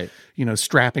 right? Right. You know,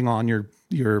 strapping on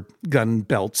your gun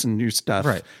belts and your stuff,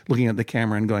 Right. looking at the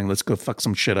camera and going, let's go fuck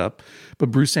some shit up.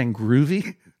 But Bruce saying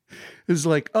groovy is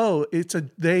like, oh, it's a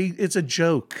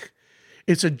joke.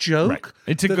 It's a joke Right.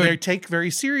 It's a that good- they take very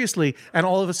seriously. And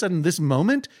all of a sudden, this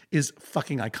moment is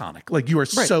fucking iconic. Like, you are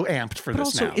so amped for But this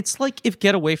also, now. it's like if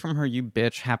Get Away From Her, You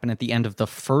Bitch happened at the end of the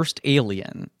first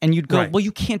Alien, and you'd go, Right. well,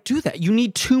 you can't do that. You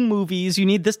need 2 movies. You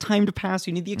need this time to pass.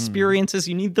 You need the experiences.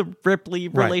 You need the Ripley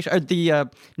Right. relation, or the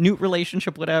Newt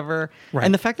relationship, whatever. Right.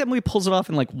 And the fact that movie pulls it off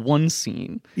in like one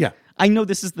scene. Yeah. I know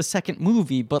this is the second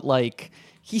movie, but like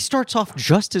he starts off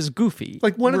just as goofy.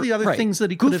 Like, one of the other things that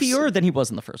he could have goofier than he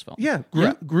was in the first film. yeah,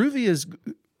 groovy is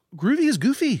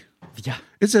goofy. Yeah.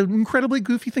 It's an incredibly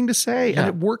goofy thing to say, Yeah. and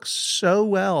it works so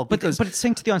well But because it's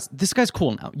saying to the audience, this guy's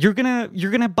cool now. You're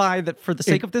gonna buy that for the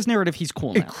sake of this narrative, he's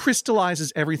cool it now.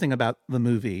 crystallizes everything about the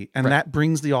movie, and that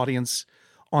brings the audience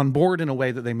on board in a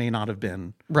way that they may not have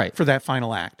been Right. for that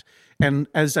final act. And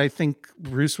as I think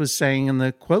Bruce was saying in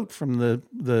the quote from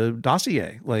the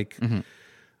dossier, like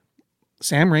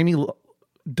Sam Raimi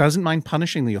doesn't mind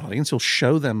punishing the audience. He'll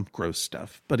show them gross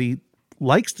stuff, but he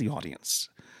likes the audience.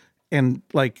 And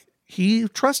like he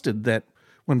trusted that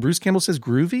when Bruce Campbell says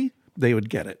groovy, they would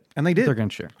get it. And they did. They're gonna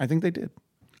share. I think they did.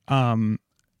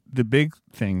 The big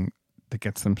thing that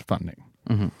gets them funding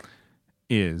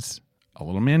is a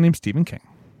little man named Stephen King,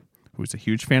 who was a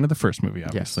huge fan of the first movie,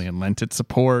 obviously, and lent its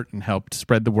support and helped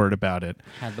spread the word about it.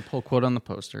 Had the pull quote on the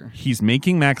poster. He's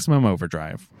making Maximum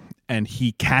Overdrive, and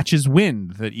he catches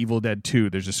wind that Evil Dead 2,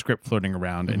 there's a script floating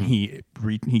around, and he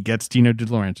gets Dino De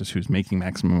Laurentiis, who's making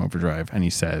Maximum Overdrive, and he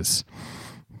says,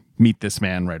 meet this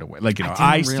man right away. Like,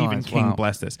 Stephen King,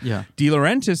 bless this. Yeah. De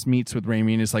Laurentiis meets with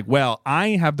Raimi and is like, well, I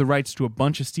have the rights to a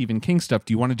bunch of Stephen King stuff.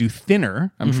 Do you want to do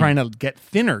Thinner? I'm trying to get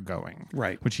Thinner going.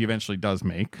 Right. Which he eventually does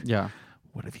make. Yeah.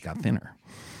 What if he got Thinner?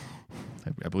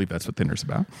 I believe that's what Thinner's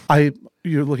about.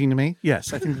 You're looking to me?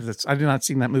 Yes, I think that's. I have not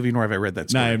seen that movie, nor have I read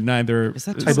that story. Neither. Is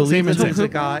that I believe Same it's as a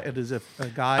guy. It is a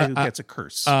guy who gets a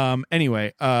curse.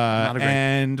 Anyway,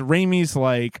 and Raimi's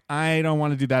like, I don't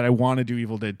want to do that. I want to do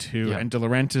Evil Dead 2. Yeah. And De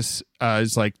Laurentiis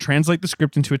is like, translate the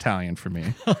script into Italian for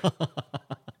me.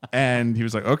 And he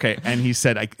was like, okay. And he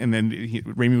said,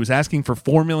 Raimi was asking for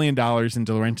 $4 million, and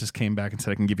De Laurentiis came back and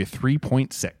said, I can give you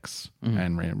 3.6.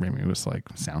 And Raimi was like,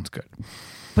 sounds good.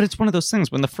 But it's one of those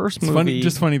things when the first movie,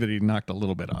 Just funny that he knocked a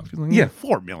little bit off. He's like, Yeah.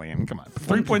 $4 million. Come on,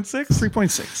 3.6.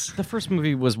 3.6. the first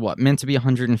movie was meant to be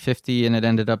 150, and it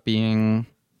ended up being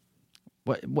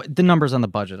what the numbers on the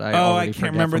budget. I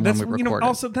can't remember. That's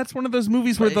also that's one of those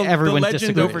movies where the legend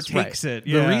disagrees, overtakes right. it.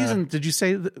 Yeah. The reason? Did you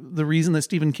say the reason that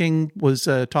Stephen King was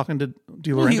talking to De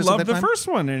Laurentiis? Well, he at loved that the time? first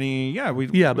one,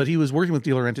 and but he was working with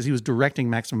De Laurentiis. He was directing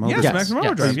Maximum yes, Overdrive. Maximum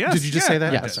Yes. Overdrive. Yes. Did you just say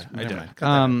that? Yes. Okay, I never did. mind. Cut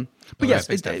that out. but yes,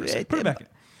 Put it back in.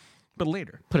 But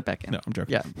later. put it back in. No, I'm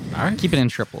joking. Yeah, all right. Keep it in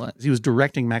triplet. He was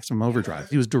directing Maximum Overdrive.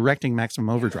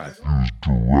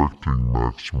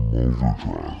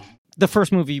 The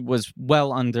first movie was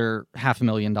well under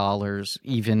 $500,000,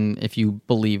 even if you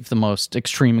believe the most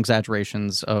extreme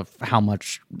exaggerations of how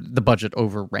much the budget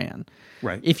overran.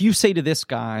 Right. If you say to this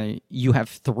guy, you have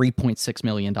 $3.6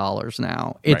 million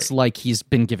now, it's Right. like he's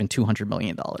been given $200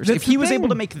 million. If he was able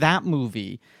to make that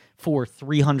movie for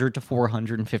 $300,000 to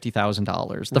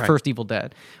 $450,000, the first Evil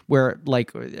Dead, where,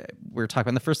 like we were talking about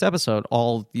in the first episode,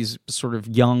 all these sort of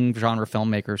young genre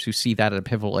filmmakers who see that at a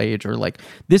pivotal age are like,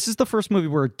 this is the first movie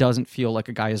where it doesn't feel like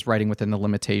a guy is writing within the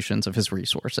limitations of his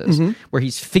resources, where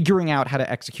he's figuring out how to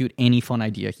execute any fun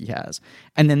idea he has.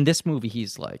 And then this movie,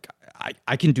 he's like,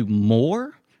 I can do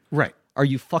more? Right. Are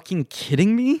you fucking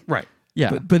kidding me? Right.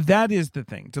 Yeah. But that is the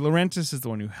thing. De Laurentiis is the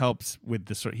one who helps with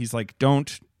this. He's like,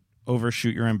 don't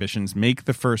overshoot your ambitions. Make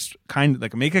the first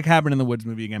make a Cabin in the Woods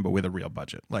movie again, but with a real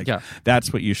budget. Like,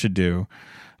 that's what you should do.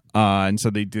 And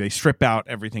so they strip out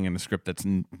everything in the script that's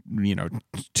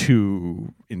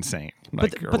too insane.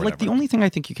 But the only thing I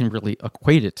think you can really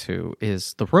equate it to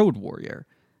is The Road Warrior,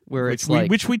 where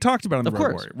which we talked about on The Of Road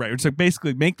course. Warrior, right? It's like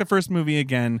basically make the first movie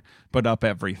again, but up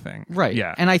everything, right?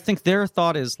 Yeah, and I think their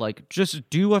thought is like, just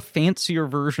do a fancier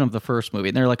version of the first movie.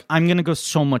 And they're like, I'm going to go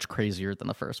so much crazier than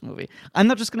the first movie. I'm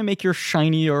not just going to make your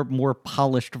shinier, more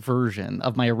polished version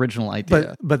of my original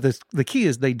idea. But the key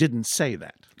is they didn't say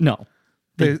that. No,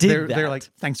 they did that. They're like,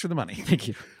 thanks for the money. Thank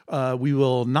you. We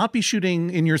will not be shooting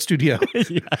in your studio.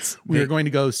 Yes, we are going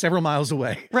to go several miles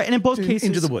away. right. And in both cases,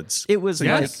 into the woods. It was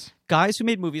Yes. like guys who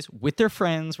made movies with their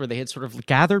friends, where they had sort of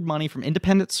gathered money from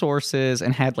independent sources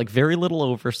and had like very little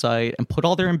oversight, and put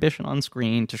all their ambition on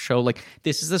screen to show like,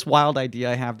 this is this wild idea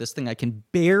I have, this thing I can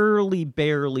barely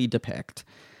depict.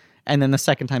 And then the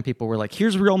second time people were like,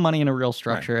 here's real money and a real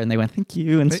structure. And they went, thank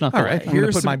you. And snuck All away. right, I'm going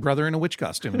to put my brother in a witch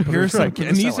costume. And Here's some, put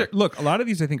and the these cellar. are look. A lot of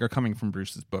these I think are coming from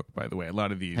Bruce's book. By the way, a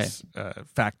lot of these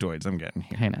factoids I'm getting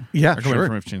here Hey, now. Yeah, are coming sure.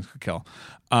 from If Chins Could Kill.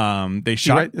 They He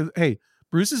shot hey,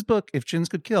 Bruce's book, If Chins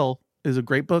Could Kill, is a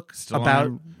great book Still on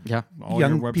about Yeah. all your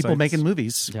young people websites. making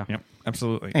movies. Yeah. Yep,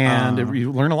 absolutely. And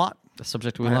you learn a lot. The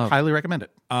subject we I love. highly recommend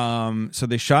it. So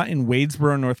they shot in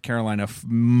Wadesboro, North Carolina,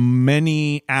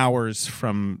 many hours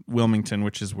from Wilmington,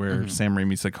 which is where Sam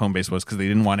Raimi's like home base was, because they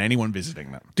didn't want anyone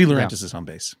visiting them. De Laurentiis is home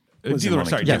base. Was in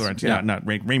Wilmington. De Laurentiis, Yeah. not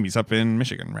Raimi's up in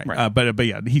Michigan, right? Right. But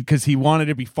yeah, because he wanted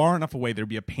to be far enough away, there'd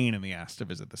be a pain in the ass to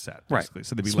visit the set, Right. basically,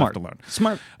 so they'd be Smart. left alone.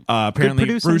 Smart. Apparently,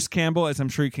 producing. Bruce Campbell, as I'm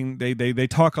sure you can, they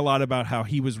talk a lot about how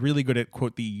he was really good at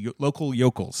quote the local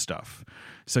yokel stuff.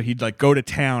 So he'd like go to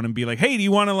town and be like, "Hey, do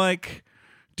you want to like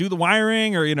do the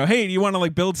wiring?" Or hey, do you want to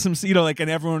like build some, like, and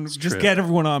everyone just get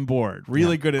everyone on board.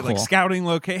 Really good at like scouting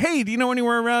locate. Hey, do you know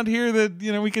anywhere around here that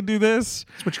we could do this?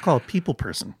 It's what you call a people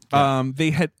person.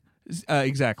 They had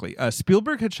exactly.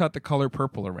 Spielberg had shot The Color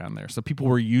Purple around there, so people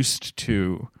were used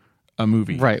to a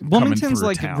movie. Right. coming Wilmington's through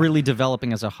like town. really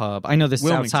developing as a hub. I know this is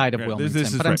Wilmington, outside of right. Wilmington,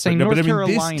 This is but right. I'm saying But North I mean,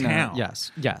 this Carolina. town.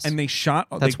 Yes. And they shot.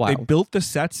 That's they wild. built the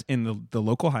sets in the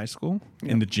local high school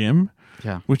in the gym.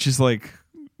 Yeah. Which is like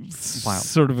Wild.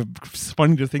 sort of it's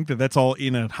funny to think that that's all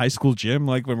in a high school gym.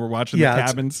 Like when we're watching the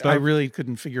cabin stuff. I really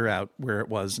couldn't figure out where it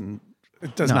was, and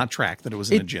it does not track that it was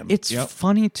in a gym. It's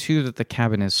funny too that the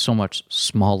cabin is so much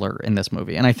smaller in this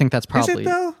movie, and I think that's probably.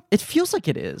 though? It feels like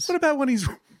it is. What about when he's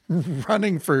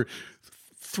running for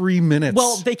 3 minutes.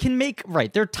 Well, they can make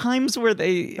there are times where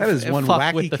they That is one fuck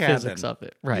wacky with the cabin. physics of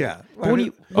it, right? Yeah. But when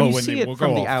you see they it will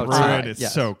from go the all through outside, it, it's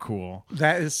yes. so cool.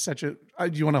 that is such a.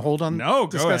 Do you want to hold on? No,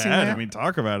 go discussing ahead. that? I mean,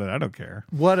 talk about it. I don't care.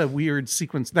 What a weird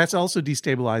sequence. That's also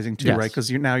destabilizing too, Yes. right? Because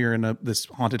you're in this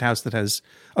haunted house that has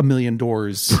a million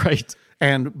doors, Right.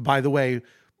 And by the way,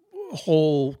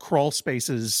 whole crawl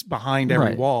spaces behind every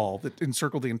Right. wall that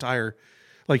encircle the entire.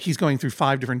 Like he's going through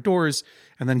 5 different doors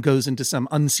and then goes into some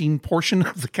unseen portion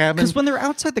of the cabin. Because when they're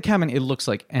outside the cabin, it looks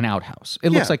like an outhouse. It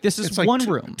looks like this is it's like one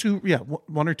room.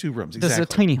 one or two rooms. This Exactly. is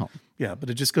a tiny home. Yeah, but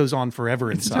it just goes on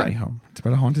forever It's a inside. tiny home. It's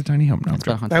about a haunted tiny home. No, I'm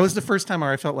joking. That was the first time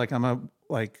where I felt like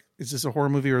is this a horror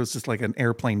movie or is this like an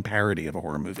airplane parody of a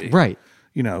horror movie? Right.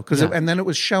 You know, because and then it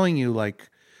was showing you like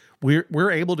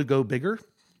we're able to go bigger,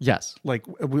 Yes. like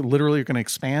we literally are going to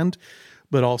expand,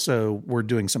 but also we're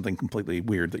doing something completely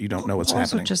weird that you don't know what's Also,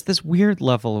 happening. just this weird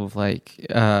level of like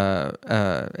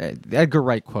Edgar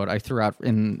Wright quote I threw out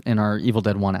in our Evil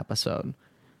Dead 1 episode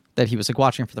that he was like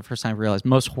watching for the first time. Realized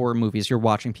most horror movies you're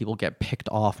watching people get picked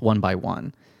off one by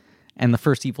one, and the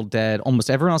first Evil Dead almost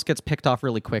everyone else gets picked off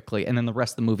really quickly, and then the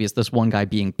rest of the movie is this one guy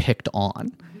being picked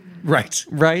on. Right.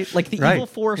 Like the Right. evil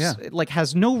force Yeah. like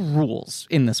has no rules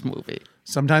in this movie.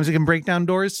 Sometimes it can break down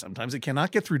doors. Sometimes it cannot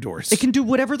get through doors. It can do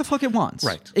whatever the fuck it wants.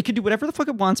 Right. It can do whatever the fuck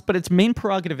it wants, but its main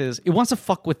prerogative is it wants to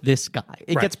fuck with this guy.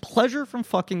 It Right. gets pleasure from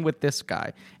fucking with this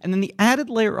guy. And then the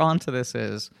added layer onto this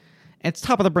is, it's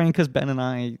top of the brain because Ben and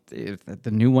I,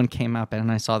 the new one came out, Ben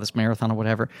and I saw this marathon or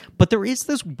whatever, but there is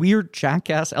this weird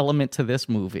jackass element to this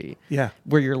movie. Yeah,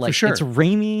 Where you're like, for sure. it's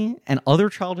Raimi and other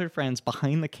childhood friends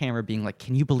behind the camera being like,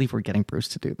 can you believe we're getting Bruce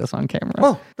to do this on camera?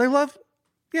 Well, they love.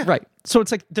 Yeah. Right. So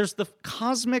it's like there's the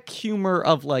cosmic humor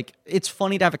of like it's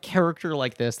funny to have a character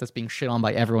like this that's being shit on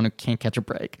by everyone who can't catch a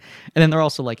break. And then they're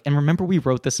also like, and remember we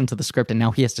wrote this into the script and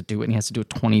now he has to do it and he has to do it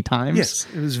 20 times. Yes,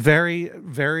 it was very,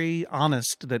 very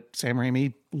honest that Sam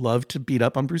Raimi loved to beat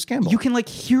up on Bruce Campbell. You can like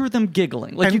hear them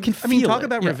giggling. Like And, you can feel I mean, talk it.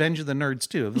 about Yeah. Revenge of the Nerds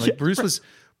too. Like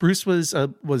Bruce was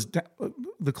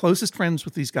the closest friends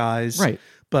with these guys, Right.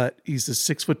 But he's a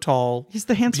 6 foot tall, He's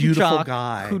the handsome beautiful jock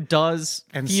guy who does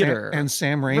and theater.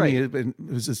 Sam Raimi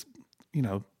was just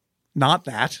not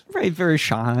that. Right, very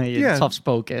shy and Yeah. soft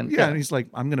spoken. Yeah, and he's like,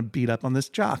 I'm going to beat up on this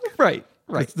jock. Right.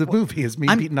 Right. That's the movie is me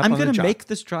I'm beating up going on the to jock. make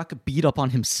this jock beat up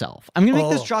on himself. I'm going to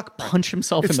make this Oh, jock punch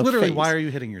himself It's in the literally face. why are you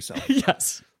hitting yourself?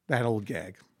 Yes. That old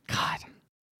gag. God.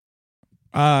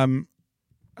 I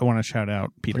want to shout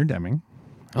out Peter Deming,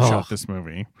 who Oh. shot this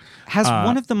movie. Has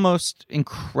one of the most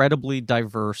incredibly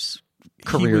diverse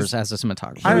careers as a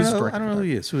cinematographer. I He was don't know. director I don't know of who that.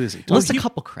 he is. Who is he? List a he-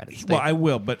 couple credits. Well, I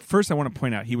will, but first I want to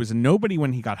point out he was a nobody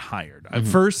when he got hired. At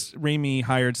first, Raimi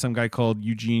hired some guy called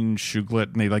Eugene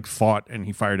Shuglet, and they like fought, and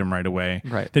he fired him right away.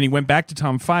 Right. Then he went back to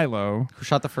Tom Philo, Who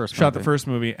shot the first shot movie. the first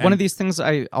movie. One of these things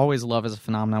I always love as a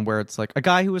phenomenon where it's like a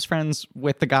guy who was friends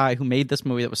with the guy who made this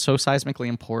movie that was so seismically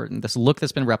important, this look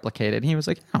that's been replicated. And he was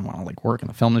like, I don't want to like work in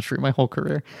the film industry my whole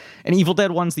career. And Evil Dead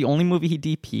 1's the only movie he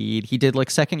DP'd. He did like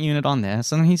second unit on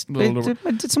this, and he's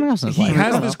did something else in his He life.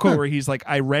 has this quote where he's like,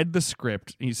 I read the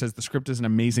script. He says, the script is an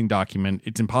amazing document.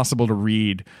 It's impossible to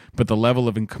read, but the level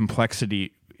of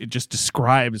complexity, it just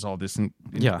describes all this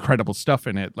incredible stuff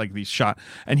in it, like these shot.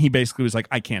 And he basically was like,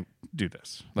 I can't do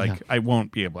this. Like, I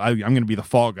won't be able. I'm going to be the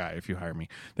fall guy if you hire me.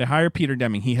 They hire Peter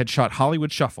Deming. He had shot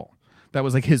Hollywood Shuffle. That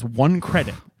was like his one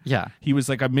credit. Yeah. He was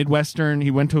like a Midwestern. He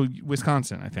went to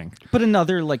Wisconsin, I think. But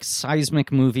another like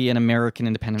seismic movie, an American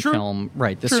independent True. film.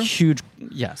 Right. This True. huge.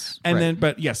 Yes. And right. then,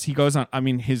 but yes, he goes on. I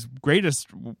mean, his greatest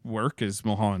work is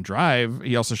Mulholland Drive.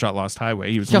 He also shot Lost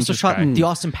Highway. He was He also this shot guy. the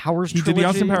Austin Powers He trilogy. did the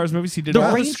Austin Powers movies. He did The all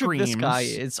the range of Screams. this guy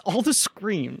is all the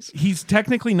Screams. He's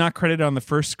technically not credited on the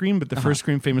first Scream, but the first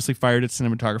Scream famously fired its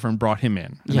cinematographer and brought him in.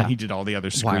 And Yeah. then he did all the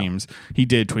other Screams. He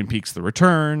did Twin Peaks: The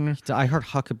Return. I heard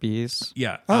Huckabees.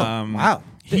 Yeah. Wow.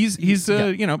 He's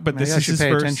you know, but Maybe this I is should his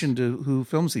pay first. attention to who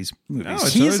films these movies. No,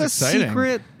 it's He's always a exciting.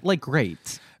 secret like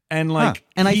great. And like,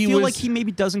 And I he feel was- like he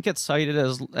maybe doesn't get cited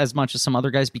as much as some other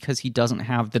guys because he doesn't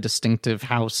have the distinctive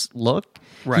house look.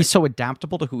 Right. He's so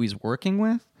adaptable to who he's working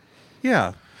with.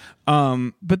 Yeah.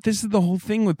 But this is the whole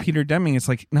thing with Peter Deming. It's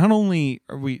like not only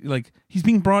are we like he's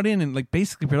being brought in and like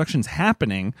basically production's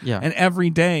happening. Yeah. And every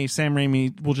day Sam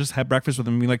Raimi will just have breakfast with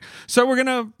him and be like, so we're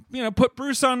gonna put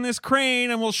Bruce on this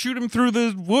crane and we'll shoot him through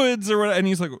the woods or whatever. And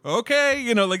he's like,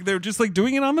 okay, like they're just like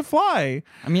doing it on the fly.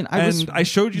 I mean, I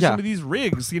showed you yeah. some of these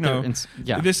rigs. They're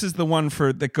yeah. This is the one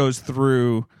that goes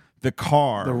through the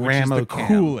car, The which is the Ramo cam.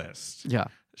 coolest Yeah.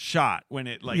 shot when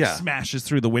it like Yeah. smashes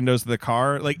through the windows of the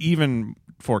car. Like even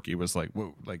Forky was like,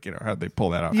 whoa, like how'd they pull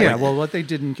that off? Yeah. Well, what they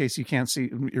did, in case you can't see,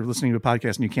 you're listening to a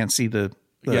podcast and you can't see the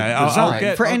I'll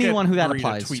design. For I'll anyone who that Marie to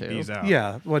applies tweet to. these out.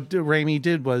 Yeah, what Raimi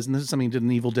did was, and this is something he did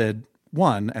in Evil Dead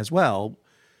 1 as well,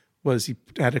 was he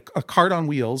had a cart on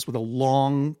wheels with a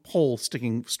long pole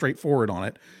sticking straight forward on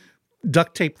it,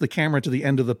 duct taped the camera to the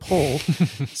end of the pole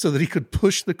so that he could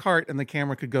push the cart and the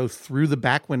camera could go through the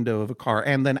back window of a car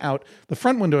and then out the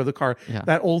front window of the car. Yeah.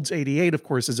 That Olds 88, of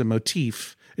course, is a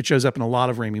motif. It shows up in a lot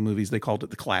of Raimi movies. They called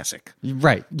it the classic.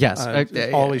 Right. Yes.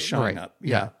 It's always showing right. up.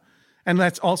 Yeah. And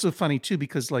that's also funny too,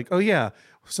 because like, oh yeah,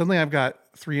 suddenly I've got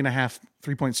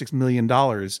 $3.6 million.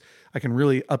 I can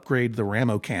really upgrade the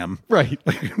Ramo cam. Right.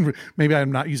 Like, maybe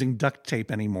I'm not using duct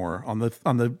tape anymore on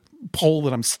the pole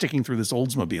that I'm sticking through this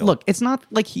Oldsmobile. Look, it's not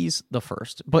like he's the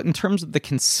first, but in terms of the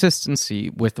consistency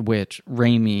with which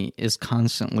Raimi is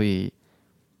constantly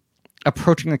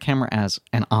approaching the camera as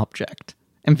an object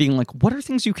and being like, what are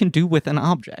things you can do with an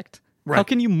object? Right. How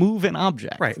can you move an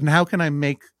object? Right. And how can I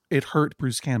make it hurt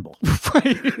Bruce Campbell?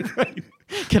 Right.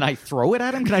 Can I throw it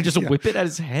at him? Can I just whip it at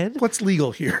his head? What's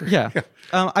legal here? Yeah.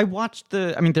 I watched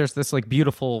there's this like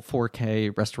beautiful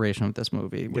 4K restoration of this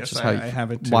movie, which Yes, is how I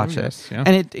have it too, watch yes, it. yeah.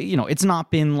 And it, it's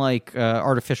not been like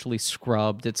artificially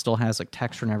scrubbed. It still has like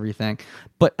texture and everything.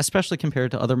 But especially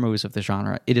compared to other movies of the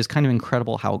genre, it is kind of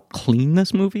incredible how clean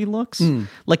this movie looks.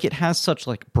 Like it has such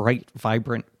like bright,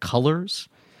 vibrant colors.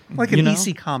 Like an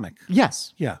EC comic.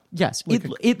 Yes. Yeah. Yes. Like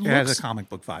it it has looks a comic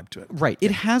book vibe to it. right.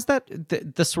 It has that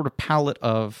the sort of palette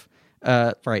of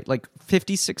right, like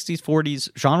 50s, 60s, 40s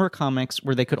genre comics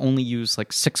where they could only use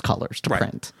like 6 colors to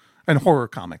print. And horror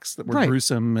comics that were Right.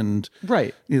 gruesome and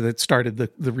Right. that started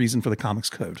the reason for the comics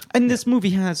code. And this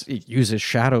movie it uses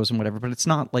shadows and whatever, but it's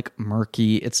not like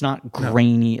murky. It's not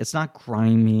grainy. It's not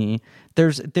grimy.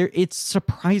 It's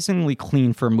surprisingly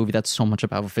clean for a movie that's so much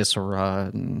about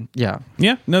viscera. And, yeah.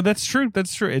 Yeah, no, that's true.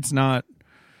 That's true. It's not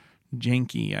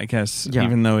janky, I guess, Yeah.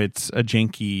 even though it's a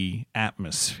janky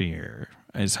atmosphere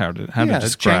is how to It's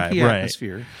describe. janky Right.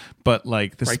 atmosphere. But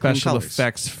like the Bright, clean special colors.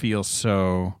 effects feel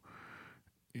so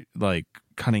like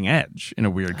cutting edge in a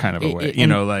weird kind of a way.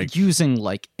 And like using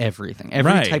like everything,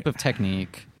 every Right. type of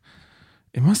technique.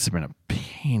 it must have been a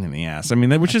pain in the ass. I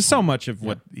mean, which is so much of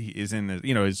what is in the,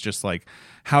 is just like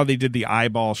how they did the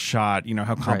eyeball shot,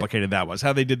 how complicated that was,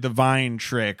 how they did the vine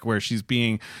trick where she's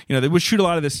being, they would shoot a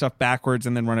lot of this stuff backwards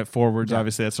and then run it forwards.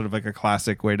 Obviously, that's sort of like a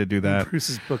classic way to do that. In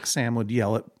Bruce's book, Sam would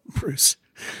yell at Bruce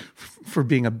for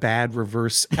being a bad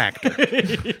reverse actor. Come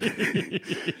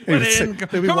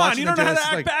on, you don't know how to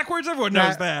act backwards? Everyone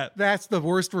knows that. That's the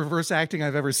worst reverse acting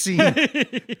I've ever seen.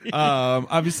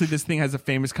 Obviously, this thing has a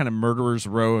famous kind of murderer's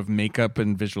row of makeup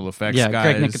and visual effects Yeah,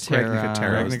 guys. Greg Nicotero.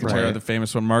 Greg Nicotero, Right. the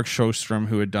famous one. Mark Shostrom,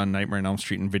 who had done Nightmare on Elm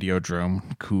Street and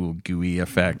Videodrome. Cool, gooey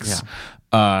effects.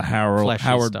 Fleshy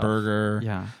Howard stuff. Berger.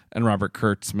 Yeah. And Robert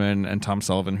Kurtzman and Tom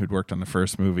Sullivan, who'd worked on the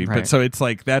first movie. Right. But so it's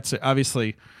like, that's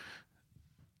obviously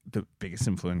the biggest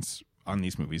influence on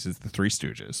these movies is the Three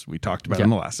Stooges. We talked about it in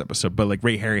the last episode, but like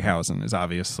Ray Harryhausen is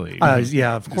obviously Of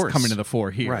is course. coming to the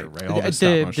fore here, Right. right? All this stop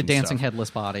The motion dancing stuff. headless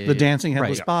body. The dancing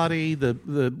headless Right. body,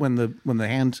 when the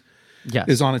hand Yes.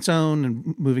 is on its own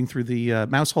and moving through the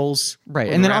mouse holes. Right,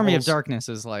 or and the then rat Army of holes. Darkness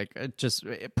is like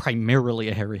primarily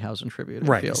a Harryhausen tribute. It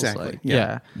Right, feels exactly. like.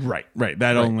 Yeah. Right.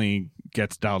 That only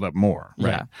gets dialed up more.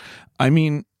 Right. Yeah. I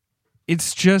mean,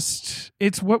 it's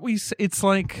what it's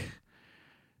like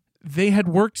they had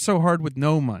worked so hard with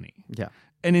no money. Yeah.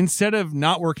 And instead of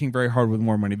not working very hard with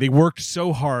more money, they worked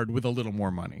so hard with a little more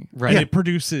money. Right. And Yeah. it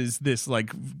produces this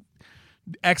like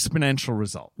exponential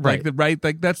result. Right.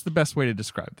 Like that's the best way to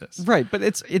describe this. Right, but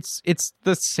it's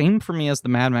the same for me as the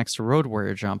Mad Max to Road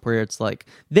Warrior jump, where it's like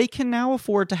they can now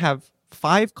afford to have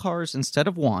 5 cars instead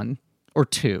of 1 or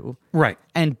 2, Right.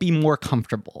 and be more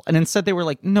comfortable. And instead they were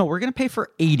like, no, we're going to pay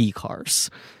for 80 cars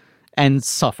and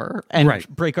suffer and Right.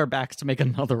 break our backs to make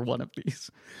another one of these.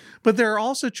 But there are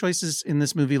also choices in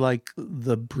this movie like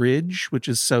the bridge, which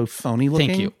is so phony looking.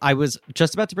 Thank you. I was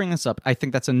just about to bring this up. I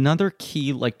think that's another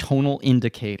key like tonal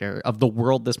indicator of the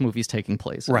world this movie's taking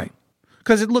place in. Right.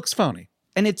 Because it looks phony.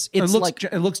 And it's It looks like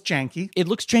it looks janky. it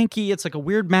looks janky. It's like a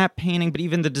weird map painting, but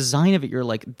even the design of it, you're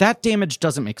like, that damage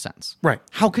doesn't make sense. Right.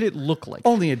 How could it look like?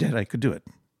 Only a Deadite could do it.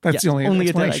 That's Yes, the only a Deadite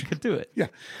explanation. could do it. Yeah.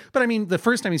 But I mean, the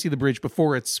first time you see the bridge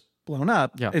before it's blown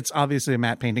up, Yeah. it's obviously a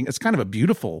matte painting. It's kind of a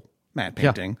beautiful matte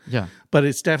painting. yeah. But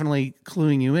it's definitely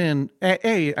cluing you in. I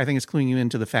think it's cluing you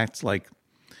into the fact like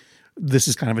this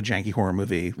is kind of a janky horror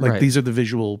movie. Like Right. these are the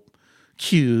visual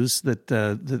cues that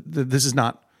this is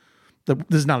not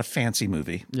a fancy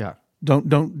movie. Yeah. Don't.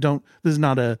 This is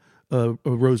not a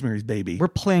Rosemary's Baby. We're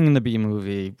playing in the B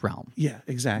movie realm. Yeah,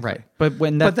 exactly. Right. But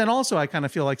when But then also, I kind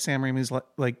of feel like Sam Raimi's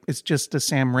like it's just a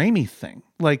Sam Raimi thing.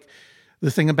 Like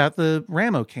the thing about the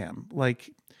Ramo cam. Like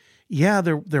yeah,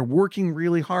 they're working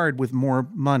really hard with more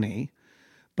money,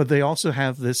 but they also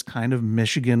have this kind of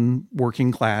Michigan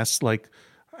working class, like,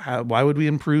 why would we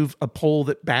improve a pole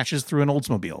that bashes through an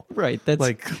Oldsmobile? Right. That's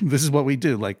like, this is what we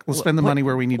do. Like, we'll spend the money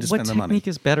where we need to spend the money. What technique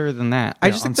is better than that? Yeah, I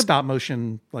just on think stop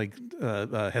motion, like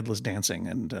headless dancing,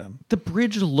 and the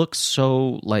bridge looks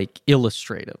so like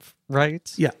illustrative,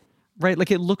 right? yeah. Right,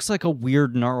 like it looks like a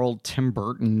weird gnarled Tim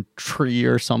Burton tree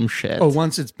or some shit. Oh,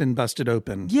 once it's been busted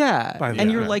open. Yeah, by the-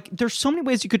 and you're yeah. like, there's so many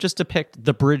ways you could just depict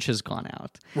the bridge has gone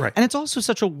out. Right. And it's also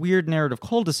such a weird narrative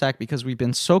cul-de-sac because we've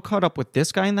been so caught up with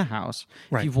this guy in the house.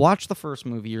 Right. If you've watched the first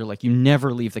movie, you're like, you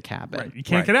never leave the cabin. Right. You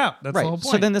can't get out. That's the whole Right.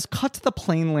 point. So then this cut to the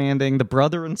plane landing, the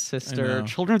brother and sister,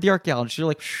 children of the archaeologist. You're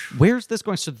like, where's this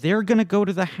going? So they're going to go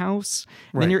to the house.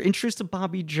 And then Right. you're introduced to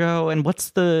Bobby Joe. And what's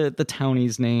the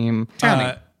townie's name?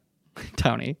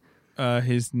 Townie.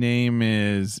 His name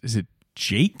is it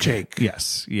Jake? Jake.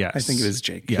 Yes. I think it is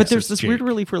Jake. Yes, But there's it's this Jake. weird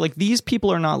relief where like these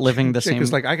people are not living the Jake same.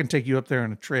 is like, I can take you up there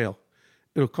on a trail.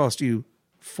 It'll cost you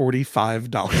 $45.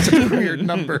 It's a weird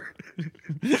number.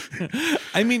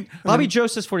 I mean, Bobby Joe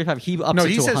says 45. He ups No, it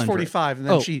he to says 100. 45, and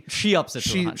then Oh, she ups it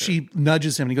to 100. she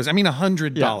nudges him, and he goes, I mean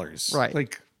 $100. Yeah, right.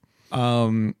 Like,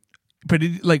 but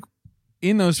it, like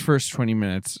in those first 20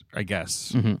 minutes, I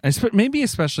guess, maybe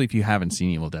especially if you haven't seen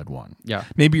Evil Dead 1. Yeah.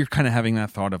 Maybe you're kind of having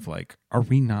that thought of like, are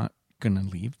we not going to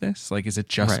leave this? Like, is it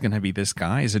just Right. going to be this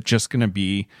guy? Is it just going to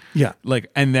be yeah. like,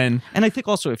 and then And I think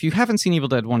also, if you haven't seen Evil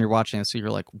Dead 1, you're watching it, so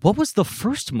you're like, what was the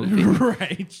first movie?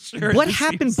 right, sure, What this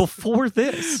happened seems- before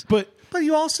this? But But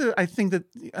you also, I think that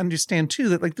understand too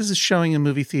that like this is showing in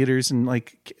movie theaters, and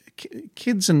like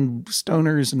kids and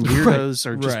stoners and weirdos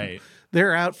are just Right.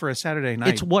 they're out for a Saturday night.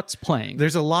 It's what's playing.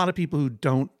 There's a lot of people who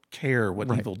don't care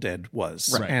what Evil Dead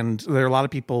was, Right. and there are a lot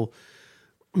of people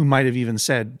who might have even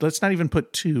said, "Let's not even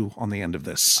put 2 on the end of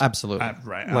this." Absolutely.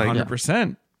 right, Like-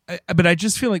 100%. But I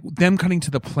just feel like them cutting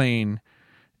to the plane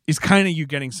is kind of you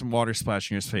getting some water splash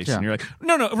in your face, Yeah. and you're like,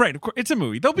 no, right, of course, it's a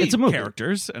movie. There'll be It's a movie.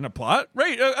 characters and a plot,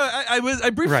 right? I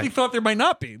briefly Right. thought there might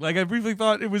not be. Like, I briefly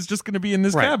thought it was just going to be in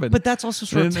this Right. cabin. But that's also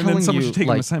sort of and telling then someone you, should take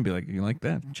like, them aside and be like, you like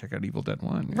that? Check out Evil Dead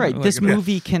 1. You know, right. like, This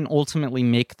movie can ultimately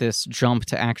make this jump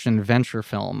to action adventure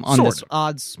film on Sort this of.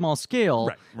 odd small scale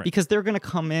Right. because they're going to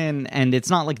come in and it's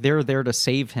not like they're there to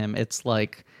save him. It's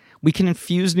like we can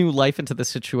infuse new life into the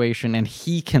situation and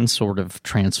he can sort of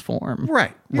transform.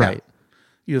 Right, yeah. Right.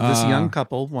 You have this young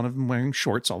couple, one of them wearing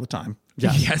shorts all the time.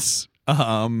 Yes.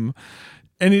 And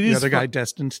it The is other guy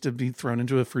destined to be thrown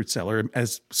into a fruit cellar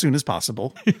as soon as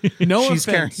possible. No she's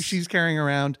offense. carrying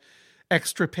around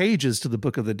extra pages to the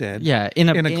Book of the Dead. Yeah, in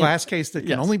a glass case that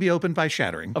yes. can only be opened by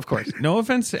shattering. Of course. No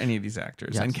offense to any of these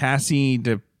actors. Yes. And Cassie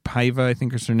DePaiva, I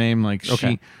think is her name, like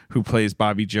Okay. she who plays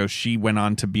Bobby Joe, she went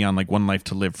on to be on like One Life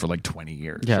to Live for like 20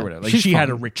 years Yeah. or whatever. Like She's she had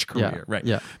a fun. rich Yeah. career, right?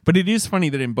 Yeah. But it is funny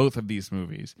that in both of these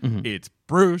movies, it's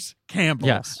Bruce Campbell,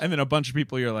 Yes. and then a bunch of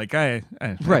people you're like, I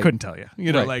Right. couldn't tell you,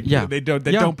 you know, Right. like Yeah. they don't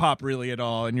Yeah. pop really at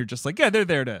all, and you're just like, yeah, they're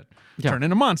there to Yeah. turn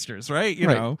into monsters, right? You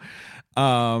Right. know.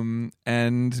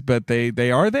 But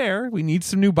they are there. We need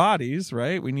some new bodies,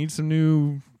 right? We need some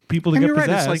new people to And get you're right.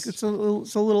 possessed. It's like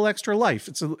it's a little extra life.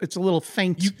 It's a little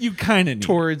faint you kind of need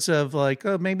towards of like,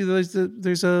 oh, maybe there's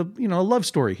a a love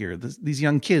story here. These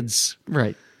young kids.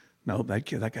 Right. No, that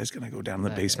guy's gonna go down in the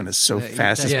basement as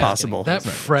fast as Yeah, possible. That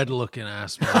Fred looking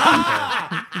ass.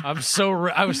 motherfucker. I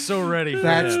was so ready for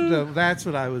that. That's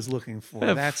what I was looking for.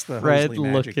 That's the Fred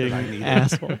Hosley magic that I looking needed.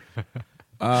 asshole.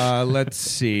 Let's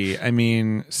see. I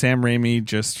mean, Sam Raimi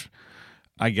just,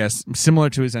 I guess, similar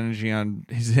to his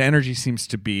energy seems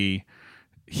to be,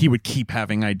 he would keep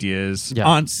having ideas Yeah.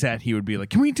 on set. He would be like,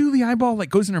 "Can we do the eyeball like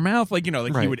goes in her mouth?" Like, you know,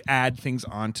 like he Right. would add things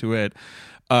onto it.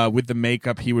 With the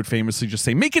makeup, he would famously just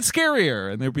say, "Make it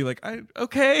scarier," and they'd be like,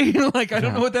 "Okay," like I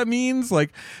don't know what that means.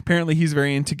 Like, apparently, he's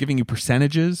very into giving you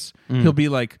percentages. He'll be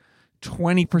like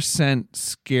 20%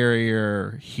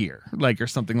 scarier here, like or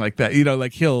something like that. You know,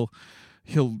 like he'll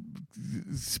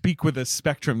speak with a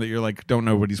spectrum that you're like don't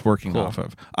know what he's working off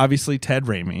of. Obviously, Ted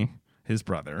Raimi, his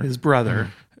brother,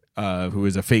 who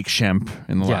is a fake Shemp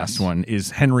in the Yes. last one,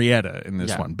 is Henrietta in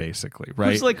this Yeah. one, basically,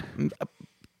 right? Who's like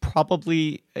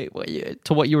probably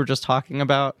to what you were just talking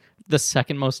about, the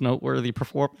second most noteworthy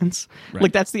performance. Right.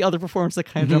 Like that's the other performance that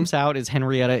kind of jumps out is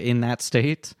Henrietta in that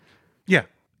state. Yeah.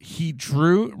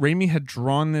 Raimi had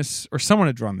drawn this, or someone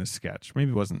had drawn this sketch,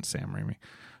 maybe it wasn't Sam Raimi,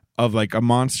 of like a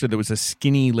monster that was a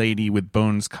skinny lady with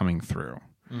bones coming through.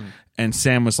 And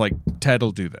Sam was like,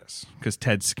 Ted'll do this because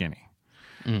Ted's skinny.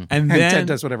 And And then Ted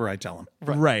does whatever I tell him.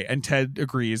 Right. And Ted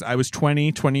agrees. I was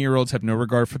 20-year-olds have no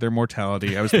regard for their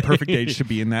mortality. I was the perfect age to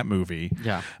be in that movie.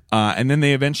 Yeah. And then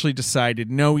they eventually decided,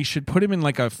 no, we should put him in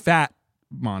like a fat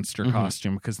monster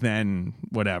costume because then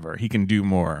whatever, he can do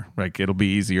more. Like it'll be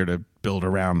easier to build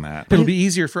around that. It'll be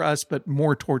easier for us, but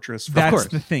more torturous for That's us.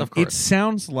 the thing. It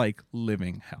sounds like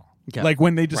living hell. Yeah. Like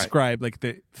when they describe like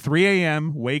the 3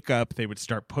 a.m. wake up, they would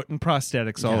start putting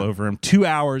prosthetics all over him. 2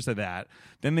 hours of that.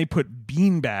 Then they put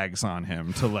bean bags on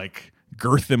him to like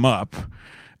girth him up.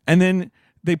 And then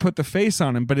they put the face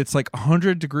on him, but it's like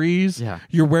 100 degrees. Yeah.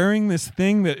 You're wearing this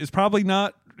thing that is probably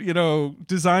not,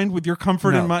 designed with your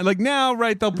comfort in mind. Like now,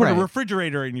 right, they'll put a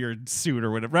refrigerator in your suit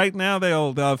or whatever. Right now,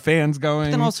 they'll have fans going.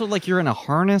 But then also, like, you're in a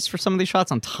harness for some of these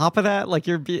shots. On top of that, like,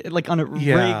 you're like on a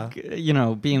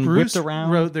rig, being Bruce whipped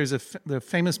around. wrote, there's the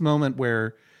famous moment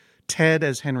where Ted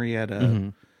as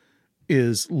Henrietta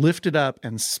is lifted up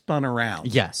and spun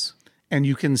around. Yes. And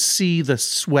you can see the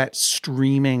sweat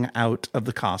streaming out of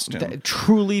the costume. It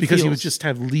truly because he feels would just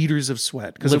have liters of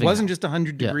sweat. Because it living wasn't hell. just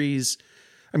 100 degrees.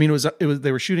 I mean, it was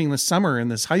they were shooting in the summer in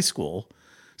this high school.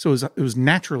 So it was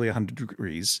naturally 100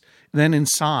 degrees. Then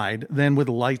inside, then with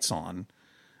the lights on,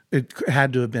 it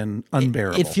had to have been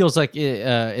unbearable. It feels like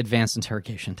advanced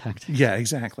interrogation tactic. Yeah,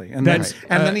 exactly. And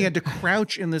then he had to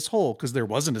crouch in this hole because there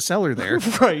wasn't a cellar there.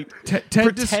 Right.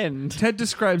 Ted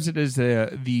describes it as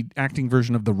the acting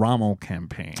version of the Rommel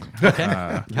campaign.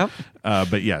 Okay. Yep.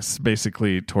 But yes,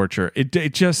 basically torture.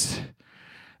 It just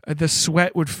the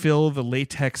sweat would fill the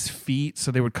latex feet,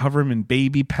 so they would cover him in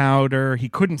baby powder. He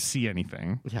couldn't see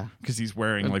anything. Yeah. Because he's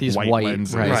wearing like These white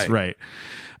lenses. right.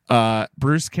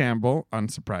 Bruce Campbell,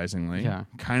 unsurprisingly, Yeah.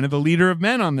 kind of the leader of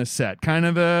men on this set, kind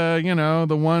of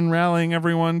the one rallying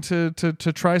everyone to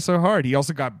try so hard. He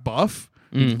also got buff.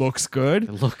 He looks good.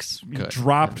 It looks good. He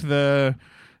dropped the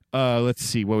let's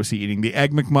see, what was he eating? The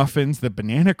Egg McMuffins, the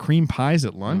banana cream pies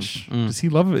at lunch. Does he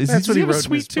love it? That's what he have a wrote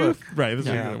in his sweet tooth? book. Right,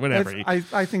 whatever.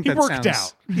 I think he that worked sounds,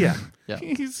 out. Yeah.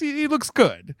 He looks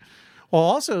good. Well,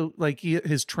 also, like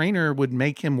his trainer would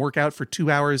make him work out for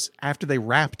 2 hours after they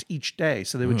wrapped each day.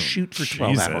 So they would shoot for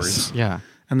 12 Jesus. hours. Yeah.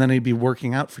 And then he'd be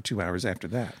working out for 2 hours after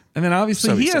that. And then obviously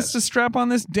So he he has says. to strap on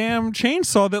this damn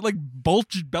chainsaw that like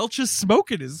belches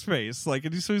smoke in his face. Like,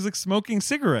 so he's like smoking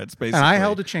cigarettes, basically. And I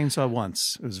held a chainsaw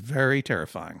once. It was very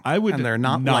terrifying. I would and they're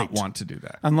not light. want to do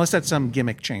that. Unless that's some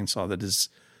gimmick chainsaw that is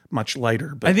much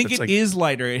lighter. But I think it's it like, is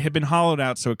lighter. It had been hollowed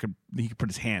out so he could put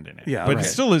his hand in it. Yeah, but right. it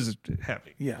still is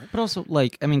heavy. Yeah. But also,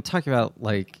 like, I mean, talking about,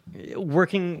 like,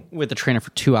 working with a trainer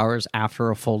for 2 hours after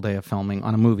a full day of filming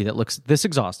on a movie that looks this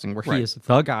exhausting, where he is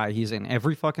the guy, he's in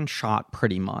every fucking shot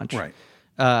pretty much.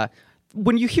 Right.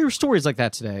 When you hear stories like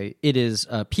that today, it is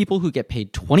people who get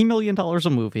paid $20 million a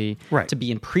movie Right. to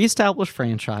be in pre-established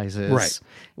franchises Right.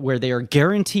 where they are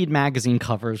guaranteed magazine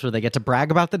covers where they get to brag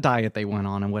about the diet they went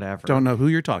on and whatever. Don't know who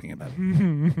you're talking about.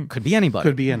 Could be anybody.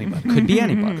 Could be anybody. Could be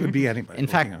anybody. Could be anybody. In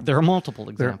fact, there are multiple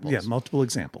examples. Yeah, multiple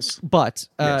examples. But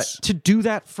Yes. to do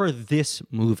that for this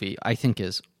movie, I think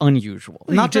is unusual.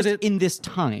 Well, Not he did just it- in this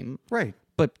time, Right.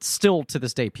 but still to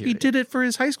this day period. He did it for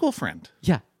his high school friend.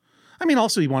 Yeah. I mean,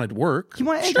 also he wanted to work. He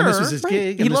wanted- and this was sure, his right.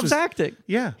 gig. He and this loves was- acting.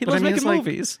 Yeah, He but loves I mean, making it's like,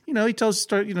 movies. he tells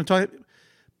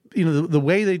the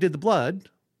way they did the blood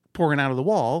pouring out of the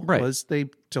wall Right. was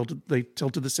they tilted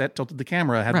the set, tilted the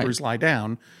camera, had Right. Bruce lie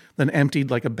down, then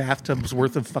emptied like a bathtub's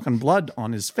worth of fucking blood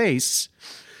on his face.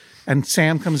 And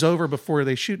Sam comes over before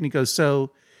they shoot, and he goes,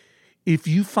 "So, if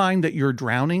you find that you're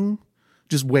drowning,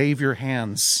 just wave your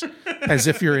hands as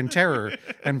if you're in terror."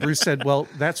 And Bruce said, "Well,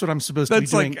 that's what I'm supposed to be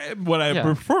That's doing. like what a Yeah.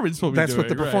 performance will be That's doing. what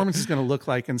the right. performance is going to look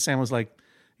like." And Sam was like,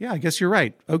 "Yeah, I guess you're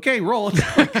right. Okay, roll it."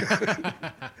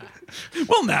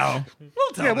 Well, now. We'll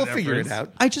tell Yeah, the we'll figure it difference.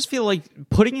 out. I just feel like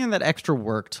putting in that extra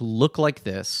work to look like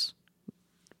this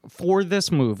for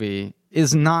this movie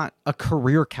is not a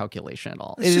career calculation at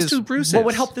all. It's It just is who Bruce what is.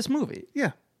 would help this movie.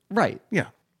 Yeah, Right. yeah.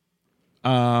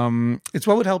 It's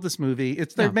what would help this movie.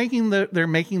 It's they're making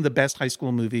the best high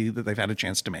school movie that they've had a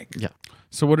chance to make. Yeah.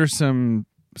 So what are some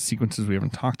sequences we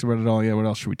haven't talked about at all yet? What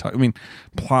else should we talk? I mean,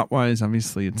 plot-wise,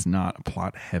 obviously, it's not a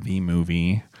plot-heavy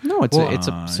movie. No, it's a silly It's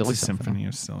a symphony. symphony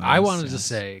of silliness. I wanted to yes.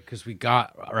 say, because we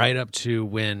got right up to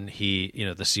when he,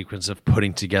 the sequence of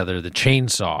putting together the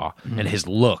chainsaw and his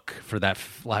look for that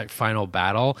final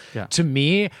battle. Yeah. To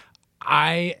me,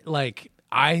 I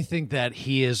think that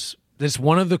he is. This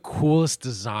one of the coolest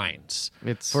designs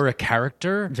It's- for a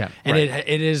character. Yeah, and right.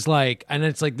 it is like, and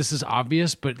it's like, this is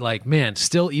obvious, but like, man,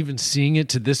 still even seeing it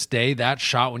to this day, that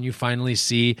shot when you finally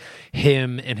see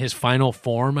him in his final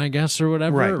form, I guess, or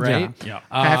whatever, Right, right? Yeah.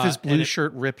 Half his and blue it-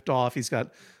 shirt ripped off. He's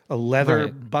got a leather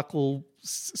Right. buckle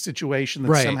situation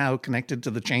that's Right. somehow connected to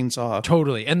the chainsaw.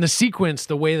 Totally. And the sequence,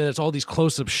 the way that it's all these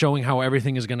close-ups showing how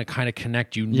everything is going to kind of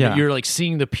connect you. Yeah. You're like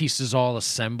seeing the pieces all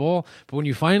assemble. But when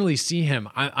you finally see him,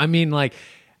 I mean, like,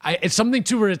 it's something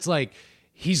too where it's like,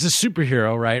 he's a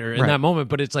superhero, right? Or in that moment,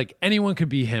 but it's like anyone could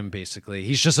be him, basically.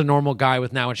 He's just a normal guy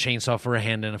with now a chainsaw for a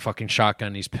hand and a fucking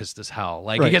shotgun. He's pissed as hell.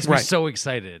 Like, it gets me so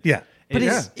excited. Yeah. But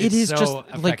it is so just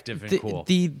effective like and cool.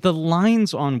 the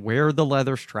lines on where the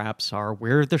leather straps are,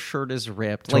 where the shirt is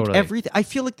ripped, like everything. I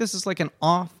feel like this is like an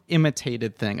off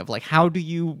imitated thing of like, how do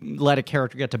you let a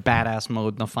character get to badass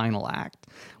mode in the final act?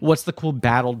 What's the cool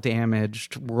battle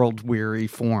damaged, world weary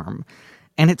form?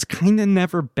 And it's kind of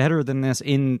never better than this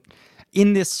in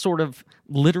this sort of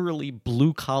literally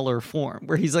blue collar form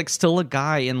where he's like still a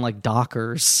guy in like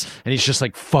Dockers and he's just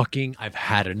like, fucking, I've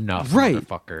had enough,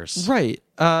 motherfuckers. Right.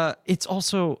 It's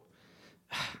also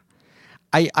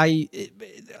I'm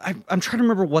trying to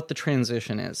remember what the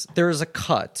transition is. There is a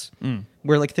cut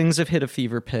where like things have hit a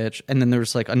fever pitch, and then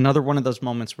there's like another one of those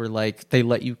moments where like they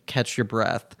let you catch your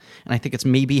breath, and I think it's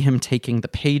maybe him taking the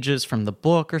pages from the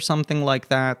book or something like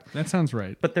that. That sounds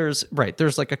right. But there's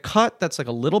like a cut that's like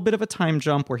a little bit of a time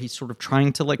jump where he's sort of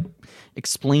trying to like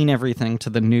explain everything to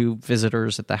the new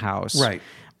visitors at the house. Right.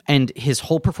 And his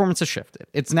whole performance has shifted.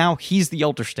 It's now he's the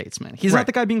elder statesman. He's not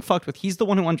the guy being fucked with. He's the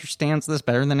one who understands this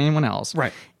better than anyone else.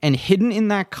 Right. And hidden in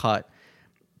that cut,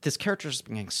 this character's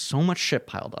been getting so much shit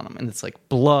piled on him. And it's like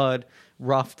blood,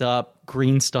 roughed up,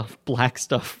 green stuff, black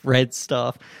stuff, red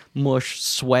stuff, mush,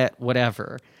 sweat,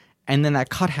 whatever. And then that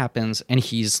cut happens, and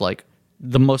he's like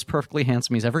the most perfectly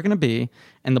handsome he's ever going to be.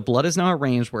 And the blood is now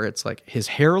arranged where it's like his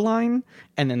hairline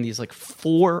and then these like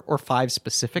 4 or 5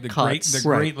 specific cuts. The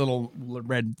great little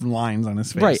red lines on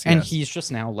his face. Right. Yes. And he's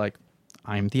just now like,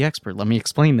 I'm the expert. Let me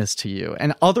explain this to you.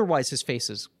 And otherwise his face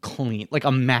is clean, like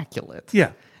immaculate.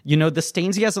 Yeah. You know, the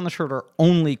stains he has on the shirt are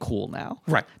only cool now.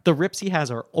 Right. The rips he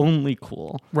has are only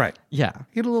cool. Right. Yeah.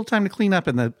 He had a little time to clean up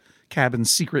in the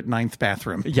cabin's secret 9th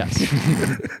bathroom. Yes.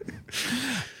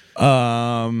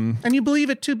 And you believe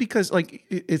it too because like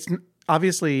it's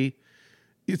obviously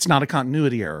it's not a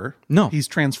continuity error. No. He's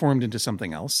transformed into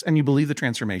something else, and you believe the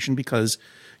transformation because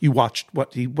you watched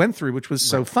what he went through, which was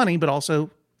so funny but also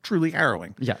truly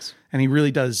harrowing. Yes. And he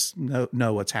really does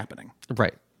know what's happening.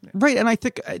 Right. Right. And I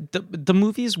think the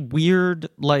movie's weird,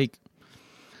 like,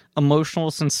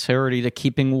 emotional sincerity to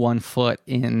keeping one foot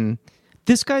in.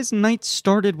 This guy's night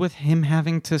started with him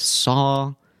having to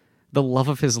saw the love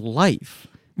of his life.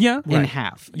 Yeah, in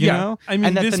half, you know? I mean,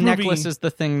 and that this the necklace movie is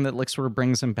the thing that like sort of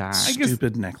brings him back.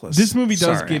 Stupid necklace. This movie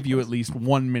does Sorry. give you at least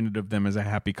 1 minute of them as a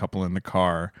happy couple in the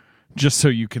car, just so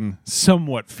you can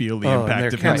somewhat feel the and impact their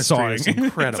of him chemistry sawing. is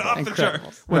incredible. It's off the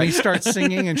charts. When he starts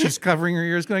singing and she's covering her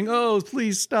ears going, oh,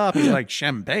 please stop. He's like,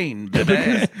 champagne,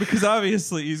 baby. Because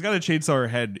obviously he's got to chainsaw her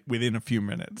head within a few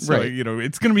minutes. So, Right. you know,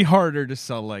 it's going to be harder to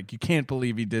sell, like, you can't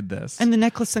believe he did this. And the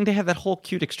necklace thing, they have that whole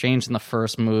cute exchange in the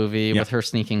first movie with her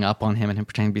sneaking up on him and him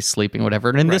pretending to be sleeping, whatever.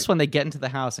 And in this one, they get into the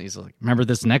house and he's like, remember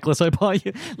this necklace I bought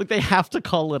you? Like, they have to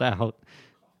call it out.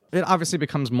 It obviously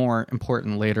becomes more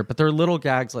important later, but there are little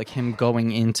gags like him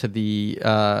going into the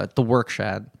work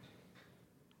shed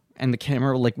and the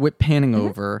camera like panning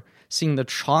over, seeing the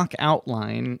chalk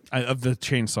outline of the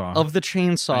chainsaw.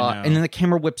 I know. And then the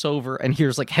camera whips over and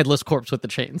here's like headless corpse with the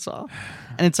chainsaw.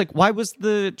 And it's like, why was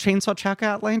the chainsaw chalk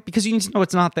outline? Because you need to know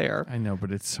it's not there. I know,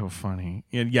 but it's so funny.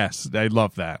 And yes, I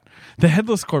love that. The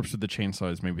headless corpse with the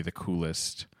chainsaw is maybe the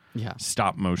coolest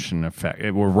stop motion effect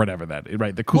or whatever that is,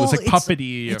 right? The coolest like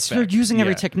puppety it's effect. You're using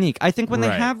every Yeah. technique. I think when they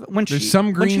have There's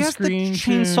some when she green has screen the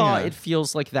too, chainsaw, yeah. it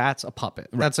feels like that's a puppet.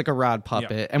 That's like a rod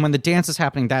puppet. And when the dance is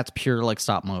happening, that's pure like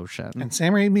stop motion. And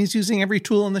Sam Raimi's using every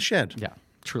tool in the shed. Yeah,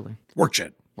 truly. Work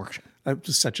shed. That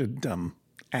was such a dumb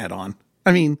add-on.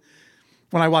 I mean,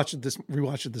 when I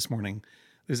rewatched it this morning,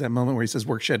 there's that moment where he says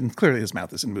work shed, and clearly his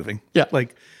mouth isn't moving. Yeah.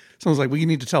 Like, someone's like, well, you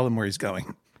need to tell him where he's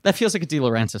going. That feels like a De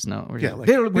Laurentiis note. Where Yeah, like, like,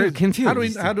 they'll be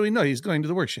confused. How do we know he's going to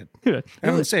the work shed? I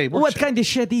don't say work What shed. kind of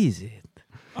shed is it?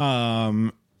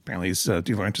 Apparently, he's, De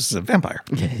Laurentiis is a vampire.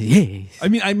 Yes. I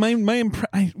mean,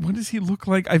 what does he look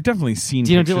like? I've definitely seen.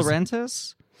 Do you know De pictures.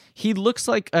 Laurentiis? He looks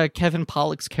like Kevin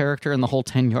Pollak's character in The Whole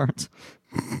 10 Yards.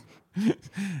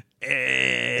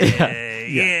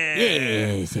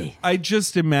 I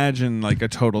just imagine like a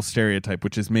total stereotype,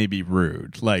 which is maybe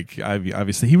rude. Like,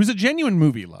 obviously, he was a genuine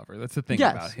movie lover. That's the thing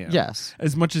Yes, about him. yes.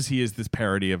 As much as he is this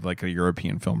parody of like a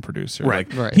European film producer, Right,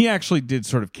 like, right. he actually did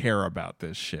sort of care about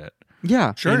this shit.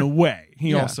 Yeah. In a way, he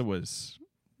Yeah. also was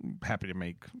happy to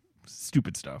make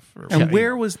stupid stuff. And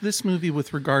where was this movie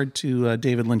with regard to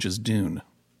David Lynch's Dune?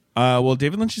 Well,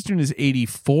 David Lynch's Dune is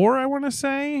 84, I want to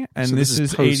say, and So this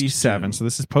is post-Dune. 87. So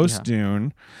this is post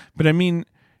Dune. But I mean,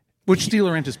 Which De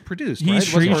Laurentiis produced, he right?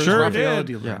 sure Raffaella did.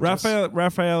 De Laurentiis?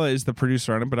 Rafaela is the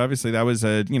producer on it, but obviously that was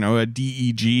a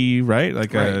DEG, right?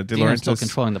 Like a De Dino's still Laurentiis.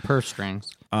 controlling the purse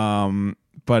strings.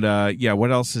 yeah,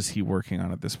 what else is he working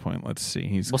on at this point? Let's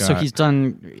see. So he's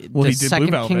done he the did second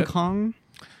Blue King Velvet. Kong.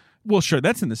 Well, sure,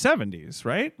 that's in the 70s,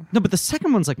 right? No, but the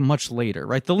second one's like much later,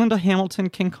 right? The Linda Hamilton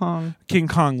King Kong. King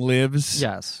Kong Lives.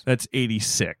 Yes. That's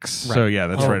 86. Right. So yeah,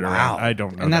 that's right wow. around. I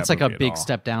don't know. And that's that like a movie at big all.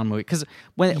 step down movie. Because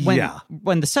when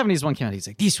the 70s one came out, he's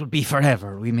like, this would be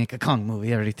forever. We make a Kong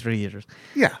movie every 3 years.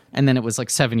 Yeah. And then it was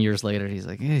like 7 years later. He's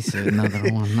like, here's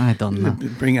another one. I don't know.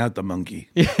 Bring out the monkey.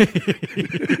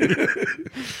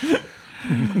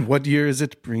 What year is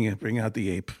it? Bring out the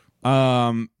ape.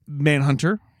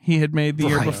 Manhunter. He had made the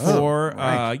year Right. before. Oh,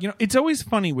 right. It's always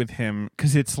funny with him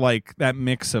because it's like that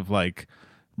mix of like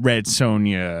Red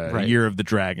Sonja, Right. Year of the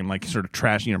Dragon, like sort of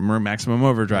trash, Maximum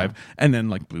Overdrive, and then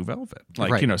like Blue Velvet, like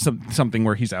Right. something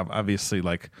where he's obviously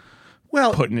like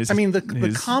Well, putting his. I mean, the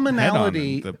his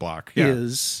commonality head on the block yeah.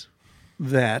 is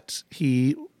that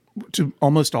he, to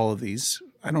almost all of these,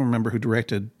 I don't remember who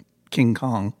directed King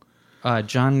Kong.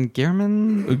 John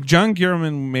Guillermin? John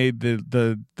Guillermin made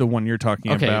the one you're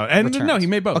talking Okay, about, and Returns. no, he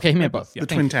made both. Okay, he made both. Yeah.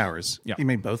 The Twin Towers. Yeah. He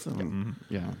made both of them.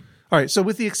 Yeah. All right. So,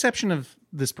 with the exception of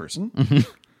this person,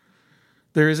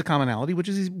 there is a commonality, which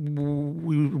is he's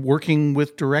working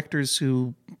with directors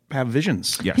who have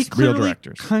visions. Yes, He real clearly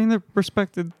directors. kind of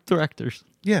respected directors.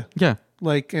 Yeah. Yeah.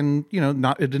 Like, and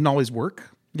it didn't always work.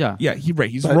 Yeah. Yeah,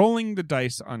 he's But- rolling the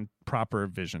dice on proper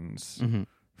visions Mm-hmm.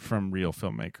 from real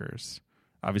filmmakers.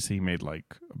 Obviously, he made like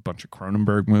a bunch of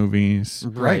Cronenberg movies.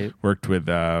 Right. Worked with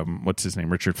what's his name,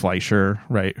 Richard Fleischer,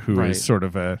 right? Who is Right. sort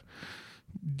of a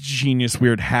genius,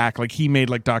 weird hack. Like he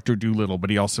made like Dr. Dolittle, but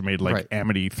he also made like Right.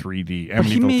 Amityville 3D, But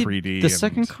he Amityville made 3D. the and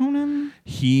second Conan?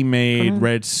 he made Conan?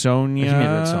 Red Sonja. He made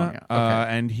Red Sonja,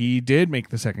 okay. And he did make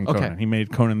the second Okay. Conan. He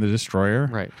made Conan the Destroyer.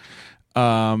 Right.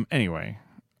 Anyway.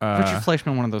 Richard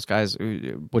Fleischman, one of those guys,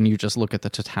 when you just look at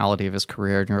the totality of his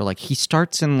career, and you're like, he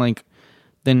starts in like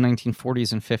the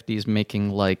 1940s and 50s making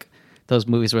like those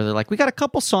movies where they're like, we got a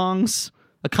couple songs,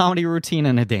 a comedy routine,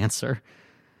 and a dancer.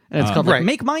 And it's called like Right.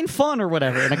 Make Mine Fun or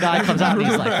whatever. And a guy comes out and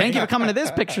he's like, thank you for coming to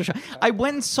this picture show. I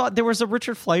went and saw, there was a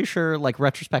Richard Fleischer like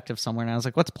retrospective somewhere. And I was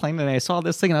like, what's playing today? I saw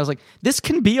this thing and I was like, this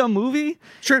can be a movie?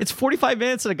 Sure. It's 45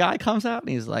 minutes and a guy comes out and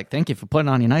he's like, thank you for putting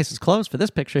on your nicest clothes for this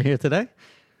picture here today.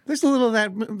 There's a little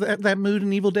of that mood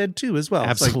in Evil Dead 2 as well.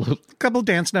 It's Absolutely. like a couple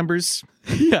dance numbers.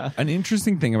 Yeah. An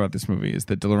interesting thing about this movie is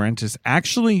that De Laurentiis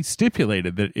actually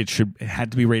stipulated that it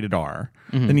had to be rated R.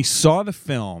 Mm-hmm. Then he saw the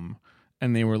film,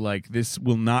 and they were like, "This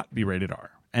will not be rated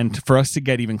R." And for us to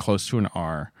get even close to an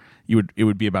R, it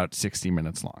would be about 60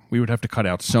 minutes long. We would have to cut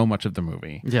out so much of the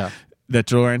movie. Yeah. That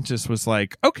De Laurentiis was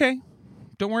like, "Okay,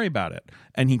 don't worry about it,"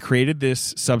 and he created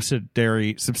this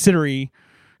subsidiary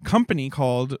company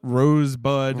called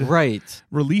Rosebud Right.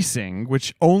 Releasing,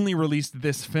 which only released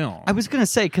this film. I was gonna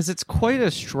say because it's quite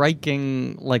a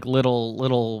striking, like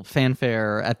little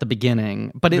fanfare at the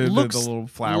beginning, but it The looks little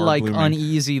flower like blooming.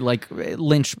 uneasy, like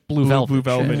Lynch Blue Velvet. Blue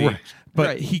Velvet. shit. But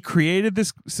Right. he created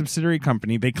this subsidiary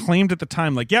company. They claimed at the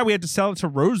time, like, yeah, we had to sell it to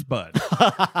Rosebud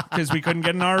because we couldn't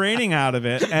get an R rating out of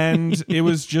it. And it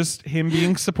was just him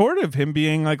being supportive, him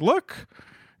being like, look,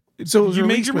 So it was you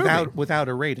made released your movie. without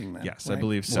a rating then. Yes, right? I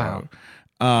believe so.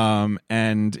 Wow.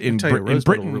 And in, I tell you, in Rosebud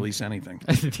Britain, will release anything.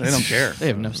 They don't care. They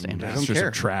have no They standards. don't Masters of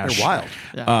care. Trash.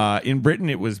 They're wild. In Britain,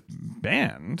 it was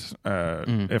banned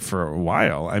for a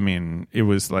while. I mean, it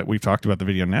was like we've talked about the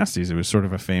video nasties. It was sort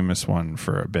of a famous one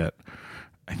for a bit.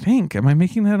 I think. Am I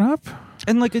making that up?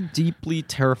 And like a deeply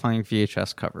terrifying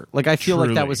VHS cover. Like I feel like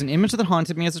that Truly. was an image that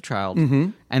haunted me as a child.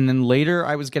 And then later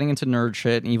I was getting into nerd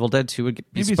shit, and Evil Dead 2 would be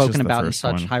Maybe it's just spoken the about in first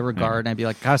such one. high regard, Yeah. and I'd be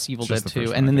like, gosh, Evil Just Dead the 2.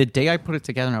 first And one, then I the day I put it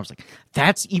together, and I was like,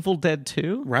 that's Evil Dead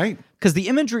 2? Right. Because the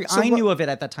imagery I what- knew of it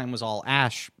at that time was all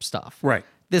Ash stuff. Right.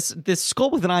 This skull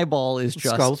with an eyeball is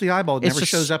just Skull with the eyeball it's never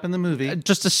just- shows up in the movie.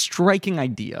 Just a striking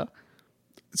idea.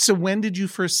 So when did you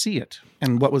first see it?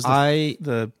 And what was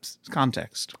the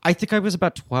context? I think I was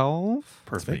about 12.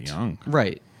 Perfect. Young.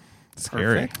 Right.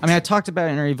 Scary. Perfect. I mean, I talked about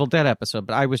it in our Evil Dead episode,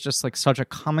 but I was just like such a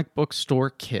comic book store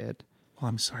kid. Well,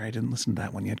 I'm sorry I didn't listen to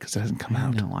that one yet because it hasn't come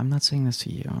out. No, I'm not saying this to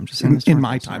you. I'm just saying this to In our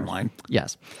my listeners. timeline.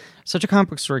 Yes. Such a comic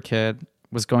book store kid,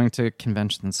 was going to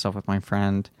conventions and stuff with my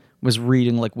friend, was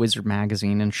reading like Wizard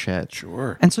magazine and shit.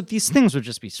 Sure. And so these things would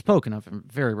just be spoken of in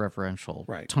very reverential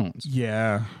Right. tones.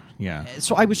 Yeah. Yeah.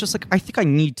 So I was just like, I think I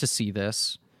need to see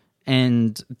this.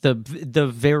 And the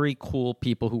very cool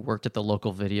people who worked at the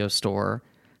local video store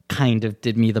kind of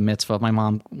did me the mitzvah of my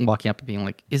mom walking up and being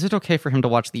like, is it okay for him to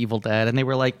watch The Evil Dead? And they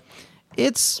were like,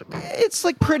 it's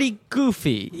like pretty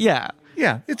goofy. Yeah.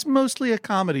 Yeah, it's mostly a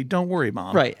comedy. Don't worry,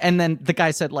 Mom. Right. And then the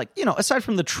guy said, like, aside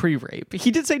from the tree rape,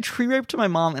 he did say tree rape to my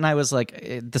mom. And I was like,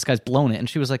 this guy's blown it. And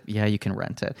she was like, yeah, you can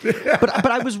rent it. but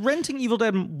I was renting Evil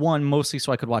Dead 1 mostly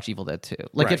so I could watch Evil Dead 2.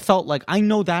 Like, Right. it felt like I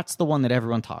know that's the one that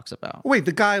everyone talks about. Wait,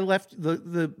 the guy left,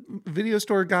 the video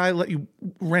store guy let you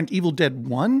rent Evil Dead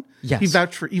 1? Yes. He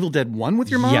vouched for Evil Dead 1 with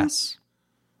your mom? Yes.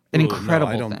 An Oh,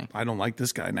 incredible no, thing. I don't like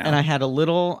this guy now. And I had a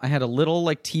little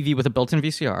like TV with a built-in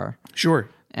VCR. Sure.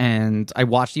 And I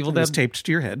watched Evil It was Dead. taped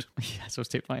to your head. Yes, it was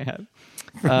taped to my head.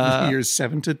 Years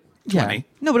 7 to 20. Yeah.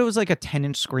 No, but it was like a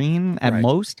 10-inch screen at Right.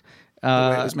 most. The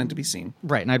way it was meant to be seen.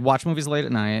 Right, and I'd watch movies late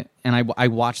at night, and I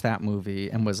watched that movie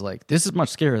and was like, this is much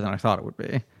scarier than I thought it would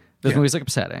be. This movie's like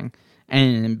upsetting.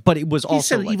 But it was He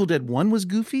also said like, Evil Dead 1 was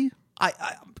goofy?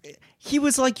 he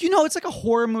was like, it's like a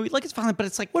horror movie. Like, it's fine, but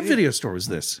it's like What video store was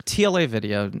this? TLA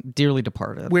Video, Dearly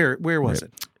Departed. Where was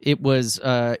it? It was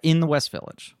in the West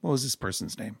Village. What was this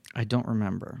person's name? I don't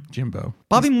remember. Jimbo.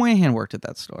 Bobby Moynihan worked at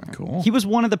that store. Cool. He was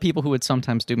one of the people who would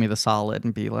sometimes do me the solid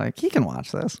and be like, he can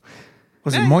watch this.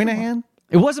 Was it Moynihan?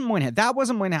 It wasn't Moynihan. That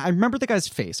wasn't Moynihan. I remember the guy's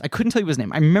face. I couldn't tell you his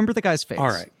name. I remember the guy's face. All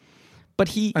right. But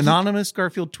he Anonymous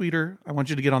Garfield tweeter, I want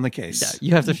you to get on the case. yeah,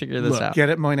 you have to figure this out. Get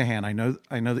it, Moynihan. I know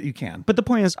that you can. But the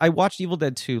point is, I watched Evil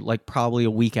Dead 2 like probably a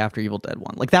week after Evil Dead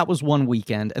 1. Like that was one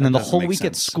weekend, and then the doesn't whole make week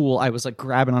at sense. school, I was like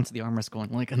grabbing onto the armrest,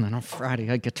 going like, and then on Friday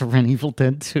I get to rent Evil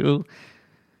Dead 2,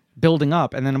 building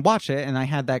up, and then watch it, and I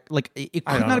had that like it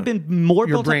I could don't not have know. been more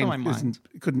Your built up in brain my mind.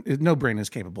 no brain is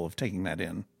capable of taking that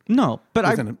in No, but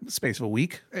within a space of a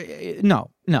week. no.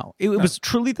 It was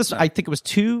truly this. I think it was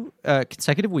 2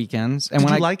 consecutive weekends, and Did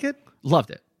when you I like it? loved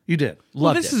it, You did. Well,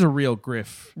 loved this it. is a real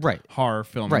Griff Right. horror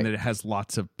film Right. in that it has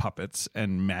lots of puppets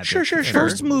and magic. Sure. and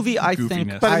First movie, I think,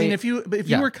 goofiness. But I mean, if you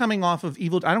yeah. were coming off of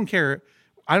Evil, I don't care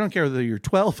whether you're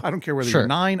 12. I don't care whether Sure. you're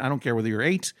 9. I don't care whether you're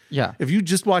 8. Yeah. If you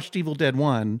just watched Evil Dead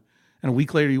 1 and a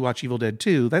week later you watch Evil Dead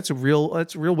 2, that's a real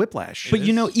whiplash. But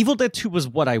Evil Dead 2 was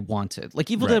what I wanted. Like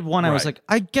Evil Right, Dead 1, I was right. like,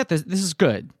 I get this. This is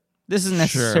good. This isn't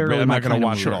necessarily Sure, but I'm my not going kind to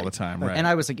of watch it movie. all the time, right? And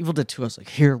I was like, Evil Dead 2, I was like,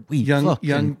 here we young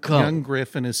fucking go. young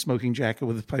Griff in his smoking jacket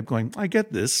with his pipe going, I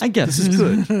get this. I get this is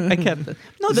good. I get this.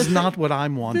 No, This is not what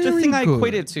I'm wanting. the thing I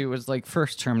equated to was like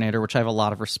first Terminator, which I have a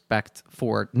lot of respect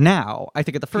for now. I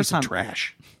think at the first Piece of time,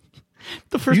 trash.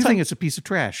 the first You time, think it's a piece of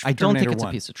trash? I don't think Terminator it's 1.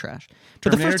 a piece of trash. But the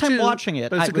Terminator first time 2, watching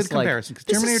it, but it's I a was good like, comparison, 'cause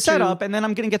this Terminator is set 2 up, and then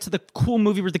I'm going to get to the cool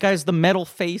movie where the guy's the metal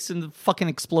face and fucking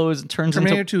explodes and turns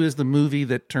Terminator into... 2 is the movie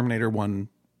that Terminator 1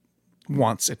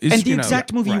 wants. It And the you know,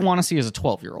 exact movie right. you want to see as a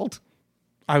 12-year-old.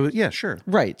 Yeah, sure.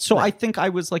 Right. So I think I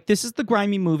was like, this is the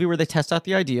grimy movie where they test out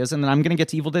the ideas, and then I'm going to get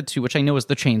to Evil Dead 2, which I know is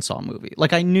the chainsaw movie.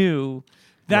 Like, I knew...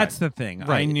 That's the thing. I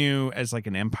Right. knew as like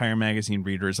an Empire magazine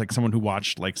reader, as like someone who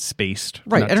watched like Spaced,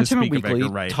 Right, not to Entertainment speak of Weekly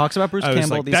Edgar Wright. talks about Bruce I was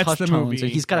Campbell, like, these that's hushed the tones, movie,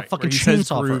 and he's got a right, fucking where he says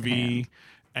chainsaw for a groovy, hand.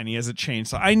 and he has a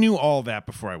chainsaw. I knew all that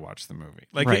before I watched the movie.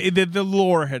 Like Right. the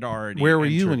lore had already. Where were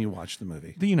you entered when you watched the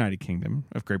movie? the United Kingdom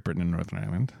of Great Britain and Northern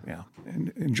Ireland? Yeah. And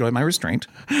enjoy my restraint.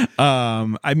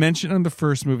 I mentioned in the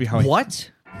first movie how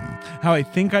What? I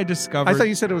think I discovered. I thought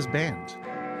you said it was banned.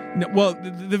 No, well,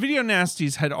 the video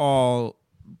nasties had all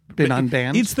Been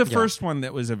unbanned? It's the first one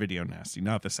that was a video nasty,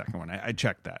 not the second one. I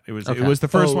checked that. It was Okay. it was the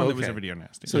first Oh, one that was a okay. video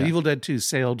nasty. So Evil Dead 2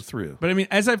 sailed through. But I mean,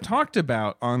 as I've talked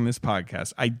about on this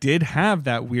podcast, I did have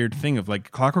that weird thing of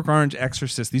like Clockwork Orange,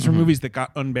 Exorcist. These were movies that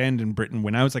got unbanned in Britain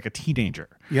when I was like a teenager.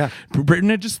 Yeah. Britain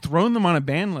had just thrown them on a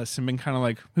ban list and been kind of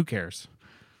like, who cares?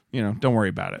 You know, don't worry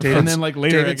about it. and then like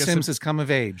later, David I guess Sims it's has come of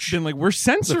age. been like, we're The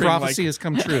censoring prophecy like, has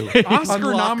come true.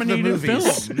 Oscar-nominated Unlock the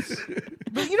movies. films.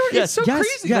 But you know, Yes, it's so yes,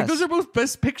 crazy. yes. Like those are both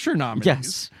Best Picture nominees.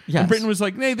 Yes, yes. And Britain was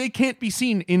like, "Nay, they can't be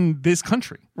seen in this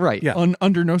country, Right. Yeah.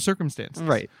 under no circumstances."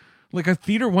 Right. Like a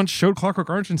theater once showed Clockwork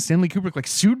Orange, and Stanley Kubrick like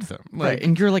sued them. Like, Right.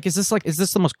 And you're like, is this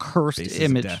the most cursed Faces of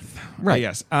image? death. Right.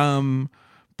 Yes.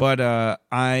 But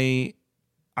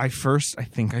I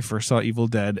think I first saw Evil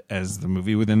Dead as the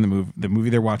movie within the movie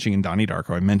they're watching in Donnie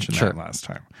Darko. I mentioned Sure. that last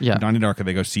time. Yeah. In Donnie Darko,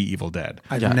 they go see Evil Dead.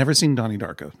 I've Yeah. never seen Donnie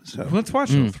Darko. So Let's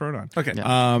watch it. We'll throw it on. okay.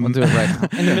 Yeah. We'll do it right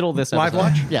now. In the middle of this Live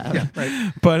episode. watch? Yeah.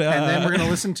 Right. But And then we're going to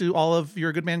listen to all of You're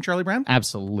a Good Man, Charlie Brown.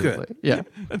 Absolutely. Good. Yeah.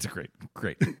 that's a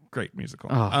great musical.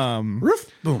 Oh.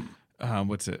 Roof. Boom.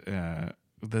 What's it?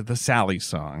 The Sally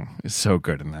song is so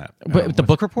good in that. But the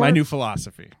book report? My New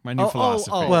Philosophy. My New Philosophy.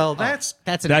 Well, that's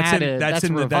That's an That's added. in that's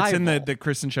the revival. the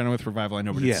Kristen Chenoweth revival. I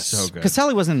know, but Yes. it's so good. Because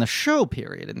Sally wasn't in the show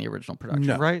period in the original production,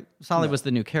 No. right? Sally was the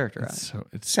new character. So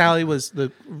it's Sally was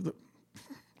the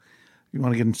you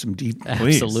want to get into some deep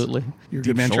Please. Absolutely. You're a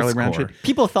Good Man, Charlie Brown score. shit.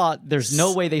 People thought there's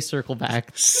no way they circle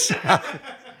back.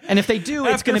 And if they do,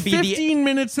 it's After going to be 15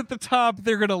 minutes at the top,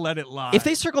 they're going to let it lie. if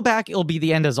they circle back, it'll be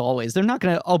the end as always. They're not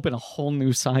going to open a whole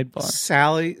new sidebar.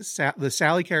 The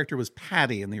Sally character was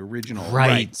Patty in the original.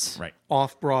 Right.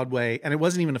 Off Broadway, and it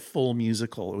wasn't even a full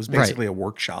musical. It was basically a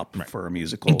workshop for a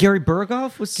musical. And Gary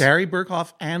Berghoff was Gary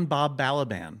Berghoff and Bob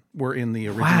Balaban were in the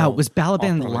original. Wow, was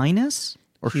Balaban Off-Broadway. Linus?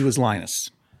 Or He was Linus,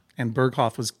 and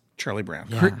Berghoff was Charlie Brown.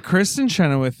 Kristen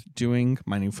Chenoweth doing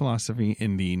My New Philosophy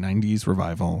in the 90s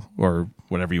revival, or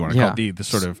whatever you want to call it, the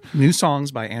sort of New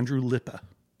songs by Andrew Lippa.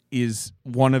 is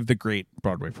one of the great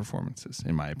Broadway performances,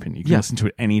 in my opinion. You can listen to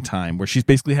it any time, where she's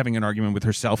basically having an argument with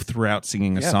herself throughout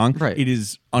singing a song. Right. It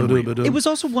is unreal. It was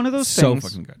also one of those So things.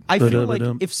 fucking good. I feel like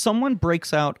if someone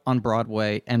breaks out on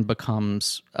Broadway and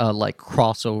becomes a like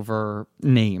crossover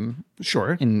name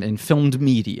Sure. in filmed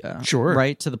media, Sure.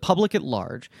 right, to the public at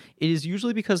large, it is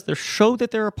usually because their show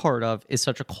that they're a part of is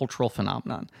such a cultural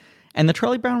phenomenon. And the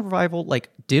Charlie Brown revival like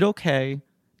did okay.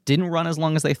 Didn't run as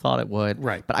long as they thought it would.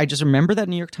 Right. But I just remember that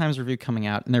New York Times review coming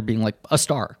out and there being like a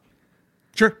star.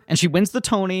 Sure. And she wins the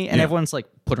Tony and everyone's like,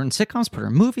 put her in sitcoms, put her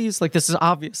in movies. Like this is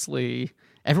obviously,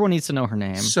 everyone needs to know her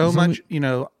name. So much,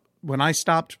 when I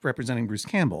stopped representing Bruce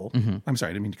Campbell, I'm sorry,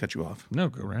 I didn't mean to cut you off. No,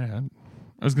 go right ahead.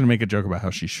 I was going to make a joke about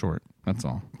how she's short. That's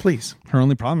all. Please. Her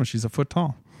only problem is she's a foot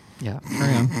tall. Yeah.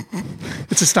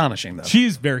 It's astonishing, though.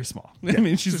 She's very small. I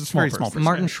mean, she's a small very person. small person.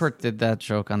 Martin Short did that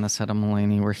joke on the set of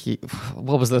Mulaney where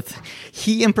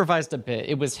he improvised a bit.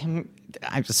 It was him.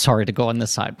 I'm sorry to go on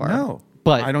this sidebar. No.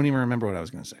 But I don't even remember what I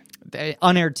was going to say.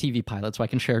 Unaired TV pilot, so I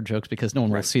can share jokes because no one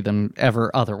will see them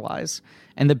ever otherwise.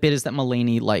 And the bit is that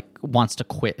Mulaney like wants to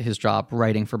quit his job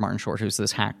writing for Martin Short, who's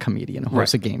this hack comedian who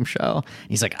hosts a game show.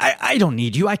 He's like, I don't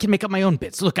need you. I can make up my own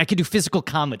bits. Look, I can do physical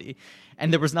comedy.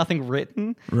 And there was nothing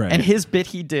written. Right. And his bit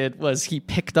he did was he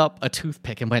picked up a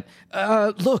toothpick and went,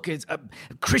 look, it's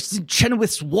Kristen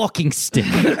Chenoweth's walking stick.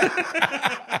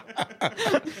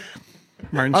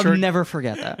 Martin I'll Short. never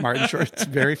forget that. Martin Short's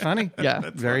very funny. Yeah.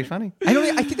 Very funny. I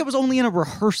think that was only in a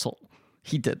rehearsal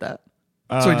he did that.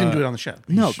 So he didn't do it on the show.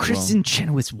 No, Kristen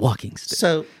Chenoweth's walking stick.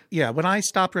 So, yeah, when I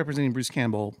stopped representing Bruce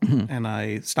Campbell and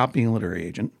I stopped being a literary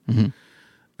agent,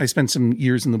 I spent some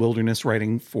years in the wilderness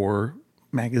writing for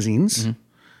magazines.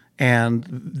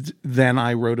 And then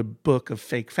I wrote a book of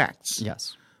fake facts.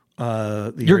 Yes.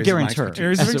 The You're areas of my guarantor. expertise.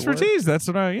 Areas of As it were. expertise. That's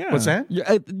what I, What's that?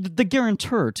 The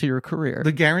guarantor to your career.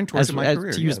 The guarantor As- to my as-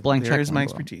 career. to use yeah. blank The check areas of my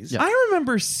lingo. expertise. Yeah. I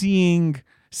remember sitting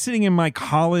in my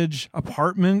college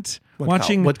apartment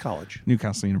watching What college?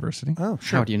 Newcastle University. Oh,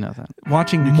 sure. How do you know that?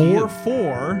 Watching More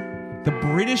 4, the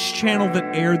British channel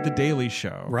that aired The Daily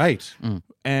Show. Right.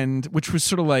 And which was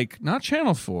sort of like not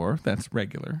Channel 4, that's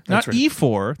regular. That's not right.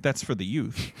 E4, that's for the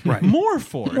youth. Right. More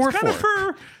 4. More it's kind of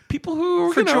 4. for people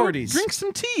who For Geordies. drink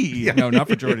some tea. No, not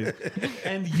for Geordies.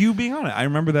 And you being on it. I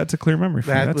remember that's a clear memory for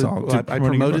me. That's all. I Promoting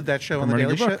your promoted book. that show on the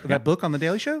Promoting Daily your Show. book. That book on the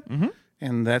Daily Show.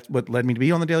 And that's what led me to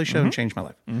be on the Daily Show and changed my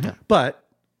life. But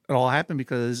it all happened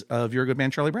because of You're a Good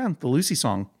Man, Charlie Brown, the Lucy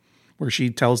song, where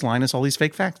she tells Linus all these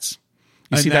fake facts.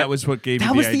 You And see that was what gave you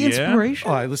That the was the idea?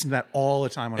 inspiration. Oh, I listen to that all the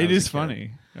time. When I It was is a kid.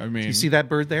 funny. I mean, You see that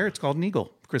bird there? It's called an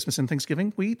eagle. Christmas and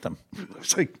Thanksgiving, we eat them.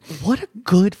 It's like, What a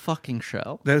good fucking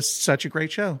show. that's such a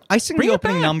great show. I sing Bring the it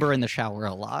opening back. number in the shower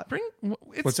a lot.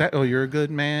 What's that? Oh, You're a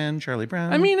Good Man, Charlie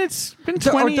Brown. I mean, it's been The-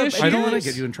 or 20 the- issues. I don't want to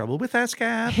get you in trouble with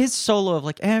ASCAP. His solo of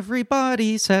like,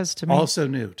 everybody says to me. Also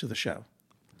new to the show.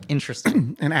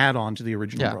 Interesting. An add-on to the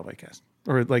original Yeah. Broadway cast.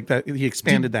 Or like that, he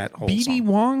expanded that whole B.D. song.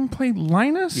 Wong played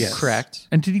Linus? Yes. Correct.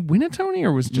 And did he win a Tony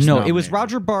or was it just No, it was nominated?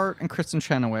 Roger Bart and Kristen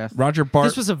Chenoweth. Roger Bart.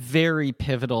 This was a very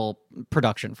pivotal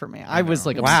production for me. I was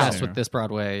like Wow. obsessed with this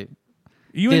Broadway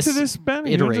You into this, Ben?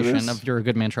 You into iteration this? of You're a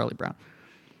Good Man, Charlie Brown.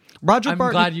 Roger I'm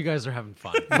Bart glad you guys are having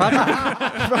fun.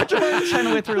 Roger Bart and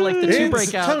Chenoweth were like the two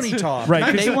It's breakouts. Tony talk.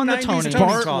 Right, They won the 90s Tony.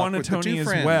 Bart talk won a with the Tony two as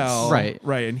friends. well. Right.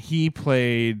 Right. And he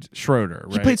played Schroeder,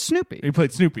 right? He played Snoopy. He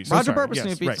played Snoopy. So Roger sorry. Bart was Yes,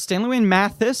 Snoopy. Right. Stanley Wayne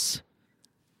Mathis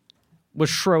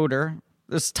was Schroeder.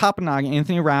 This Toppenoggin.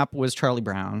 Anthony Rapp was Charlie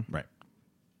Brown. Right.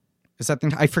 Is that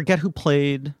the, I forget who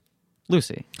played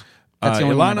Lucy. That's the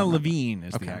only one I Ilana don't know. Levine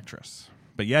is the actress.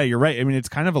 But yeah, you're right. I mean, it's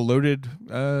kind of a loaded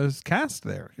cast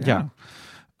there. Yeah.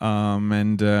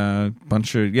 And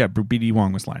bunch of B.D.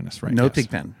 Wong was Linus, right? No Yes.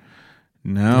 Pigpen.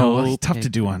 No, No it's tough to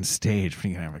Pigpen. do on stage.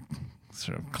 You can have a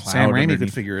sort of cloud. Sam Raimi could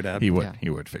underneath. figure it out. He would. Yeah. He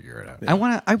would figure it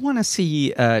out. I want to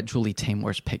see Julie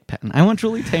Taymor's Pigpen. I want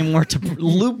Julie Taymor to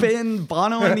loop in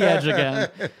Bono on the Edge again.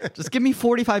 Just give me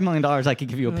 $45 million. I could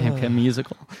give you a Pigpen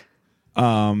musical.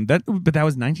 But that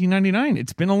was 1999.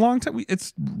 It's been a long time.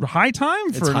 It's high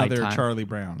time for It's high another time. Charlie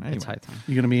Brown. Anyway. It's high time.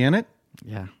 You going to be in it?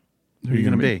 Yeah. Who are you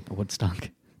going to be? Woodstock.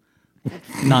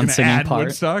 Non-singing Add part.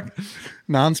 Woodstock.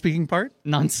 Non-speaking part?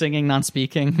 Non-singing,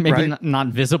 non-speaking, maybe Right. not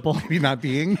visible, Maybe not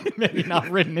being maybe not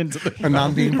written into the a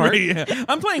non-being part. Yeah.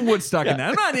 I'm playing Woodstock in that.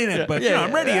 I'm not in it, but you know,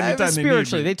 I'm ready anytime they need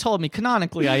spiritually, me. they told me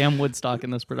canonically I am Woodstock in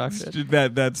this production.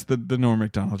 That's the Norm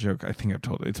Macdonald joke. I think I've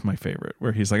told it. It's my favorite.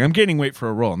 Where he's like, "I'm gaining weight for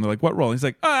a role," and they're like, "What role?" And he's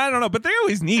like, "Oh, I don't know, but they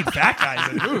always need fat guys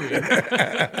in movies."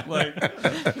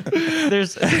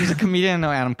 There's a comedian I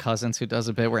know, Adam Cousins, who does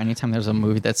a bit where anytime there's a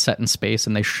movie that's set in space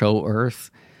and they show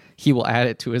Earth, he will add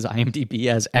it to his IMDb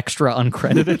as extra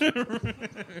uncredited.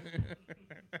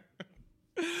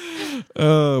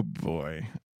 Oh boy.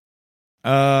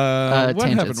 What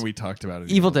tangents. happened? We talked about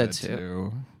it. Evil Dead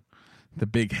 2. The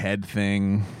big head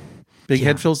thing. Big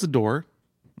head fills the door.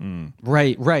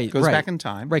 Right. Goes back in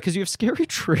time. Right, because you have Scary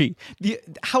Tree.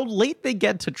 How late they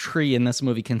get to Tree in this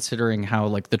movie, considering how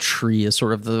like the tree is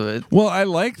sort of the Well, I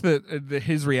like that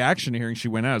his reaction hearing she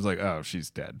went out is like, "Oh, she's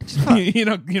dead." you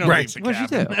know, Right. leave the What'd she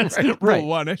cabin. do? That's Right. rule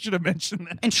one. I should have mentioned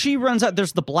that. and she runs out.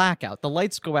 There's the blackout. The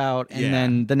lights go out, and Yeah.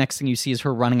 then the next thing you see is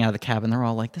her running out of the cabin. They're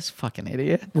all like, "This fucking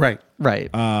idiot." Right.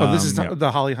 Right. This is yeah.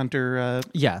 the Holly Hunter.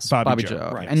 Yes, Bobby Bobby Joe,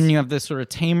 Joe. right. And you have this sort of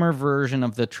tamer version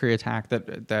of the tree attack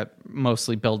that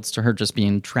mostly builds to her just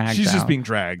being dragged She's out. just being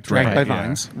dragged Dragged right, by yeah.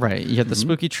 vines. Right. You have the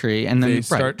spooky tree, and then They right.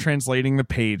 start translating the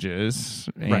pages.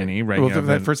 Annie, right? Well, you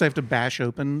have first I have to bash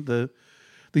open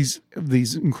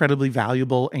these incredibly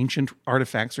valuable ancient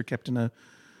artifacts are kept in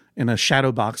a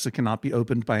shadow box that cannot be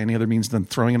opened by any other means than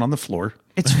throwing it on the floor.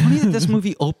 It's funny that this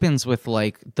movie opens with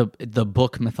like the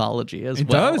book mythology as It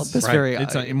well. does. This Right. very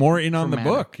It's more in on the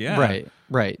dramatic. book, yeah.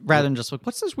 Right. Rather than just like,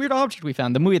 what's this weird object we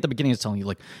found? The movie at the beginning is telling you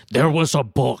like there was a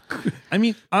book. I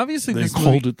mean, obviously, They this called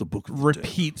movie it the Book of the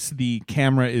repeats the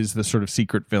camera is the sort of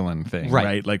secret villain thing, Right.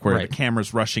 right? Like where Right. the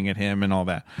camera's rushing at him and all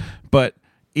that. But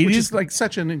it Which is is like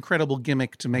such an incredible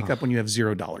gimmick to make up when you have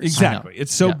 $0. exactly.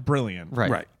 It's so Yeah. brilliant,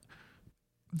 Right. Right.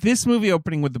 This movie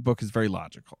opening with the book is very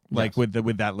logical, like with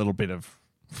that little bit of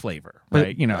flavor,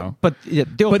 right? You know, But the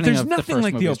but opening there's of nothing the first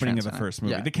like the movie is opening of the transcendent. first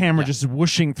movie. Yeah. The camera Yeah. just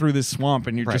whooshing through this swamp,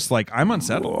 and you're just like, I'm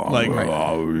unsettled. Like, Right,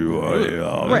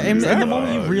 and the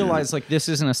moment you realize like this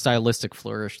isn't a stylistic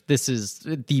flourish, this is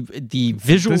the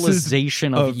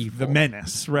visualization of evil. the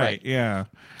menace, right? Yeah.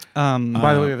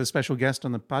 By the way, we have a special guest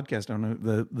on the podcast. I don't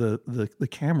know the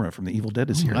camera from the Evil Dead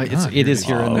is here. It is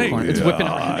here in the corner. It's whipping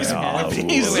around.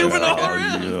 He's zooming all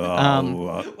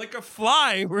around like a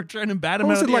fly. We're trying to bat him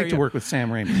What out was of it the like to area. work with Sam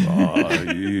Raimi?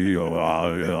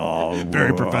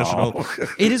 Very professional.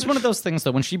 It is one of those things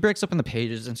though when she breaks open the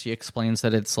pages and she explains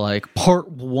that it's like part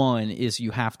 1 is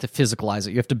you have to physicalize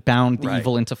it, you have to bound the Right.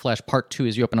 evil into flesh. Part 2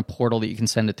 is you open a portal that you can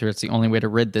send it through. It's the only way to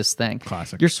rid this thing.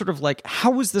 Classic. You're sort of like,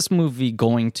 how is this movie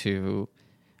going to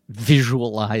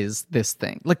visualize this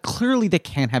thing? Like clearly they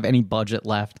can't have any budget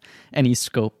left, any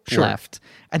scope left,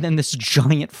 and then this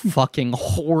giant fucking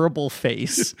horrible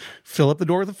face. Fill up the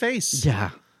door with a face.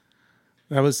 Yeah.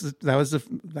 That was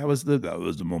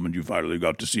the moment you finally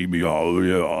got to see me.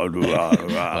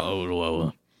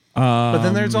 But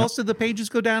then there's also the pages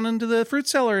go down into the fruit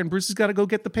cellar, and Bruce has got to go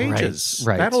get the pages.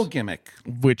 Right. That old gimmick.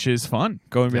 Which is fun.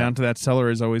 Going down to that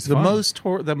cellar is always The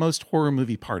fun. most horror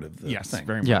movie part of the yes, thing.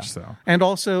 very Yeah. much so. And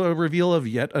also a reveal of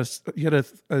yet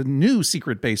a new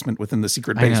secret basement within the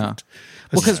secret I know. basement.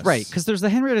 Well, because there's the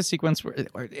Henrietta sequence where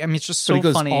I mean it's just so So he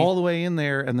goes funny. all the way in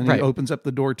there, and then Right. he opens up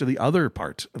the door to the other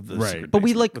part of the Right. secret But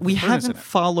we basement with we the furnace in haven't it.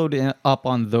 followed up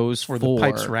on those Or four. the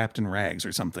pipes wrapped in rags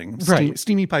or something. Right.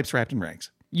 Steamy pipes wrapped in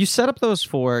rags. You set up those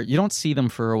four. You don't see them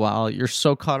for a while. You're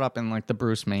so caught up in like the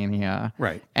Bruce mania,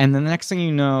 Right. And then the next thing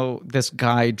you know, this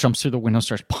guy jumps through the window,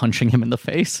 starts punching him in the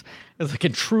face. It's like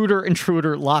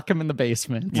intruder, lock him in the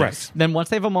basement. Right. Then once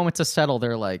they have a moment to settle,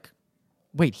 they're like,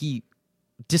 "Wait, he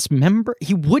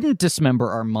wouldn't dismember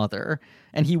our mother,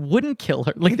 and he wouldn't kill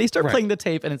her." Like they start Right. playing the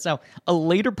tape, and it's now a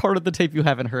later part of the tape you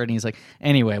haven't heard, and he's like,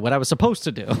 "Anyway, what I was supposed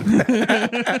to do."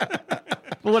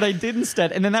 But what I did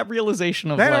instead, and then that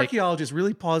realization of That like, archaeologist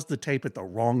really paused the tape at the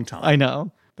wrong time. I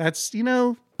know. That's,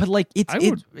 But like it's I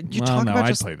it, would. you well, talk no, about I'd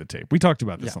just play the tape. We talked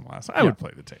about this on the last. I would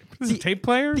play the tape. This is a tape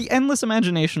player. the endless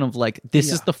imagination of like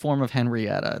this is the form of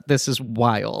Henrietta. This is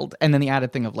wild, and then the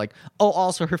added thing of like, oh,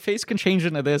 also her face can change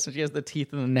into this, and she has the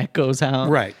teeth and the neck goes out.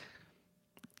 Right.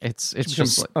 It's Becomes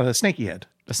just like a snaky head.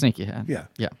 a sneaky head. Yeah.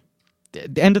 Yeah.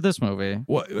 The end of this movie.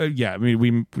 Well, yeah, I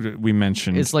mean, we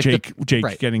mentioned It's like Jake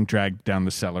right. getting dragged down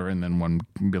the cellar, and then 1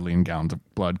 billion gallons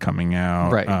of blood coming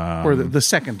out. Right. Or the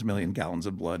second million gallons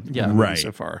of blood. Yeah. in the movie Right.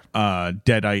 So far.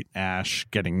 Deadite Ash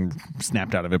getting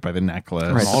snapped out of it by the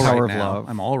necklace. Right. I'm all The power right of now. love.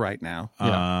 I'm all right now.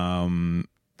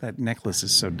 That necklace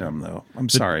is so dumb, though. I'm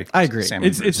sorry. I agree. Sam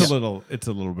It's Bruce. a little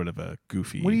bit of a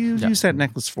goofy. What do you use that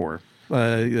necklace for?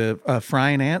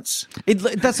 frying ants.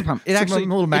 That's the problem. It Some actually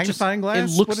little it magnifying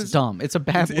glass? It looks What is- dumb. It's a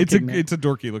bad. It's looking a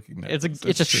dorky looking necklace.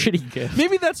 It's a true. shitty gift.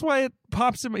 Maybe that's why it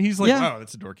pops him. He's like, Yeah. wow,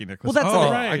 that's a dorky necklace. Well, that's oh,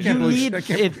 the- right. I You can't believe need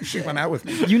believe she went out with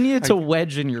me. You need it to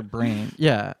wedge in your brain.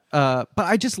 Yeah. But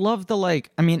I just love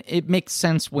it makes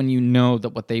sense when you know that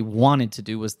what they wanted to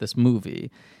do was this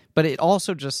movie. But it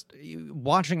also just,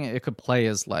 watching it could play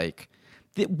as like,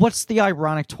 what's the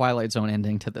ironic Twilight Zone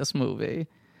ending to this movie?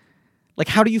 Like,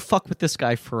 how do you fuck with this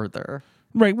guy further?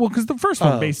 Right. Well, because the first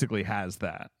one basically has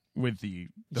that with the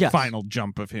Yes. final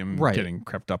jump of him Right. getting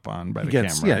crept up on by He the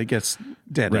gets, camera. he gets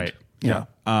deaded. Right. Yeah.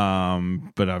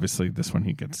 But obviously this one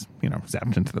he gets,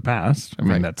 zapped into the past. I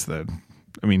mean,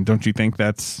 Right. don't you think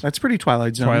that's That's pretty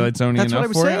Twilight Zone. Twilight Zone That's enough what I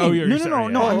was for saying. you? Oh, you're No, saying, no, yeah.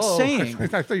 no. I'm Oh, saying.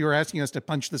 I thought you were asking us to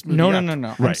punch this movie. No, up. no. I'm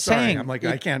Right. Sorry, saying. I'm like, it,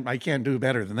 I can't do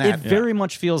better than it that. very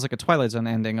much feels like a Twilight Zone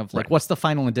ending of like, what's the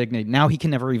final indignity? Now he can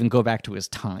never even go back to his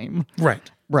time. Right.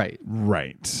 Right.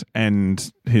 Right.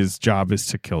 And his job is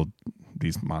to kill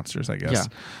these monsters, I guess.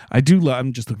 Yeah.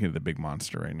 I'm just looking at the big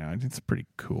monster right now. I think it's pretty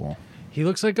cool. He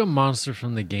looks like a monster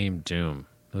from the game Doom.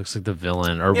 He looks like the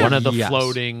villain or one of the Yes.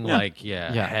 floating Yeah.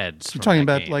 heads. You're from talking that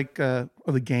about game. like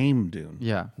the game Dune.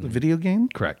 Yeah. The video game?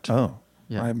 Correct. Oh.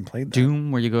 Yeah. I haven't played that.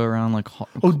 Doom, where you go around like.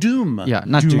 Oh, Doom. Yeah,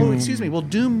 not Doom. Oh, excuse me. Well,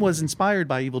 Doom was inspired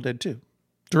by Evil Dead 2.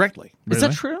 Directly. Is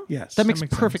that true? Yes. That makes That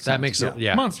makes perfect sense. That makes it.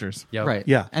 Yeah. Monsters. Yep. Right.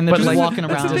 Yeah. And they're But just like, walking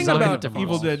That's around. the thing designing about different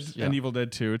Evil Dead monsters. Yeah. and Evil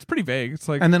Dead 2. It's pretty vague. It's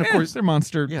like, And then, of course- they're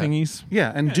monster Yeah. thingies. Yeah,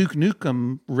 and Duke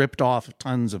Nukem ripped off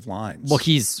tons of lines. Well,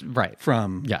 he's right.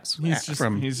 from Yes. He's yeah.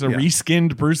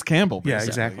 reskinned Bruce Campbell. Yeah, basically.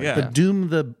 exactly. Yeah. But Doom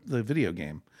the video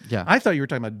game. Yeah. I thought you were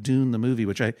talking about Dune the movie,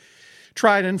 which I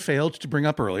tried and failed to bring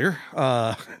up earlier.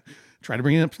 Try to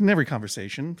bring it up in every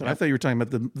conversation, but I thought you were talking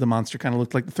about the monster kind of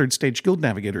looked like the third stage guild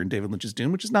navigator in David Lynch's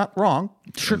Dune, which is not wrong.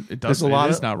 Sure, it There's does. a lot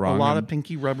It is of not wrong. a lot and of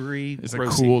pinky rubbery. It's a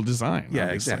grossy. cool design. Yeah,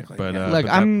 obviously. exactly. But, Yeah. Like,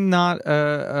 but I'm not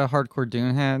a hardcore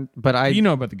Dune head, but I. you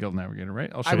know about the Guild Navigator, right?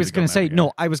 I'll show I you was the going Guild to say Navigator.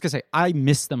 no. I was going to say I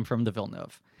miss them from the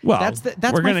Villeneuve. Well, that's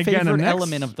we're my gonna get 'em favorite next-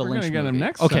 element of the we're Lynch gonna get 'em movie.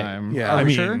 next Okay. time. Yeah. I Are mean,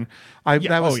 you sure? yeah,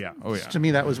 That was, oh yeah. To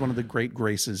me, that was one of the great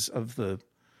graces of the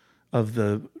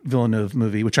Villeneuve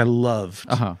movie, which I loved.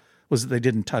 Was that they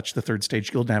didn't touch the third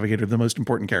stage guild navigator, the most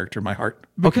important character in my heart.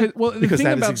 Because, well, the Because thing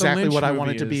that is about the exactly Lynch what I movie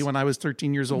wanted to be is when I was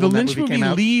 13 years old. the when that Lynch movie movie came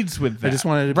out. leads with that. I just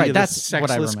wanted to be Right, this that's what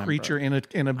I sexless remember. creature in a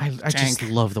I tank. just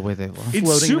love the way they look. It's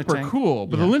floating in a super tank. cool,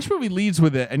 but the Lynch movie leads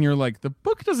with it, and you're like, the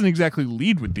book doesn't exactly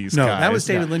lead with these No, guys. that was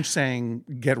David Lynch saying,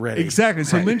 "Get ready." Exactly.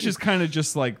 So Right. Lynch is kind of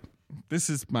just like, this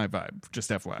is my vibe, just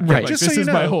FYI. Right. Like, Just this so you is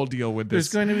my know, whole deal with There's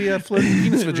this. going to be a floating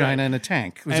penis vagina in a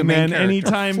tank. Who's a And main then character.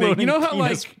 anytime they, you know how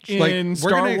penis- like in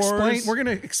Star Wars, we're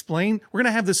going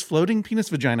to have this floating penis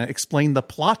vagina explain the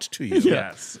plot to you.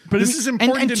 yes, but This it's- is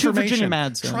important and to information. Virginia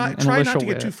Madsen Try and not Alicia to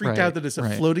get too Witt, freaked right, out that it's a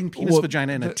right. floating penis Well,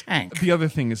 vagina in a tank. The other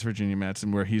thing is Virginia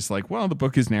Madsen, where he's like, well, the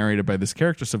book is narrated by this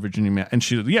character, so Virginia Madsen,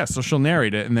 and so she'll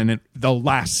narrate it, and then the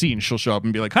last scene, she'll show up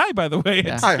and be like, hi, by the way,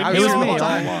 it's Hi, been I me was all me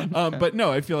along. all But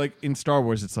no, I feel like in Star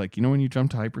Wars, it's like, when you jump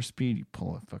to hyperspeed, you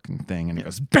pull a fucking thing, and it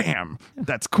goes, bam!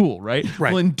 That's cool, right?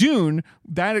 Right. Well, in Dune,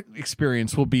 that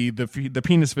experience will be the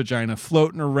penis vagina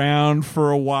floating around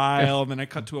for a while, and then I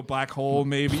cut to a black hole,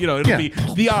 maybe. It'll Yeah. be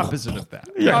the opposite of that.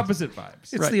 The opposite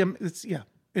vibes.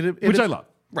 Which I love.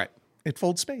 Right. It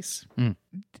folds space.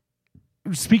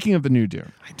 Speaking of the new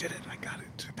Dune, I did it. I got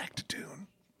it back to Dune.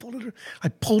 I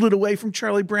pulled it away from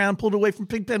Charlie Brown, pulled it away from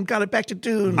Pigpen, got it back to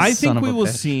Dune. I Son think of we a will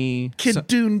bitch. see Kid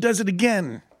Dune does it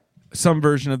again. some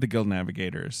version of the Guild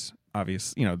Navigators.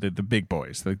 Obvious, the big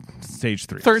boys, the stage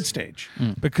 3, Third stage.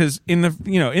 because in the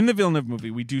Villeneuve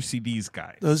movie we do see these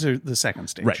guys, Those are the second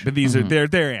stage. right? But these are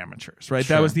they're amateurs, right?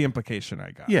 That was the implication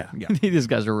I got. Yeah. These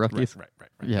guys are rookies. Right.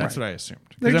 Yeah. That's what I assumed.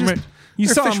 'Cause They're I'm just- right- you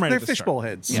they're saw fish- them right they're at the start. fishbowl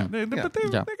heads. Yeah, Yeah. but they're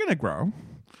going to grow.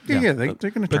 Yeah, they're going to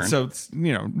turn. But so it's,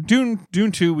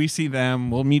 Dune 2, we see them.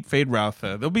 We'll meet Fade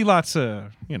Routha. There'll be lots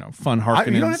of fun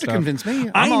harkening. you don't have to stuff. convince me.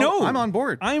 I know. I'm on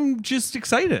board. I'm just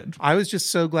excited. I was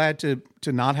just so glad to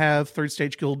not have Third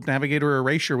Stage Guild Navigator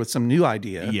erasure with some new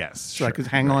idea. Yes, So I could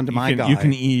hang on to You my can- guy You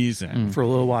can ease in. for a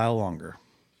little while longer.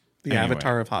 The Anyway.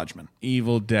 Avatar of Hodgman.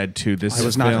 Evil Dead 2. This I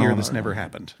was not here. film- This never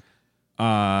happened.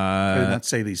 I did Uh, not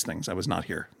say these things. I was not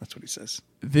here. That's what he says.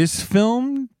 this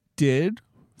film did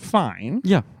fine.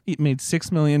 Yeah. It made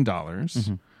 $6 million.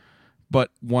 But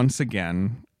once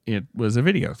again, it was a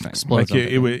video thing. Explodes Like on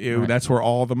it, video. Right. that's where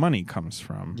all the money comes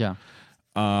from. Yeah.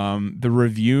 The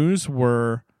reviews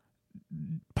were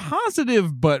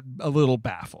positive, but a little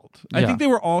baffled. I Yeah. think they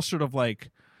were all sort of like,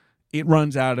 it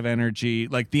runs out of energy.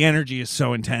 Like the energy is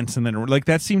so intense, and then like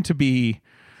that seemed to be.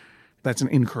 That's an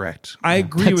incorrect. I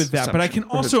agree with That's that, but I can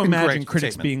assumption. also Or imagine incorrect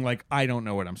critics statement. being like, I don't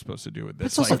know what I'm supposed to do with this.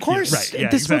 It's also, Like, of course, right, yeah,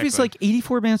 this movie's exactly. like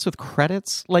 84 minutes with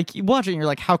credits. Like, you watch it and you're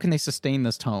like, how can they sustain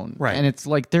this tone? Right. And it's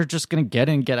like, they're just going to get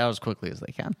in and get out as quickly as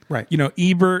they can. Right. You know,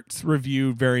 Ebert's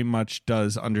review very much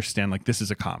does understand like this is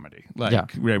a comedy. Like, Yeah.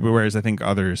 whereas I think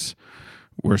others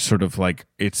were sort of like,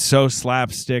 it's so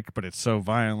slapstick, but it's so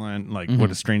violent. Like,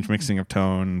 what a strange mixing of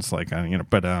tones. Like, you know,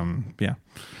 but yeah.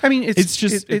 I mean, It's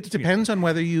just- it depends on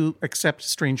whether you accept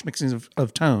strange mixings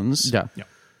of tones Yeah.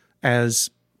 as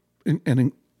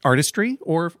an artistry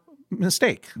or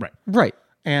mistake. Right. Right.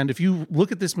 And if you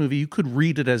look at this movie, you could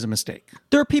read it as a mistake.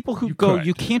 There are people who go, could.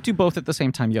 you can't do both at the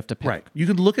same time. You have to pick. Right. You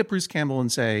could look at Bruce Campbell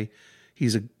and say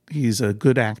he's a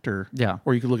good actor. Yeah.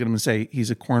 Or you could look at him and say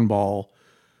he's a cornball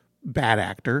bad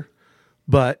actor.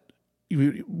 But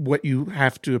what you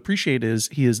have to appreciate is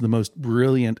he is the most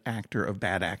brilliant actor of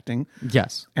bad acting.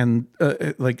 Yes. And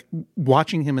like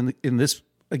watching him in this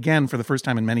again for the first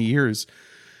time in many years.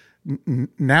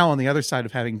 Now on the other side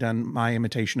of having done my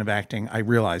imitation of acting, I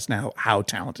realize now how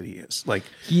talented he is. Like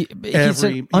He's he's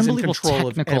an in unbelievable control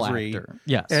of technical every actor.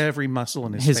 Yes. every muscle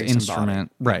in his face instrument.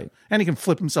 and body. Right. And he can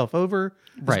flip himself over,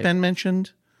 as Right. Ben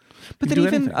mentioned. But He then can do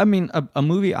even, anything. I mean, a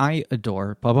movie I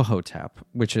adore, Bubba Hotep,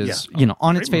 which is, Yeah. you know,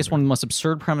 on its face, one of the most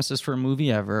absurd premises for a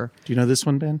movie ever. Do you know this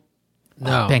one, Ben?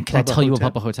 No. Ben, can I Bubba tell you what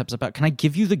Hotep. Bubba Hotep's about? Can I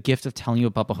give you the gift of telling you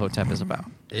what Bubba Hotep is about?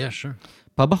 Yeah, sure.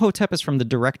 Bubba Hotep is from the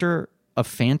director of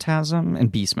Phantasm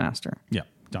and Beastmaster. Yeah.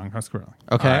 Don Coscarelli.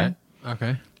 Okay? All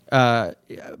right.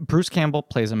 Okay. Bruce Campbell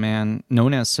plays a man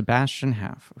known as Sebastian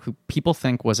Haff, who people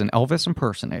think was an Elvis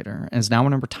impersonator and is now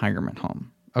in a retirement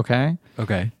home. Okay?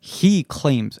 Okay. He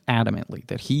claims adamantly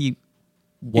that he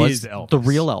was Is Elvis. the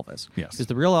real Elvis. Yes. Is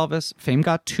the real Elvis. Fame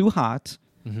got too hot.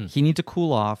 He needed to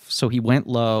cool off, so he went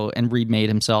low and remade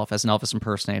himself as an Elvis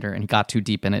impersonator, and he got too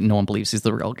deep in it, and no one believes he's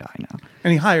the real guy now.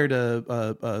 And he hired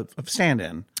a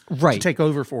stand-in Right. to take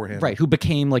over for him. Right, who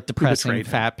became like depressing, betrayed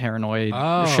him. fat, paranoid,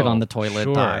 Oh, shit on the toilet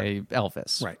sure. by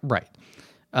Elvis. Right. Right.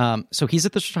 So he's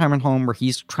at this retirement home where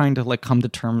he's trying to like come to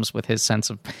terms with his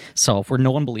sense of self, where no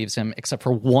one believes him except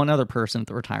for one other person at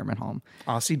the retirement home,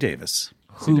 Ossie Davis.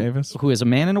 who is a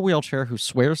man in a wheelchair who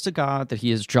swears to God that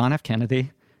he is John F.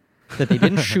 Kennedy, that they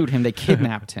didn't shoot him, they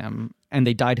kidnapped him, and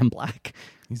they dyed him black.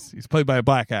 He's played by a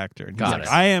black actor. And he's Got like, it.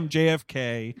 I am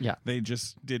JFK. Yeah. They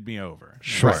just did me over.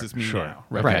 Sure, This is me sure. now.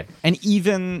 Right. And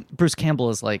even Bruce Campbell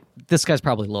is like, this guy's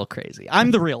probably a little crazy.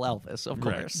 I'm the real Elvis, of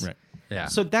course. Right. Yeah.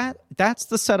 So that's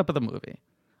the setup of the movie.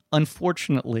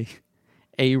 Unfortunately,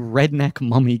 a redneck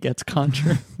mummy gets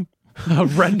conjured. A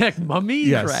redneck mummy?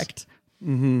 Yes. Correct.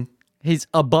 Mm-hmm. He's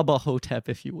a Bubba Hotep,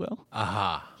 if you will.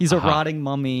 Aha. He's a rotting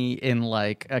mummy in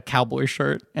like a cowboy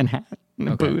shirt and hat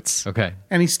and boots. Okay.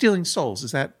 And he's stealing souls.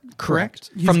 Is that correct?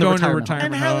 From the going to retirement home.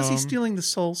 And retirement how is he home. stealing the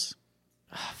souls?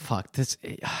 Fuck this.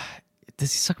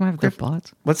 Does he suck them out of their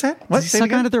butts? What's that? What? Does he Say it suck again?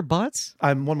 them out of their butts?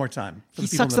 One more time. For He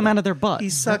the people sucks in them the- out of their butts. He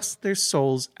sucks their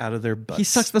souls out of their butts. He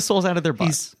sucks the souls out of their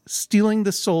butts. He's stealing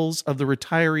the souls of the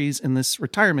retirees in this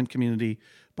retirement community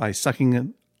by sucking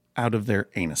them out of their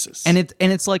anuses.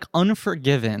 And it's like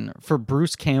Unforgiven for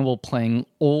Bruce Campbell playing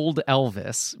old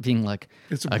Elvis, being like,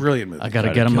 it's a brilliant movie. I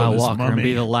gotta get on my kill this walker and mummy."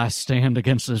 be the last stand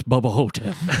against this Bubba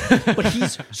Hotep. But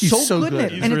he's so good in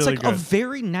it. He's And it's really like a good.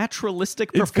 very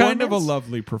naturalistic It's performance. kind of a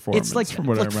lovely performance It's like, from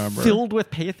what I like remember. filled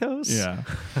with pathos. Yeah.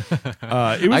 It was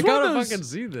I one gotta of those, fucking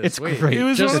see this. It's Wait, great. It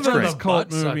was just one of for those the cult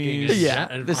butt-sucking movies. is Yeah,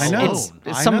 that this, I know.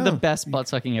 it's some of the know. best butt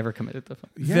sucking ever committed to film.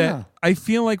 Yeah. that I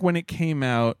feel like when it came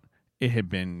out, it had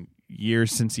been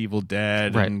years since Evil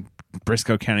Dead Right. and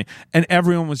Briscoe County, and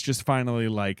everyone was just finally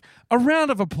like, a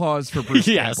round of applause for Bruce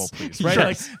Yes. Campbell, please. Right?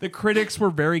 Yes. Like the critics were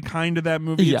very kind to that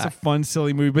movie. It's Yeah. a fun,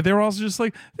 silly movie, but they were also just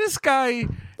like, this guy,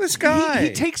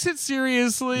 he takes it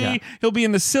seriously. Yeah. He'll be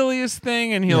in the silliest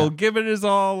thing, and he'll give it his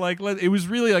all. Like it was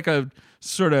really like a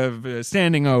sort of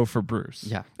standing O for Bruce.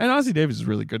 Yeah. and Ossie Davis is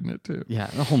really good in it too. Yeah,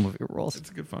 the whole movie rules.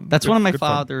 It's good fun. That's Good- one of my good fun.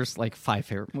 father's like 5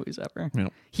 favorite movies ever. Yeah.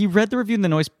 He read the review in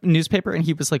the newspaper and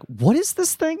he was like, "What is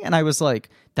this thing?" And I was like,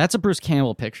 "That's a Bruce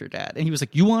Campbell picture, Dad." And he was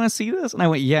like, "You want to see this?" And I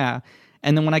went, "Yeah."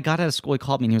 And then when I got out of school, he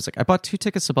called me and he was like, "I bought 2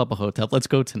 tickets to Bubba Hotep. Let's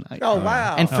go tonight." Oh,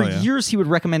 wow. And for Hell yeah. years, he would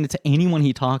recommend it to anyone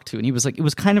he talked to, and he was like, it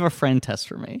was kind of a friend test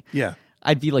for me. Yeah.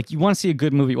 I'd be like, "You want to see a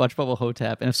good movie? Watch Bubba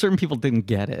Hotep." And if certain people didn't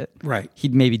get it, Right.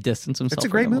 he'd maybe distance himself. It's a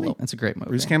from great them movie. little. It's a great movie.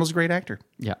 Bruce Campbell's a great actor.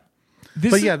 Yeah. This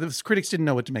But is- yeah, the critics didn't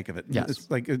know what to make of it. Yes. It's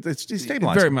like it's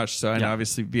destabilizing. Very much so. And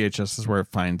obviously VHS is where it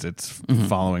finds its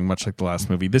following, much like the last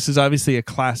movie. This is obviously a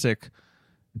classic.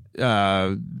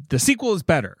 The sequel is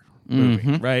better.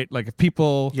 Movie, right? Like if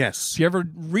people, Yes. if you ever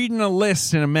reading a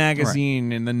list in a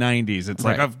magazine in the 90s, it's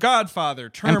like Right. of Godfather,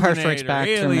 Empire Terminator, Strikes Back,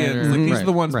 Aliens. Terminator. Like these are Right,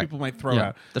 the ones right. people might throw Yeah,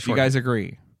 out. the Do you short guys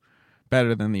agree?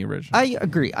 better than the original. I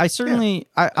agree. I certainly,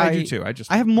 I do too.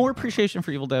 I have more appreciation for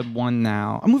Evil Dead 1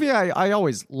 now. A movie I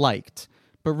always liked,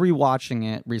 but rewatching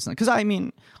it recently, because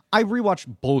I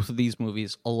rewatched both of these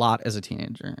movies a lot as a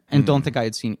teenager, and don't think I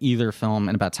had seen either film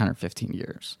in about 10 or 15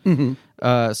 years.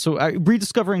 So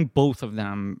rediscovering both of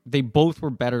them, they both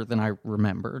were better than I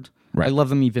remembered. Right. I love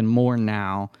them even more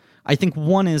now. I think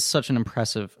 1 is such an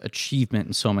impressive achievement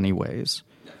in so many ways.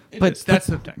 That's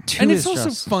the thing. 2 And it's is also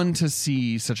just- fun to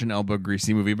see such an elbow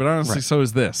greasy movie, but honestly, so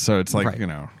is this. So it's like,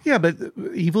 Right. Yeah, but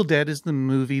Evil Dead is the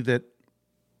movie that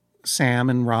Sam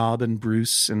and Rob and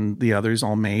Bruce and the others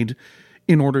all made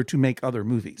in order to make other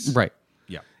movies. Right.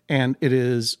 Yeah. And it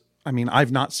is, I mean,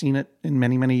 I've not seen it in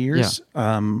many, many years.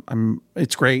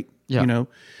 It's great, Yeah.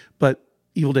 but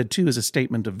Evil Dead 2 is a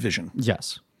statement of vision.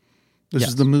 Yes. This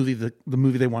is the movie the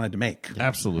movie they wanted to make.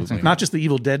 Absolutely. Not just the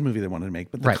Evil Dead movie they wanted to make,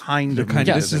 but the Right. kind of Kind movie of,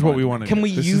 that this they is what wanted we to want to Can do.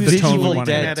 we This use is the tone we Evil wanna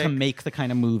Dead do. to make the kind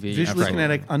of movie? make. Visually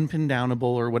kinetic, unpindownable,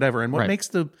 or whatever. And what Right. makes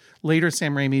the later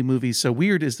Sam Raimi movies so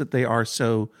weird is that they are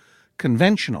so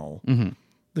conventional.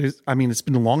 It's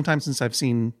been a long time since I've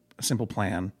seen A Simple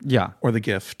Plan. Yeah. Or The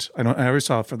Gift. I never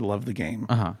saw For the Love of the Game.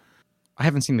 I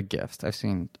haven't seen The Gift. I've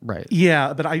seen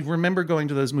Yeah, but I remember going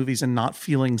to those movies and not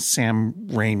feeling Sam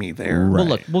Raimi there. Well,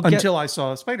 look, until I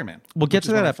saw Spider-Man. We'll get which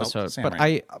to is when that I felt episode, Sam but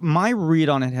Raimi. my read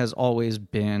on it has always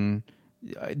been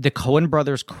the Coen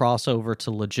brothers crossover to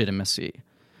legitimacy,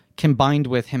 combined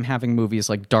with him having movies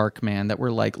like Darkman that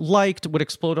were liked, would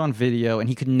explode on video, and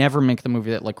he could never make the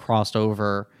movie that crossed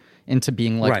over into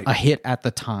being Right. a hit at the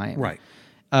time. Right.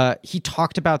 He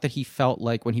talked about that he felt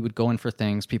like when he would go in for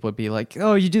things, people would be like,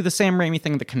 oh, you do the Sam Raimi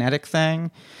thing, the kinetic thing.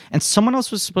 And someone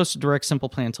else was supposed to direct Simple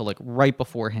Plan until right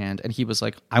beforehand. And he was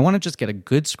like, I want to just get a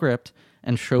good script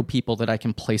and show people that I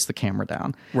can place the camera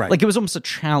down. Right. It was almost a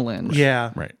challenge.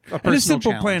 Yeah. Right. A And A personal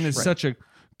Simple challenge. Plan is such a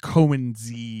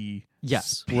Coen-y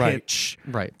Yes. pitch.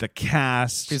 Right. The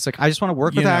cast. He's like, I just want to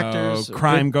work with actors.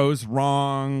 Crime goes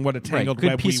wrong. What a tangled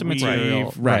good web piece of we material.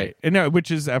 weave. Right. And no,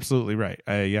 which is absolutely right.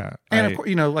 Yeah. And of course,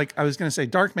 I was going to say,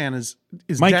 Darkman is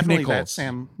Mike definitely Nichols. that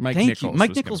Sam. Mike Thank Nichols you. Mike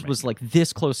was Nichols gonna was make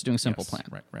this close to doing Simple Plan.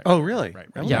 Right. Oh, really? Right.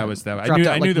 Really? Yeah. That was that. I Dropped knew,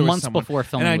 out, I knew there was months someone. before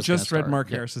filming and I was gonna just read start. Mark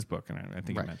Yeah. Harris's book, and I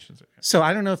think he mentions it. So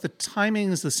I don't know if the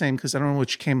timing is the same because I don't know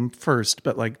which came first,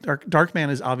 but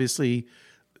Darkman is obviously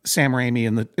Sam Raimi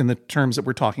in the terms that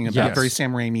we're talking about, Yes. very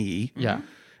Sam Raimi-y. Yeah.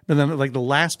 But then the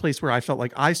last place where I felt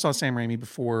like I saw Sam Raimi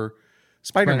before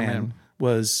Spider-Man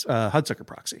was Hudsucker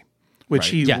Proxy, which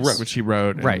he Yes. wrote. Which he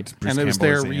wrote, and Right. Bruce And it was Campbell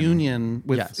their is in. reunion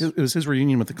with Yes. it was his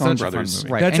reunion with the Such Coen a fun brothers.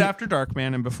 movie. Right. That's And- after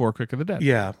Darkman and before Quick of the Dead.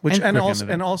 Yeah, which And Quick also and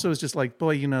the and Dead. also is just like,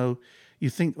 boy, you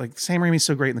think Sam Raimi's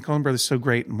so great and the Coen brothers so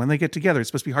great, and when they get together, it's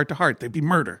supposed to be heart to heart. They'd be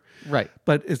murder, Right.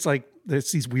 But it's like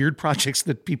there's these weird projects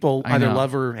that people I either know.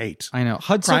 love or hate. I know.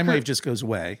 Crime Wave just goes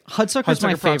away. Hudsucker's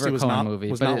my Hudsucker Proxy favorite was Coen not,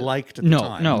 movie. Was but not it- liked at the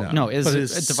time. No. It's but a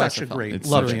it's divisive such a film. great, It's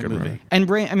Love such a brilliant good movie.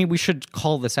 movie. And we should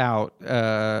call this out.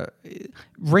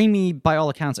 Raimi, by all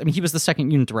accounts, he was the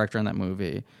second unit director in that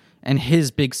movie, and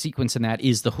his big sequence in that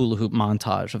is the hula hoop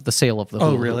montage of the sale of the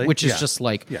hula hoop, really? which is Yeah. just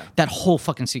Yeah. that whole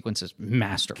fucking sequence is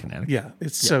masterful. Yeah,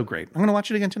 it's so great. I'm going to watch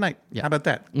it again tonight. Yeah. How about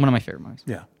that? One of my favorite movies.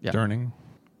 Yeah. Yeah. Durning.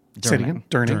 Say it again.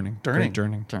 Durning.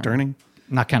 Durning.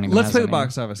 Not counting. them Let's as play the any.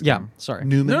 box office Yeah, game. sorry.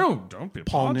 Newman. No, don't be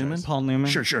Paul apologize. Newman. Paul Newman.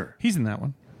 Sure. He's in that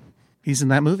one. He's in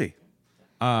that movie.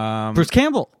 Bruce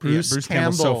Campbell. Bruce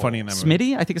Campbell's so Campbell. funny in that movie.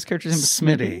 Smitty. I think his character's name is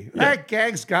Smitty. That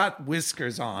gag's got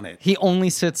whiskers on it. He only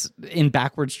sits in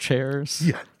backwards chairs.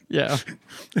 Yeah. Yeah.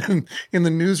 In the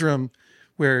newsroom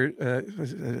where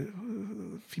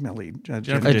female lead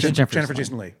Jennifer Jason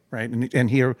Jason Leigh, right, and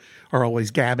he are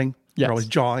always gabbing, Yes. they're always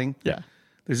jawing. Yeah.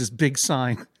 There's this big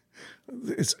sign.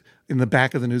 It's in the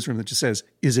back of the newsroom that just says,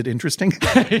 "Is it interesting?"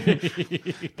 That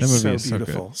movie so is so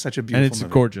beautiful, good. such a beautiful, and it's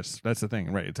movie. gorgeous. That's the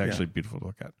thing, right? It's actually beautiful to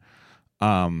look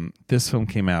at. This film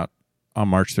came out on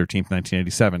March 13th,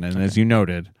 1987, and as you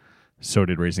noted, so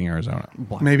did Raising Arizona.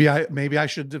 Maybe I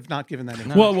should have not given that.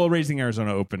 Name. Well, Raising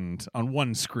Arizona opened on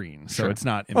one screen, so it's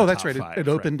not. In oh, the that's top right. five, It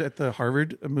opened at the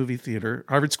Harvard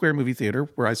Square movie theater,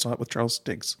 where I saw it with Charles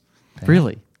Stiggs.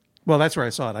 Really? Well, that's where I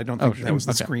saw it. I don't think that was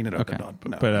the okay. screen it opened on.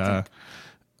 No,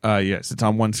 But yes, it's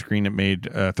on one screen. It made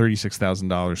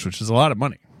 $36,000, which is a lot of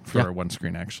money for Yeah. one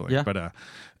screen, actually. Yeah. But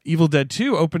Evil Dead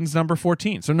 2 opens number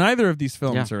 14, so neither of these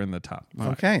films Yeah. are in the top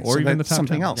five, okay, or so even the that's top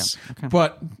something 10. else. Okay.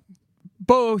 But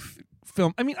both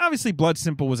film. I mean, obviously, Blood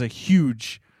Simple was a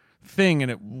huge thing, and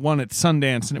it won at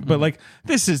Sundance. And but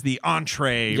this is the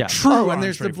entree, Yeah. true. Oh, and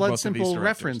there's entree the for Blood both of these Simple directors.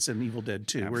 reference in Evil Dead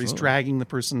 2, where he's Absolutely. dragging the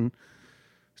person,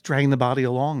 dragging the body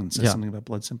along and says Yeah. something about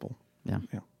Blood Simple. Yeah.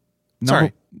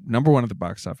 Sorry. Number one at the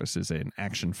box office is an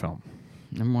action film.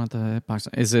 Number one at the box.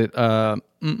 Is it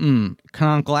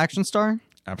canonical action star?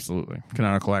 Absolutely.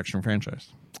 Canonical action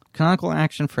franchise. Canonical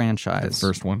action franchise. The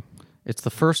first one. It's the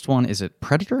first one. Is it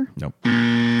Predator? Nope.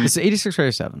 It's 86 or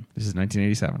 87. This is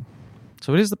 1987.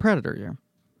 So it is the Predator year.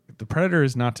 The Predator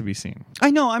is not to be seen.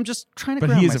 I know. I'm just trying to. But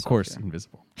ground he is, of myself course, here.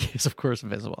 invisible. He is, of course,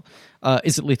 invisible.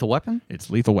 Is it Lethal Weapon? It's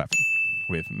Lethal Weapon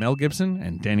with Mel Gibson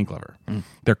and Danny Glover.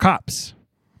 They're cops,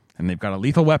 and they've got a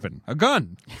lethal weapon, a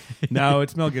gun. No,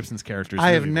 it's Mel Gibson's character.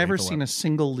 I have never seen a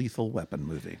single Lethal Weapon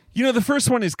movie. You know, the first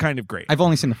one is kind of great. I've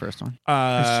only seen the first one.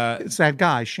 It's that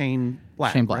guy, Shane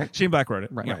Black. Shane Black. Right? Shane Black wrote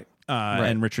it. Right. Yeah. Right. Right.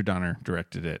 And Richard Donner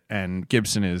directed it. And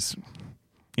Gibson is,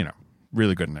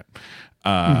 really good in it.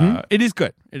 It is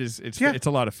good. It's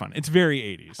a lot of fun. It's very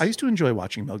 80s. I used to enjoy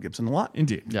watching Mel Gibson a lot.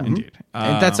 Indeed. Yeah. Indeed.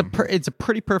 And it's a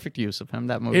pretty perfect use of him.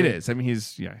 That movie. It is. I mean,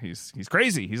 he's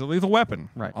crazy. He's a lethal weapon.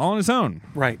 Right. All on his own.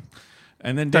 Right.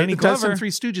 And then Danny does Glover. some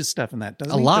Three Stooges stuff in that,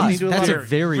 doesn't A he? lot. Doesn't he do That's lot a of-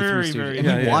 very very, Three Stooges. very- And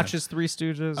yeah, he yeah. watches Three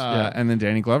Stooges. And then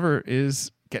Danny Glover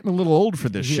is getting a little old for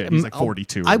this shit. He's like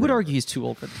 42. I would argue he's too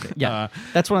old for this. Yeah.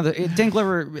 That's one of the... Dan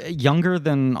Glover, younger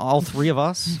than all three of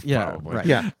us? Yeah. Probably. Right.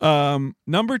 Yeah.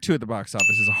 Number 2 at the box office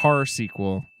is a horror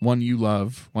sequel, one you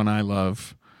love, one I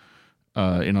love,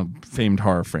 in a famed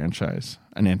horror franchise.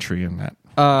 An entry in that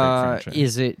great franchise.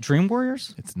 Is it Dream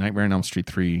Warriors? It's Nightmare on Elm Street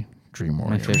 3, Dream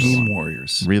Warriors. favorite. Dream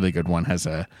Warriors. Really good one. Has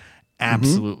a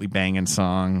absolutely banging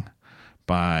song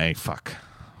by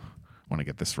want to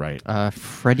get this right.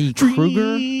 Freddy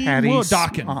Krueger? Patty's-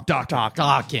 Dawkins.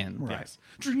 Dawkins. Yes.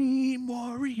 Dream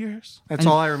Warriors. That's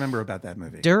all I remember about that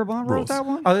movie. Darabont wrote Rules. that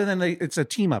one? Other than it's a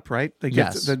team up, right? They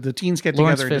get Yes. the teens get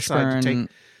Lawrence together and decide to Fishburne, take.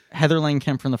 Heather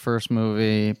Langenkamp from the first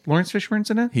movie. Lawrence Fishburne's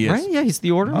in it. He is. Right? Yeah, he's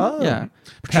the Order. Oh. Yeah.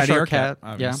 Patty Patricia Arquette, Arquette,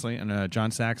 obviously, and John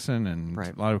Saxon, and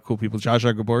Right. a lot of cool people. Zsa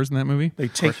Zsa Gabor's in that movie. They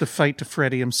take the fight to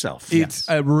Freddy himself. It's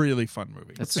a really fun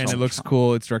movie, It's and so it looks much fun.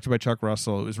 cool. It's directed by Chuck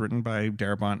Russell. It was written by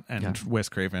Darabont and Wes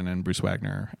Craven and Bruce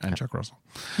Wagner and Chuck Russell.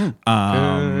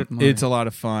 Good movie. It's a lot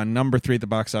of fun. Number 3 at the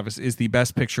box office is the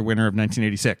Best Picture winner of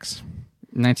 1986.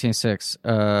 1986. You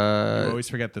always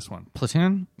forget this one.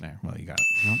 Platoon? Nah, well, you got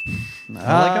it.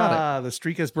 I got it. The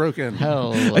streak is broken.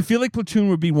 Hell. I feel like Platoon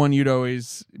would be one you'd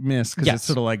always miss because Yes. it's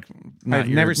sort of like not I've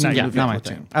your- never seen not a your movie not on my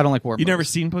Platoon. thing. I don't like war You never movies.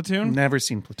 seen Platoon? Never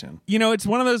seen Platoon. You know, it's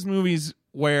one of those movies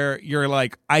where you're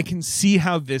like, I can see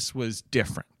how this was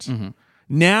different.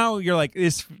 Now you're like,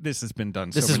 this has been done.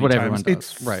 This so is many what times. everyone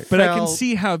does. Right. But I can felt-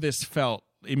 see how this felt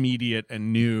immediate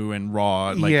and new and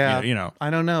raw. Like, yeah, you know. I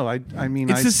don't know. I mean,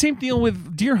 It's the same deal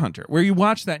with Deer Hunter, where you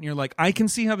watch that and you're like, I can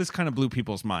see how this kind of blew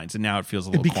people's minds, and now it feels a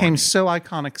it little. became corny. so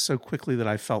iconic so quickly that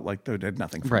I felt like they did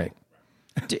nothing for Right. me.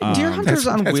 Deer Hunter's That's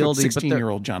what unwieldy, but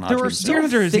 16-year-old John there are Hodgman said. Deer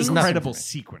Hunter is things- incredible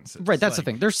sequences. Right, that's the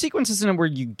thing. There's sequences in it where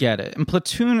you get it. In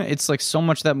Platoon, it's like so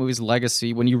much of that movie's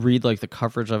legacy. When you read like the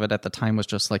coverage of it at the time, was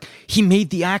just like he made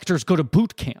the actors go to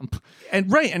boot camp.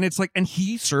 And it's like, and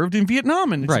he served in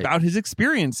Vietnam, and it's Right. about his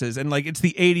experiences, and like it's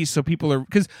the 80s, so people are,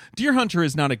 because Deer Hunter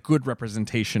is not a good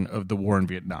representation of the war in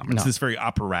Vietnam. It's No. this very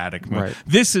operatic movie. Right.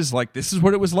 This is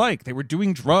what it was like. They were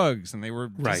doing drugs and they were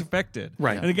disaffected.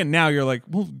 Right. And again, now you're like,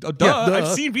 well, duh, duh. I've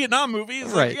seen Vietnam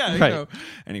movies. Like, Right, yeah, right. you know.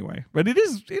 Anyway, but it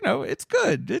is, it's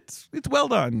good. It's well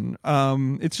done.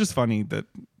 It's just funny that,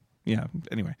 yeah.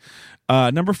 Anyway,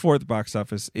 number 4 at the box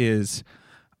office is,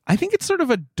 I think it's sort of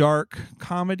a dark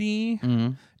comedy.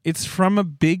 It's from a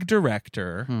big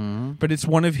director, but it's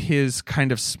one of his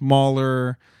kind of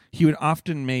smaller. He would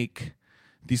often make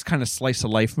these kind of slice of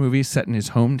life movies set in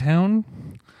his hometown.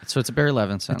 So it's a Barry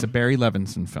Levinson. It's a Barry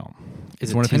Levinson film. Is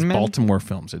It's it one of his Tin Men? Baltimore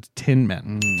films. It's Tin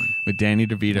Men with Danny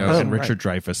DeVito and Richard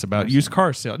Dreyfuss about used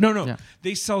car sales. No, Yeah.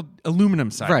 they sell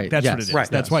aluminum siding. Right, That's yes. what it is. Right,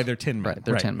 That's yes. why they're Tin Men. Right,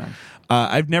 they're Tin Men.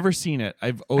 I've never seen it.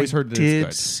 I've always heard that did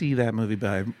it's good. see that movie,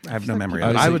 but I have no memory I of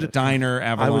it. was I at would Diner,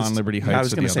 Avalon, Liberty Heights. I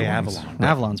was going to say Avalon.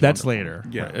 Avalon's That's wonderful. later.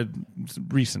 Yeah. Right, it's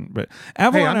recent, but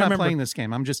Avalon. Hey, I'm I not remember, playing this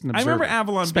game. I'm just an I observer. remember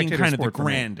Avalon being Spectator kind of the sport for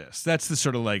me. grandest. That's the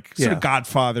sort of like Yeah.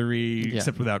 Godfather-y, Yeah.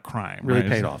 except without crime. Really right?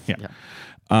 paid off. Yeah.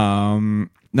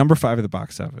 Number 5 at the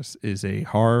box office is a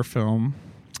horror film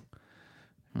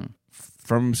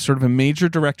from sort of a major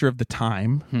director of the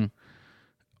time.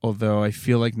 Although I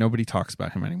feel like nobody talks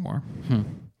about him anymore.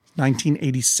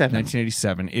 1987.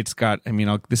 1987. It's got. I mean,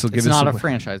 this will give It's us not a away.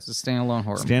 franchise. It's a standalone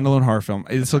horror. Standalone horror film.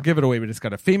 This will give it away, but it's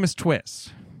got a famous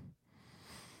twist.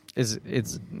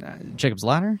 It's Jacob's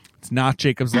Ladder? It's not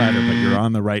Jacob's Ladder, but you're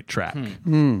on the right track.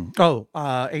 Angel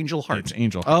Heart. It's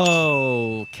Angel.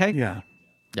 Oh, okay. Yeah.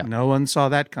 Yeah. No one saw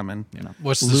that coming.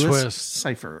 What's the Louis twist?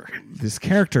 Cypher. This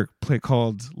character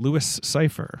called Louis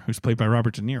Cypher, who's played by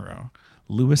Robert De Niro.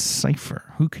 Louis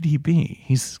Cypher. Who could he be?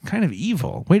 He's kind of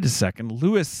evil. Wait a second.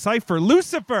 Louis Cypher.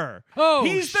 Lucifer. Oh,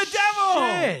 he's the devil.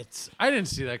 Shit. I didn't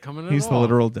see that coming at He's all. the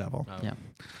literal devil. Yeah.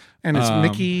 And it's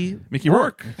Mickey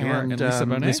Rourke and Lisa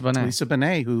Bonet. Lisa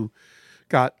Bonet, who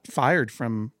got fired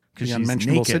from the she's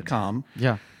unmentionable naked. sitcom.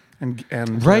 Yeah.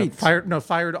 And Right.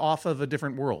 fired off of A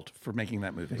Different World for making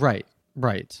that movie. Right.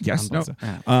 Yes. No.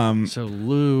 So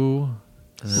Lou.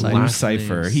 Lou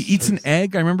Cipher. He eats an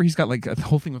egg. I remember he's got like a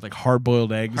whole thing with like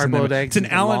hard-boiled eggs. Hard-boiled eggs. It's an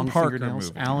and Alan long Parker fingernails.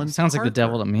 movie. Alan Sounds like the Parker.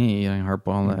 devil to me.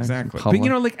 Hard-boiled eggs. Exactly. Public. But, you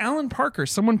know, like Alan Parker,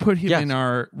 someone put him Yes. in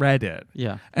our Reddit.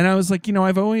 Yeah. And I was like, you know,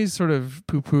 I've always sort of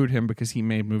poo-pooed him because he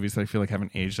made movies that I feel like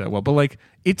haven't aged that well. But, like,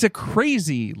 it's a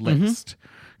crazy list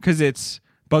because it's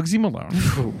Bugsy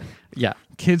Malone, Yeah.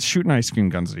 kids shooting ice cream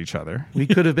guns at each other. We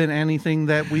could have been anything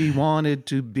that we wanted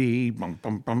to be. Bum,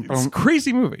 bum, bum, It's a bum.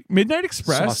 crazy movie. Midnight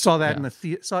Express. Saw that in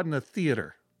the saw it in a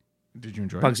theater. Did you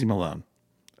enjoy it? Bugsy Malone.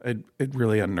 It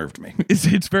really unnerved me.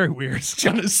 It's very weird,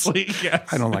 honestly.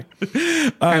 Yes. I don't like.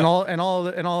 And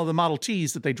all the Model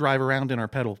Ts that they drive around in are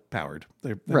pedal powered.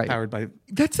 They're Right. powered by.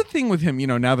 That's the thing with him, you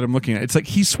know, now that I'm looking at it. It's like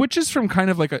he switches from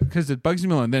kind of like because it Bugsy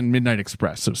Malone, then Midnight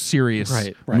Express, so serious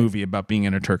Right. movie about being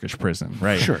in a Turkish prison,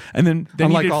 right? Sure. And then he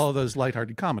Unlike did- all of those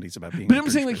lighthearted comedies about being. But I'm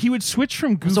saying like he would switch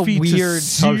from a goofy to weird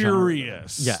subgenre.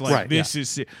 serious. Yes. Like Right, this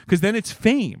is because then it's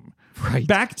Fame. Right.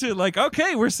 Back to like,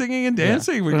 okay, we're singing and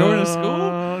dancing. We're going to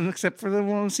school. Except for the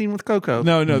one scene with Coco.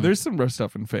 No, there's some rough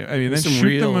stuff in Fame. I mean, There's then some Shoot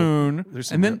real- the Moon, there's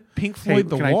some and then real- Pink Hey, Floyd,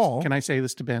 The can Wall. Can I say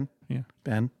this to Ben? Yeah.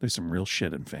 Ben, there's some real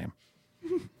shit in Fame.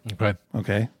 Okay.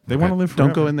 Okay. They want to live Don't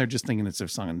forever. go in there just thinking it's a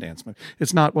song and dance movie.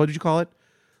 It's not. What did you call it?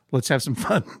 Let's have some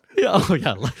fun. Oh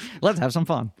yeah. Let's have some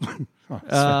fun. If you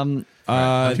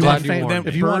Glad want you fame, warned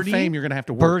if me. you want Birdie? fame, you're gonna have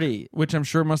to work. Birdie. which I'm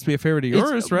sure must be a favorite of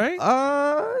yours, right?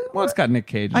 Well, it's got Nick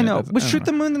Cage. In I it. know. That's- Was I Shoot don't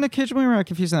the know. Moon the Nick Cage movie? Or am I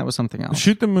confusing that with something else?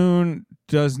 Shoot the Moon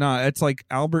does not. It's like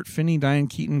Albert Finney, Diane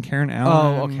Keaton, Karen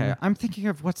Allen. Oh, okay. I'm thinking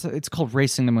of it's called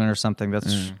Racing the Moon or something.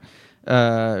 That's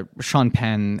Sean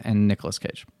Penn and Nicolas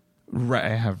Cage. Right,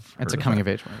 I have. It's a heard of coming that. of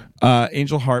age movie.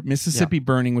 Angel Heart, Mississippi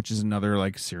Burning, which is another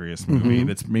like serious movie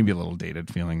that's maybe a little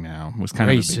dated feeling now. Was kind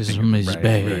of a big Racism thing. is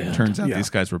bad. Turns out these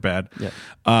guys were bad.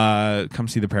 Come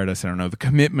See the Paradise. I don't know. The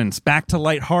Commitments. Back to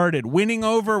Lighthearted. Winning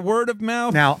over word of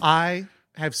mouth. Now I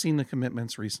have seen The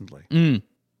Commitments recently,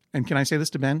 and can I say this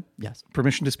to Ben? Yes.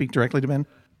 Permission to speak directly to Ben.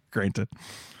 Granted.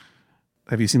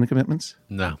 Have you seen The Commitments?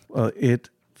 No. It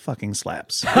fucking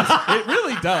slaps. It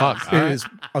really does. It is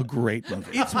a great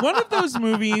movie. It's one of those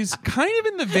movies, kind of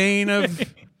in the vein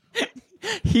of.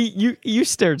 You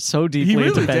stared so deeply He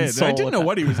into really Ben's did. soul I didn't with know that.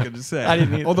 what he was going to say. I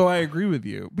didn't either. Although I agree with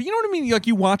you. But you know what I mean? Like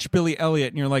you watch Billy Elliot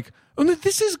and you're like, oh, no,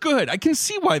 this is good. I can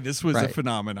see why this was a Right.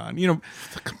 phenomenon. You know,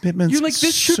 The Commitments. you're like,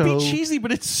 this should so be cheesy,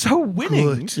 but it's so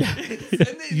winning. good.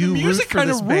 And the You music root for kind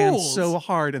this of band rules. so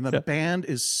hard, and the band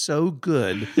is so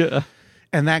good. Yeah.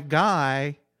 And that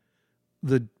guy,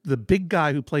 the big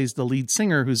guy who plays the lead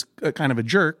singer, who's kind of a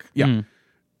jerk. Yeah.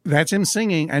 That's him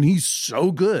singing, and he's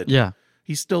so good. Yeah.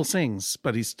 He still sings,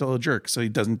 but he's still a jerk, so he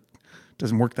doesn't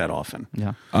work that often.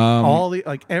 Yeah. All the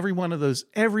every one of those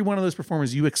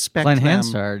performers, you expect Glenn them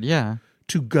Hansard. Yeah.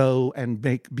 to go and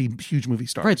be huge movie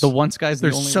stars. Right. The once guy's the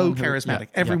They're only so one who- charismatic.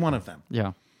 Every one of them.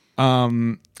 Yeah.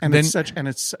 And Then-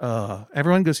 it's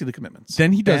everyone go see The Commitments.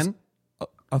 Then he does. Ben,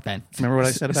 Ben. remember what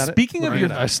I said about Speaking it? of your,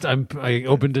 I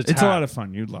opened it. it's a lot of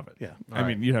fun. You'd love it. Yeah. I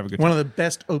mean, you'd have a good time. One of the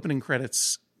best opening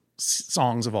credits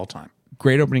songs of all time.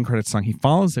 Great opening credits song. He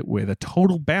follows it with a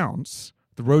total bounce.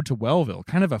 The Road to Wellville,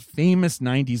 kind of a famous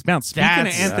 '90s bounce. Speaking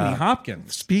That's- of Anthony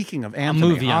Hopkins, Speaking of Anthony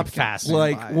movie I'm Hopkins,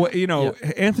 fascinated like what you know,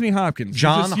 Anthony Hopkins,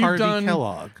 John you've Harvey done-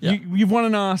 Kellogg. You've won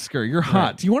an Oscar. You're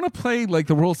hot. Do you want to play like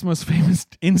the world's most famous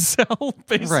incel?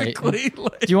 Basically,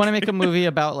 like, Do you want to make a movie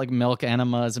about like milk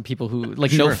enemas and people who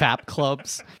like no fap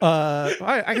clubs?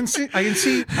 I can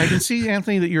see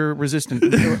Anthony that you're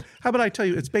resistant. How about I tell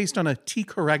you? It's based on a T.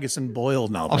 Corageson Boyle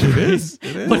novel. it is.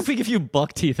 What if we give you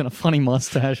buck teeth and a funny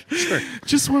mustache?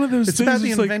 Just one of those. It's things about the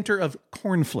that's like- inventor of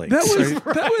cornflakes.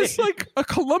 That was like a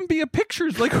Columbia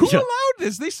Pictures. Like who allowed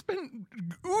this? They spent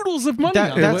oodles of money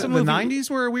on That's it. a the movie. '90s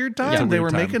were a weird time. Yeah, they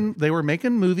weird were time.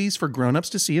 making movies for grown-ups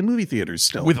to see in movie theaters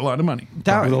still. with a lot of money.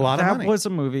 That, With a lot of that money. was a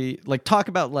movie. Like talk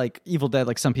about like Evil Dead.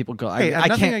 Like some people go. Hey, I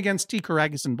nothing can't. against T.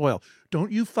 Corageson Boyle.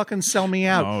 Don't you fucking sell me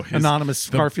out, Oh, his- anonymous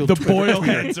Garfield. The Twitter. Boyle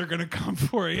heads are gonna come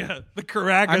for you. The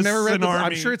Caracas I've never read the book. army.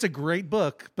 I'm sure it's a great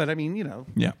book, but I mean,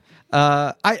 Yeah.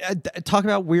 I talk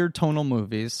about weird tonal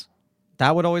movies.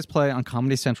 That would always play on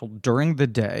Comedy Central during the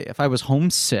day. If I was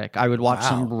homesick, I would watch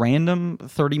some random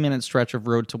 30-minute stretch of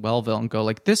Road to Wellville and go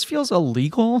like, "This feels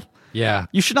illegal. Yeah.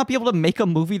 You should not be able to make a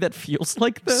movie that feels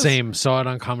like this." Same. Saw it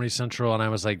on Comedy Central, and I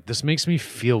was like, "This makes me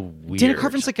feel weird." Dana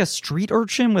Carvey's like a street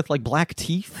urchin with like black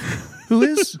teeth. Who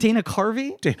is Dana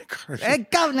Carvey? Dana Carvey? Hey,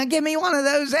 governor, give me one of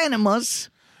those enemas.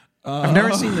 I've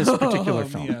never seen this particular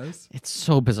film. Yes. It's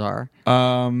so bizarre.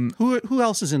 Who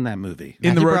else is in that movie?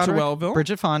 In The Matthew Road to Broderick, Wellville?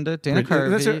 Bridget Fonda, Dana Bridget-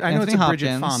 Carvey, I know it's Anthony a Bridget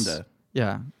Hopkins. Fonda.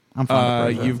 Yeah, I'm fond of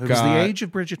Bridget. You've It was got the age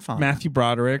of Bridget Fonda. Matthew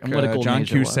Broderick, And what a golden John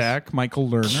age it was. Cusack, Michael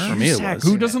Lerner. For me, it was.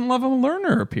 Who doesn't love a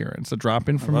Lerner appearance? A drop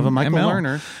in from love a Michael ML.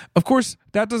 Lerner. Of course,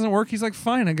 that doesn't work. He's like,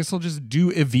 fine, I guess I'll just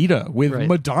do Evita with Right.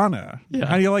 Madonna. Yeah.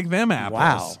 How do you like them apples?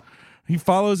 Wow. He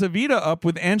follows Evita up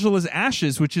with Angela's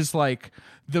Ashes, which is like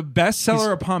the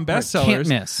bestseller upon bestsellers. Can't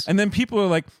miss. And then people are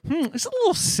like, it's a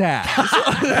little sad.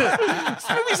 This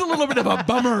movie's a little bit of a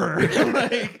bummer.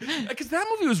 Because that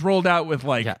movie was rolled out with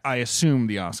I assume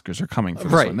the Oscars are coming for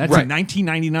this Right, one. That's right. in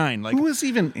 1999. Like Who was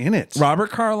even in it?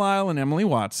 Robert Carlyle and Emily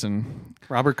Watson.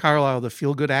 Robert Carlyle, the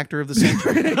feel-good actor of the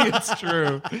century. It's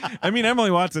true. I mean,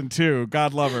 Emily Watson too.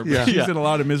 God love her. But Yeah. she's Yeah. in a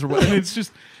lot of miserable. And it's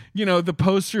just, the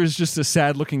poster is just a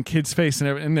sad-looking kid's face,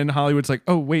 and then Hollywood's like,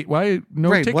 "Oh wait, why no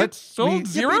Right, tickets what? sold? Yeah, but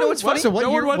Zero? you know what's funny? So what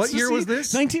No year- one wants what to year see- was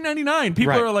this? 1999.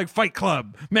 People Right. are like Fight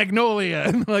Club, Magnolia,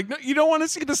 and like, no, you don't want to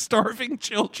see the starving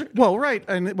children. Well, right.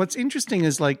 And what's interesting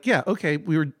is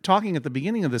we were talking at the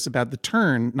beginning of this about the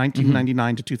turn,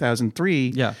 1999 to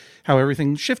 2003, Yeah. how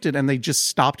everything shifted and they just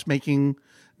stopped making.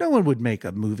 No one would make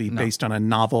a movie based on a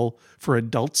novel for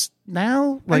adults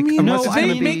now. Like, unless it's they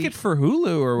gonna make be- it for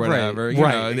Hulu or whatever. Right, You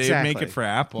right, know, they exactly. make it for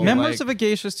Apple. Memoirs like- of a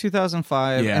Geisha is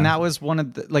 2005, Yeah. and that was one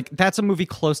of the that's a movie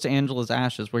close to Angela's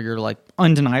Ashes, where you're like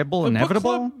undeniable, Book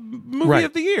inevitable. Club movie Right.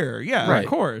 of the year. Yeah, Right. of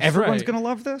course. Everyone's right. gonna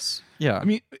love this. Yeah, I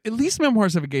mean, at least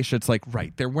Memoirs of a Geisha, it's like,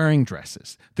 right, they're wearing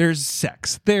dresses. There's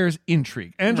sex. There's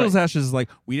intrigue. Angela's Ashes is like,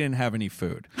 we didn't have any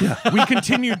food. Yeah. We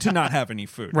continued to not have any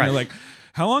food. Right. And you're like,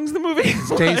 how long's the movie?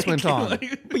 Days went on.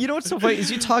 but you know what's so funny is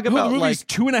you talk the about movie's like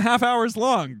 2.5 hours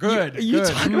long. Good. You good.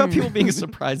 talk about people being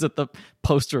surprised that the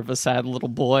poster of a sad little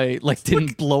boy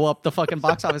didn't blow up the fucking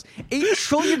box office. 8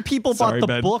 trillion people Sorry, bought the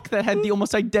Ben. book that had the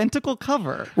almost identical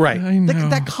cover. Right. I know.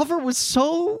 That cover was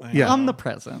so Yeah.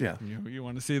 omnipresent. Yeah. You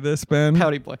want to see this, Ben?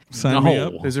 Pouty boy. Sign me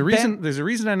up. There's a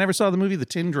reason I never saw the movie The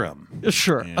Tin Drum.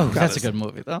 Sure. That's a good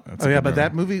movie though. Oh yeah, but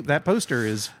that poster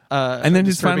is And then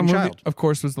his final Disturbing movie, Child. of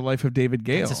course, was The Life of David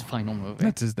Gale. It's his final movie.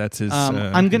 That's his.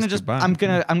 I'm gonna his goodbye. I'm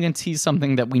gonna tease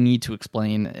something that we need to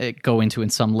explain. Go into in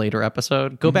some later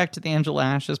episode. Go back to the Angela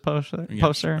Ashes poster. Yeah,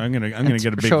 I'm gonna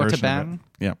get a big show it version to Ben. of it.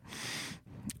 Yeah.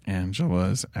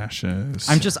 Angela's Ashes.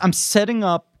 I'm setting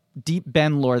up deep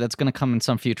Ben lore that's gonna come in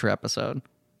some future episode.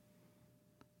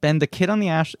 Ben, the kid on the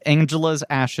Angela's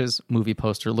Ashes movie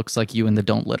poster looks like you in the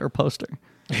Don't Litter poster.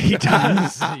 He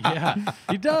does. Yeah,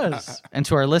 he does. And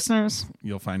to our listeners,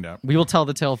 You'll find out. we will tell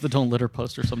the tale of the Don't Litter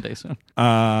poster someday soon.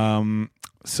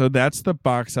 So that's the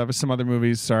box office. Some other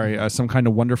movies. Sorry, Some Kind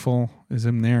of Wonderful is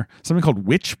in there. Something called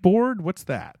Witchboard. What's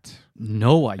that?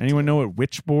 No idea. Anyone know what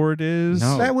Witchboard is?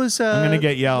 No. that was I'm gonna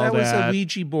get yelled That was at. a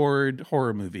Ouija board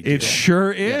horror movie. It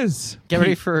sure is. Get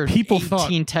ready for people 18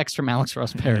 thought. texts from Alex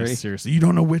Ross Perry. Yeah, seriously, you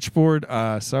don't know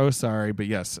Witchboard? So sorry, but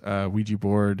yes, Ouija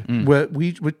board. What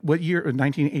year?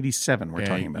 1987. We're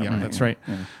talking about. Yeah, that's right.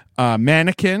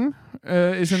 Mannequin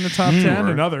is in the top 10.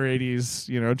 Another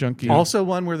 80s, junkie. Also,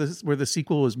 one where the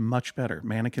sequel was much better.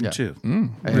 Mannequin 2.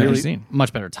 really seen.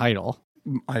 Much better title.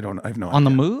 I don't. I have no On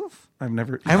the idea. Move? I've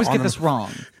never. I always on get the- this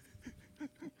wrong.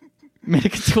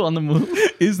 Mannequin 2 on the Move?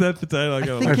 Is that the title? I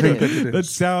think I it think is. that it That is.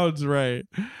 sounds right.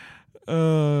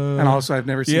 And also, I've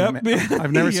never seen. Yep.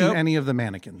 I've never seen Yep. any of the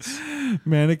mannequins.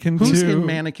 Mannequin 2. Who's in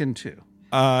Mannequin 2?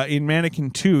 In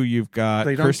Mannequin 2, you've got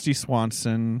They don't- Kirsty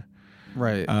Swanson,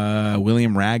 Right.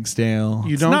 William Ragsdale.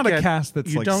 You It's don't not get a cast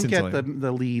that's you like don't get scintillating.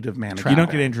 the lead of Mannequin. You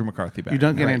don't get Andrew McCarthy back. You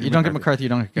don't get Right. Andrew You don't get McCarthy. McCarthy, you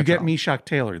don't get You get Trump. Meshack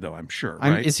Taylor, though. I'm sure.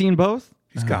 Right? Is he in both?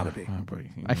 He's got to be. Oh, boy.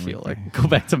 I feel like. Go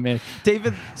back to man.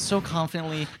 David so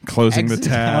confidently Closing the exits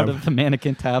tab. out of the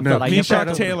Mannequin tab No, that I never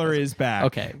Meshack Taylor is back.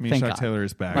 Okay, thank Meshack God. Taylor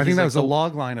is back. I think that like, was the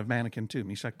log line of Mannequin 2.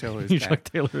 Meshack Taylor is Chuck back.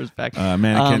 Taylor is back.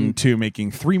 Mannequin 2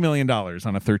 making $3 million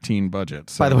on a 13 budget.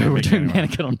 So By the way, they're we're making doing money.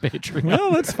 Mannequin on Patreon.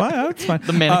 Well, that's fine. That's fine.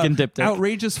 The Mannequin diptych.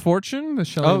 Outrageous Fortune, the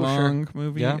Shelley Oh, Long sure.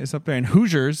 movie, Yeah. is up there. And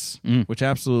Hoosiers, which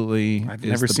absolutely I've is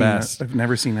never the seen. best. I've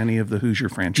never seen any of the Hoosier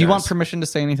franchise. Do you want permission to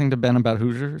say anything to Ben about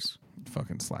Hoosiers?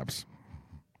 Fucking slaps.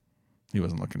 He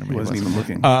wasn't looking at He me. wasn't even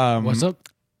looking. What's up?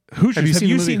 Hoosiers. Have you seen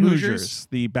the movie seen Hoosiers?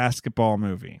 The basketball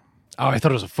movie. Oh, I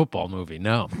thought it was a football movie.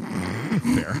 No,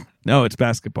 Fair. No, it's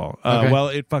basketball. Okay. Well,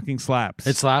 it fucking slaps.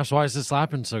 it slaps. Why is it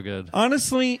slapping so good?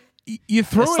 honestly, you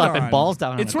throw It's it slapping on. balls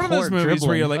down on It's the one of those court, movies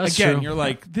where dribbling. you're like, That's again, true. you're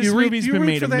like, this You root- movie's you been root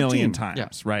made for a that million team.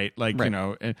 times, right? Like,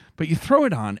 Right. but you throw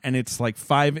it on and it's like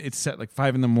 5, it's set like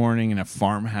 5 in the morning in a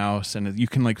farmhouse and you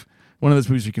can like, one of those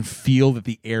movies where you can feel that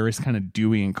the air is kind of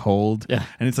dewy and cold. Yeah.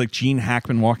 And it's like Gene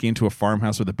Hackman walking into a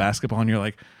farmhouse with a basketball and you're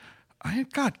like, I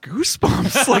got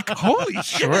goosebumps. Like, holy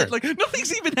shit. Like,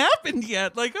 nothing's even happened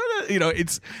yet. Like,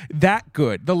 it's that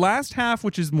good. The last half,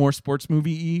 which is more sports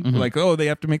movie-y, like, they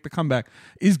have to make the comeback,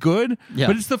 is good. Yeah.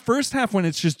 But it's the first half when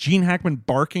it's just Gene Hackman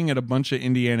barking at a bunch of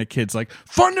Indiana kids, like,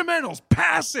 fundamentals,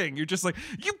 passing. You're just like,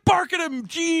 you bark at him,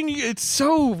 Gene. It's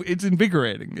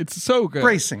invigorating. It's so good.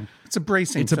 Bracing. It's a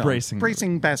bracing. It's a film.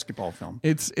 bracing basketball film.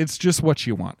 It's just what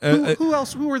you want. Who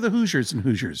else? Who are the Hoosiers and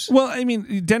Hoosiers? Well, I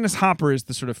mean, Dennis Hopper is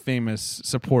the sort of famous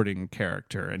supporting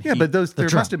character, and But there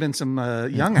must have been some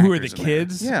young actors. Who are the in there.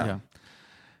 kids? Yeah.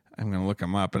 I'm going to look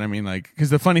them up. And I mean, like, because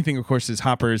the funny thing, of course, is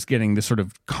Hopper is getting the sort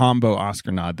of combo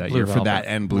Oscar nod that year for Velvet. that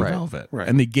and Blue Right. Velvet. Right.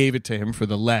 And they gave it to him for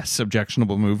the less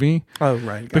objectionable movie. Oh,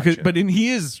 right. Because, Gotcha. he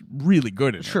is really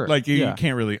good at Sure, it. Like, you yeah.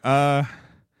 can't really.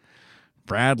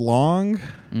 Brad Long.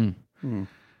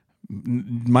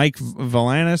 Mike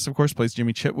Valanis, of course, plays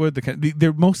Jimmy Chitwood.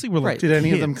 They're mostly were like Did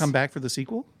any of them kids. come back for the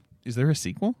sequel? Is there a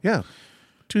sequel? Yeah.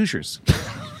 Hoosiers.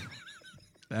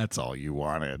 That's all you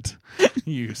wanted.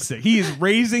 You say he is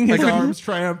raising his arms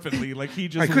triumphantly, like he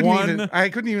just won I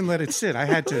couldn't even let it sit. I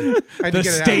had to the get it out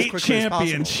as state quickly as possible.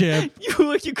 championship.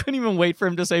 You couldn't even wait for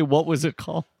him to say what was it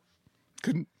called.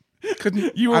 Couldn't.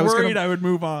 You were I was worried gonna- I would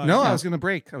move on. No, I was going to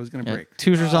break. break.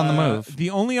 Hoosiers on the move. The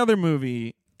only other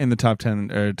movie in the top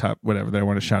 10 or top whatever that I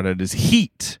want to shout out is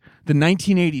Heat, the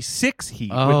 1986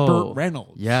 Heat with Burt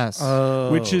Reynolds. Yes.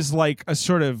 Which is like a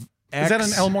sort of Is that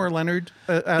an Elmore Leonard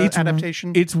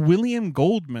adaptation? It's William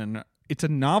Goldman. It's a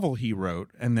novel he wrote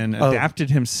and then adapted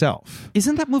himself.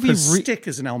 Isn't that movie Because Stick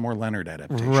is an Elmore Leonard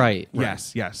adaptation. right?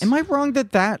 Yes. Am I wrong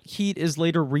that Heat is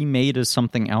later remade as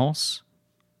something else?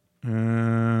 I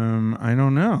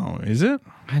don't know. Is it?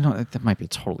 I don't. That might be a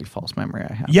totally false memory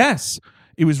I have. Yes.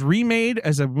 It was remade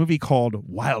as a movie called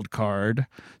Wild Card,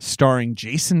 starring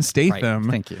Jason Statham.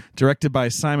 Right. Thank you. Directed by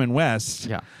Simon West.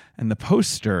 Yeah. And the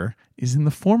poster is in the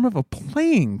form of a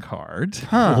playing card.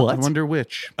 Huh. What? I wonder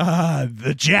which.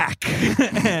 The Jack.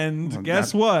 And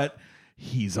guess what?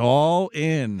 He's all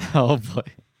in. Oh boy.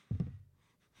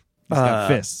 He's got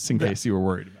fists, in case you were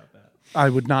worried about that. I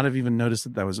would not have even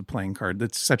noticed that was a playing card.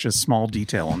 That's such a small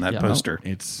detail on that Yeah. poster.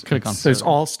 It's Could have gone. There's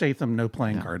all Statham, no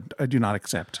playing card. I do not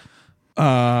accept.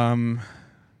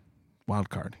 Wild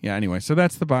Card. Yeah, anyway, so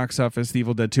that's the box office, The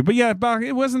Evil Dead 2. But yeah,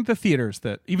 it wasn't the theaters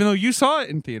that, even though you saw it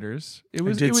in theaters, it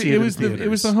was did see it in was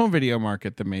theaters. the home video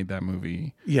market that made that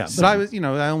movie. Yeah, but I was,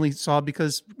 I only saw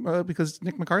because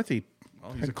Nick McCarthy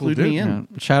he's a cool clued me dude. in.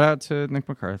 Yeah. Shout out to Nick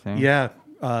McCarthy. Yeah,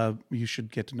 you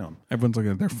should get to know him. Everyone's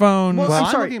looking at their phone. Well, I'm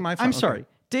I'm sorry. looking at my phone. I'm Okay. sorry,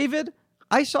 David.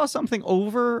 I saw something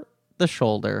over the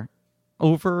shoulder,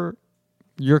 over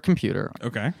your computer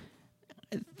Okay.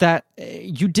 that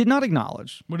you did not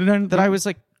acknowledge. What did I? That I was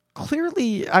like,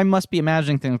 clearly, I must be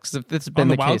imagining things because if this has been on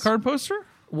the the Wild case. Card poster?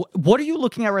 What are you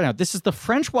looking at right now? This is the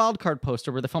French wildcard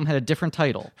poster where the film had a different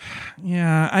title.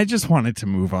 Yeah, I just wanted to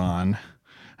move on.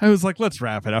 I was like, let's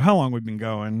wrap it up. How long we've been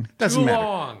going? Doesn't Too matter.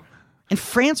 long. In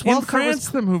France, In wildcard France,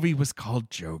 was the movie was called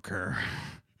Joker.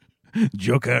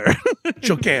 Joker.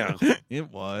 Joker.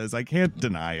 It was. I can't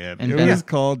deny it. And It Ben- was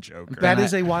called Joker. That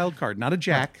is a wild card, not a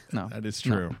jack. no. That is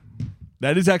true.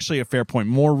 That is actually a fair point.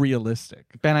 More realistic.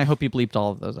 Ben, I hope you bleeped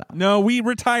all of those out. No, we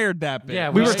retired that bit. Yeah,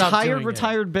 We stopped doing it.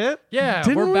 retired bit. Yeah,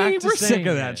 Didn't we're back to We're saying sick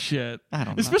of it. that shit. I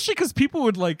don't know. Especially because people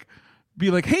would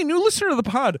be like, hey, new listener to the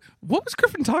pod, what was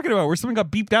Griffin talking about? Where something got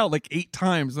beeped out like 8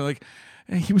 times. They're like,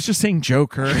 he was just saying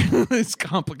Joker. It's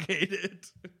complicated.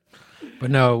 But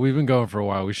no, we've been going for a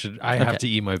while. I have to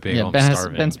eat my bagel. Yeah, I'm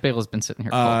starving. Ben's bagel has been sitting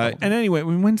here. For a while. And anyway,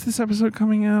 when's this episode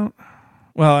coming out?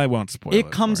 Well, I won't spoil it.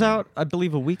 It comes for you. out, I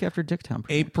believe, a week after Dicktown.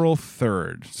 April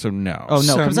 3rd. So no. Oh no,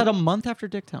 So- it comes out a month after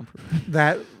Dicktown.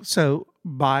 So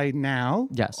by now,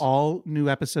 Yes. all new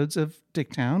episodes of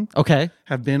Dicktown Okay,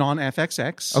 have been on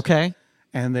FXX. okay.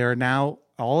 And they're now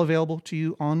all available to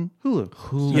you on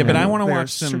Hulu. Yeah, but I want to They're watch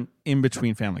some in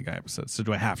between Family Guy episodes. So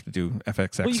do I have to do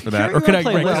FXX Well, you for can that, carry or could your I? own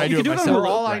Right, could playlist. I You do can it do it on myself? For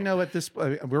all I Right. know at this,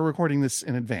 we're recording this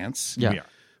in advance. Yeah. We are.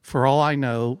 For all I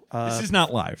know, This is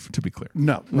not live, to be clear.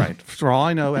 no, right. For all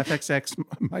I know, FXX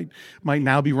might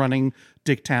now be running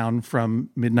Dicktown from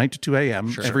midnight to 2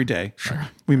 a.m. every day. Sure.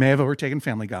 We may have overtaken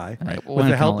Family Guy. Right. With One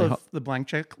the can help only of hope. the Blank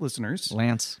Check listeners,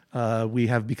 Lance, we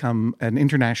have become an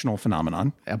international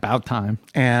phenomenon. about time.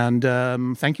 And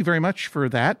thank you very much for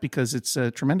that, because it's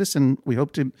tremendous, and we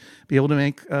hope to be able to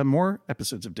make more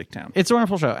episodes of Dicktown. It's a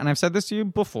wonderful show, and I've said this to you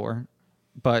before.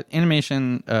 but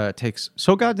animation takes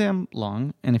so goddamn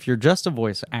long. And if you're just a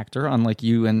voice actor, unlike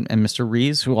you and Mr.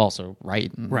 Rees, who also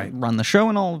write and run the show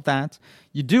and all of that,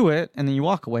 you do it and then you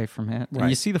walk away from it. And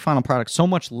you see the final product so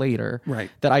much later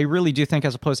that I really do think,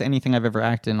 as opposed to anything I've ever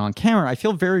acted in on camera, I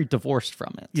feel very divorced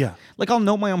from it. Yeah. Like, I'll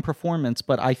know my own performance,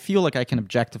 but I feel like I can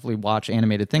objectively watch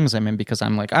animated things I'm in because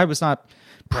I'm like, I was not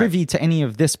privy to any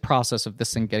of this process of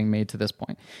this thing getting made to this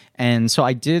point. And so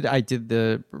I did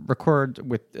the record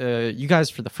with you guys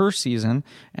for the first season,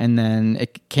 and then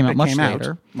it came out much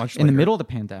later in the middle of the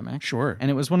pandemic. Sure.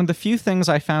 And it was one of the few things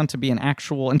I found to be an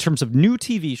actual, in terms of new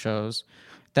TV shows,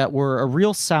 that were a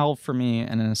real salve for me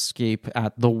and an escape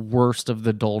at the worst of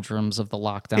the doldrums of the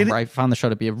lockdown, where I found the show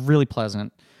to be a really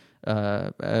pleasant,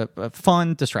 a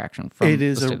fun distraction from it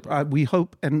is we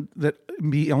hope and that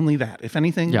be only that, if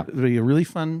anything, it'll be a really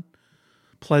fun,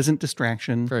 pleasant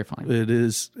distraction. Very fun. It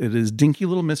is dinky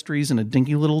little mysteries in a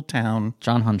dinky little town.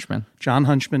 John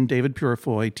Hunchman, David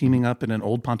Purefoy teaming up in an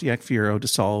old Pontiac Fiero to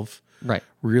solve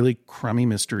really crummy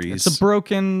mysteries. It's a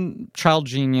broken child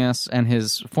genius and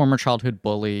his former childhood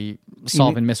bully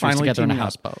solving mysteries together in a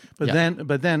houseboat.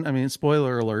 But then I mean,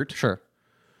 spoiler alert. Sure.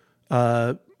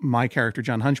 My character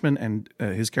John Hunchman and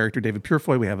his character David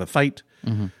Purefoy, we have a fight.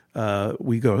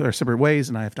 We go our separate ways,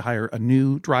 and I have to hire a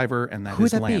new driver, and that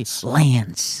is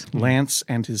Lance. Lance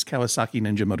and his Kawasaki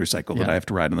Ninja motorcycle that I have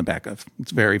to ride on the back of.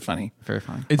 It's very funny. Very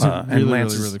funny. It's a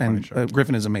really funny show.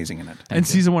 Griffin is amazing in it. And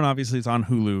season 1 obviously is on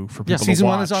Hulu for people to watch. Season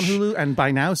 1 is on Hulu, and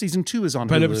by now season 2 is on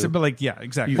Hulu. But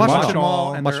exactly. You watch them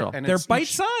all, and they're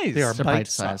bite-sized. They are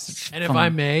bite-sized. And if I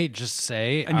may just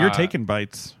say... And you're taking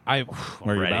bites. I'm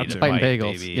ready to biting bite,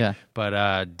 bagels. baby. Yeah.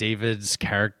 But David's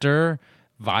character...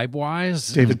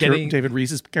 vibe-wise, David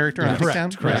Reese's character on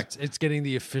correct. It's getting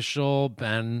the official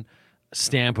Ben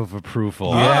stamp of approval.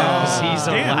 Yeah, he's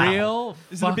a real.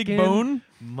 Is it a big bone?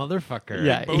 Motherfucker.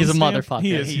 Yeah, he's a motherfucker.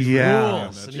 He is. He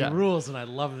rules, and he rules, and I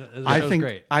love it. The show's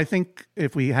great. I think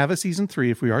if we have a season 3,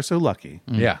 if we are so lucky,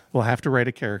 we'll have to write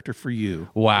a character for you.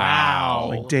 Wow,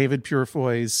 like David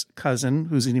Purefoy's cousin,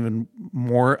 who's an even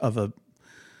more of a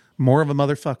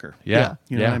motherfucker. Yeah.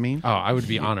 You know what I mean? Oh, I would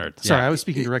be honored. Sorry, I was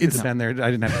speaking directly to Ben there. I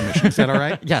didn't have permission. Is that all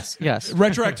right? Yes.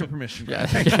 Retroactive permission.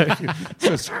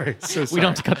 So sorry. We don't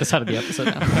have to cut this out of the episode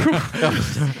now.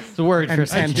 It's a word,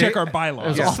 Chris. And check our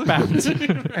bylaws. Off bounds.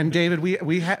 And David,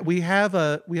 we have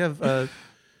a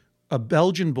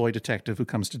Belgian boy detective who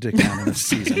comes to Dick Town in this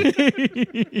season.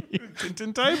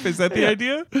 Tintin type? Is that the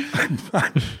idea?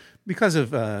 Because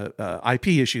of IP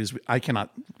issues, I cannot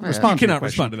respond. You cannot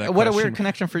respond to that. What question. a weird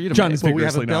connection for you to John make. is Well, we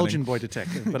have a vigorously Belgian nodding. boy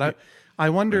detective, but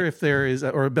I wonder if there is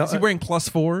Is he wearing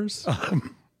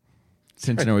 +4s?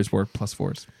 Tintin always wore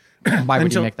 +4s. Why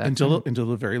would you make that? until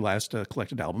the very last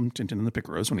collected album, Tintin and the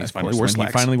Picaros, when he finally wore When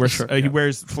slacks. he finally wears he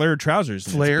wears flared trousers.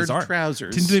 and it's Flared bizarre.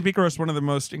 trousers. Tintin and the Picaros, one of the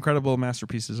most incredible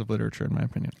masterpieces of literature, in my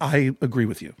opinion. I agree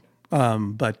with you.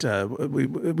 But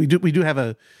we do have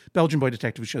a Belgian boy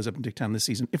detective who shows up in Dick Town this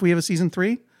season. If we have a season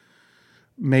 3,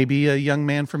 maybe a young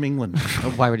man from England.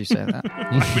 Why would you say that?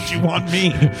 Why would you want me?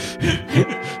 David's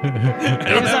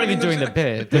not even doing the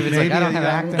bit. David's like, I don't have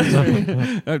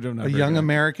acting. I don't know. A young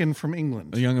American from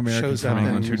England. A young American shows from up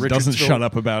England in who doesn't Richardsville, shut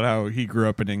up about how he grew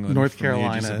up in England, North from the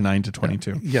ages Carolina. of 9 to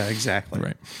 22. Yeah, exactly.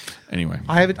 Right. Anyway,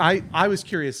 I was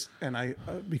curious, and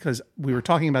because we were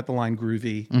talking about the line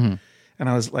groovy, and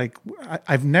I was like,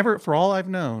 I've never, for all I've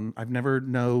known, I've never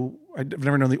known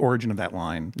the origin of that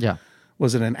line. Yeah.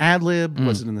 Was it an ad lib?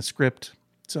 Was it in the script?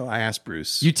 So I asked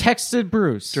Bruce. You texted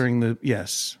Bruce.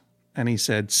 Yes. And he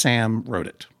said Sam wrote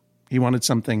it. He wanted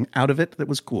something out of it that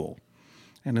was cool.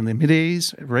 And in the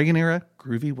mid-80s, Reagan era,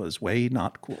 groovy was way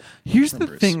not cool. here's the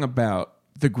thing about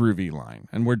the groovy line,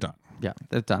 and we're done. Yeah,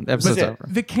 it's done. The episode's over.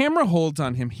 The camera holds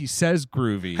on him. He says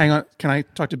groovy. Hang on. Can I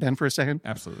talk to Ben for a second?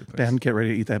 Absolutely, please. Ben, get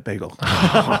ready to eat that bagel.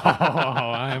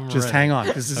 I'm Just ready. hang on,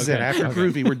 because this is it. After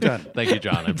groovy, we're done. Thank you,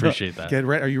 John. I appreciate that. Get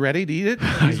ready. Are you ready to eat it?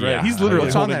 He's right. He's literally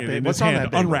What's on holding that it bagel? in What's his on hand,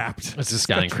 that bagel? unwrapped. It's a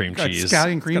scallion cream cheese.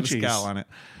 Scallion It's cream got a cheese. scowl on it.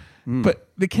 But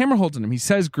the camera holds on him. He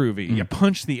says groovy. You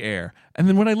punch the air. And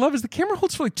then what I love is the camera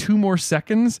holds for like 2 more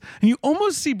seconds, and you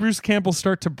almost see Bruce Campbell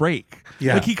start to break.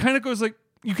 Yeah. Like he kind of goes like,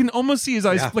 you can almost see his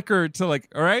eyes flicker to like,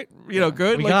 all right,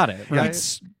 good. We like, got it, right?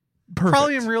 It's perfect.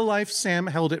 Probably in real life, Sam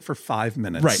held it for 5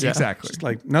 minutes. Right, exactly. Just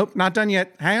like, nope, not done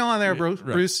yet. Hang on there,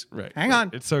 Bruce. Right. Hang on.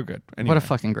 It's so good. Anyway, What a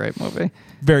fucking great movie.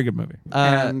 very good movie.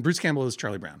 And Bruce Campbell is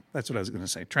Charlie Brown. That's what I was going to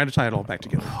say. Trying to tie it all back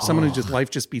together. Someone who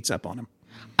life just beats up on him.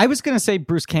 I was going to say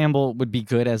Bruce Campbell would be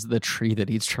good as the tree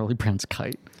that eats Charlie Brown's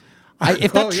kite.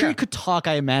 If that tree could talk,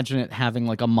 I imagine it having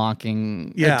like a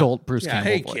mocking adult Bruce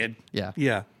Campbell Hey, voice. kid. Yeah.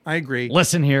 Yeah, I agree.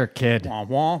 Listen here, kid. Wah,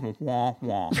 wah, wah,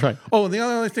 wah. Right. Oh, and the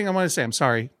other thing I want to say, I'm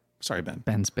sorry. Sorry, Ben.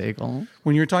 Ben's Bagel.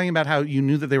 When you were talking about how you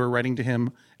knew that they were writing to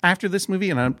him after this movie,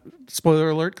 and I'm spoiler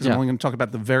alert because I'm only going to talk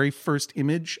about the very first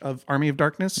image of Army of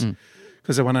Darkness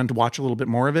because I went on to watch a little bit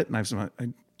more of it and I have some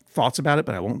thoughts about it,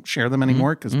 but I won't share them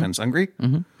anymore because Ben's hungry.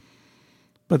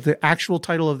 But the actual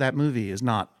title of that movie is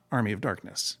not Army of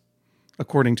Darkness.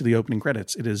 According to the opening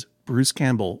credits, it is Bruce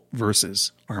Campbell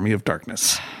versus Army of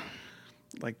Darkness.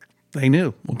 Like, they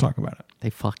knew. We'll talk about it. They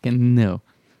fucking knew.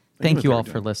 Thank what you they all were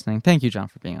for doing. listening. Thank you, John,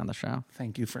 for being on the show.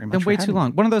 Thank you very much. Been for way having too me.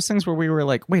 long. One of those things where we were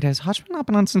like, wait, has Hodgman not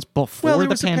been on since before Well, there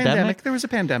the was a pandemic. There was a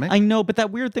pandemic. I know, but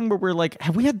that weird thing where we're like,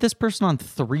 have we had this person on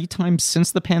 3 times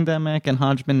since the pandemic and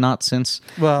Hodgman not since?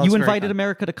 Well, you it's very invited fun.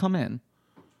 America to come in.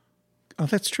 Oh,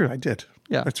 that's true. I did.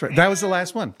 Yeah. That's right. That was the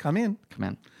last one. Come in. Come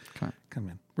in. Come in. Come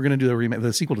in. We're going to do the remake.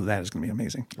 The sequel to that is going to be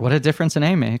amazing. What a difference an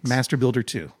A makes. Master Builder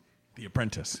 2. The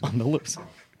Apprentice. on the loose.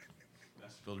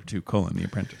 Builder 2, The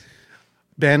Apprentice.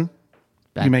 Ben,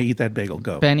 Ben. you may eat that bagel.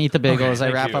 Go. Ben, eat the bagel Okay, as I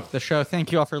thank wrap you. up the show.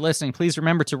 Thank you all for listening. Please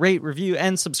remember to rate, review,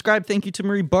 and subscribe. Thank you to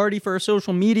Marie Barty for our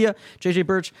social media, JJ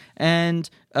Birch, and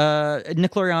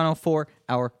Nick Loriano for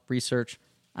our research,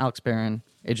 Alex Barron,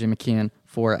 AJ McKeon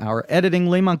for our editing,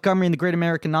 Leigh Montgomery and the Great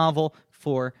American Novel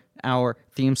for our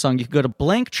theme song. You can go to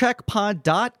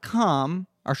blankcheckpod.com,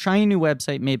 our shiny new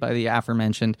website made by the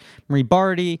aforementioned Marie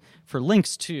Barty, for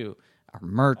links to our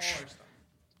merch,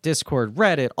 Discord,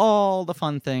 Reddit, all the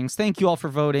fun things. Thank you all for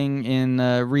voting in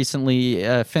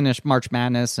recently finished March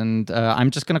Madness, and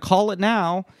I'm just going to call it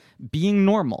now being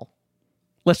normal.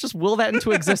 Let's just will that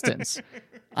into existence.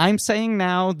 I'm saying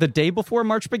now, the day before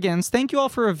March begins, thank you all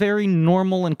for a very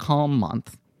normal and calm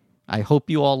month. I hope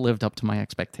you all lived up to my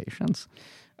expectations.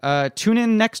 Tune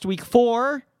in next week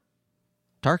for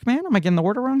Darkman. Am I getting the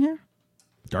order wrong here?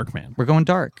 Darkman. We're going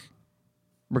dark.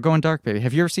 We're going dark, baby.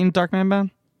 Have you ever seen Darkman,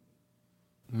 Ben?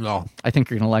 No. I think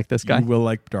you're going to like this guy. You will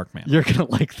like Darkman. You're going to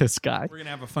like this guy. We're going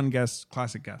to have a fun guest,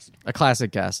 classic guest. A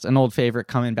classic guest, an old favorite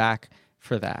coming back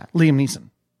for that. Liam Neeson.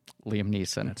 Liam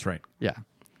Neeson. That's right. Yeah.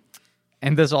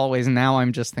 And as always, now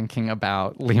I'm just thinking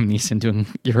about Liam Neeson doing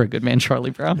You're a Good Man,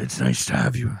 Charlie Brown. It's nice to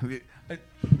have you.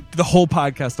 The whole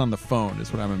podcast on the phone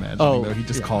is what I'm imagining. Oh, though. He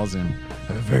just yeah. calls in. I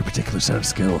have a very particular set of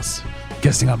skills.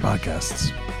 Guesting on podcasts.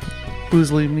 Who's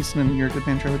Liam Neeson in You're a Good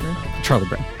Man, Charlie Brown? Charlie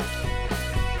Brown.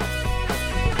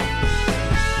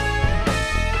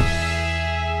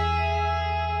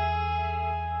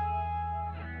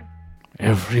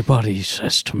 Everybody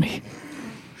says to me,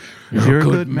 you're a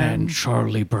good man,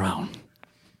 Charlie Brown.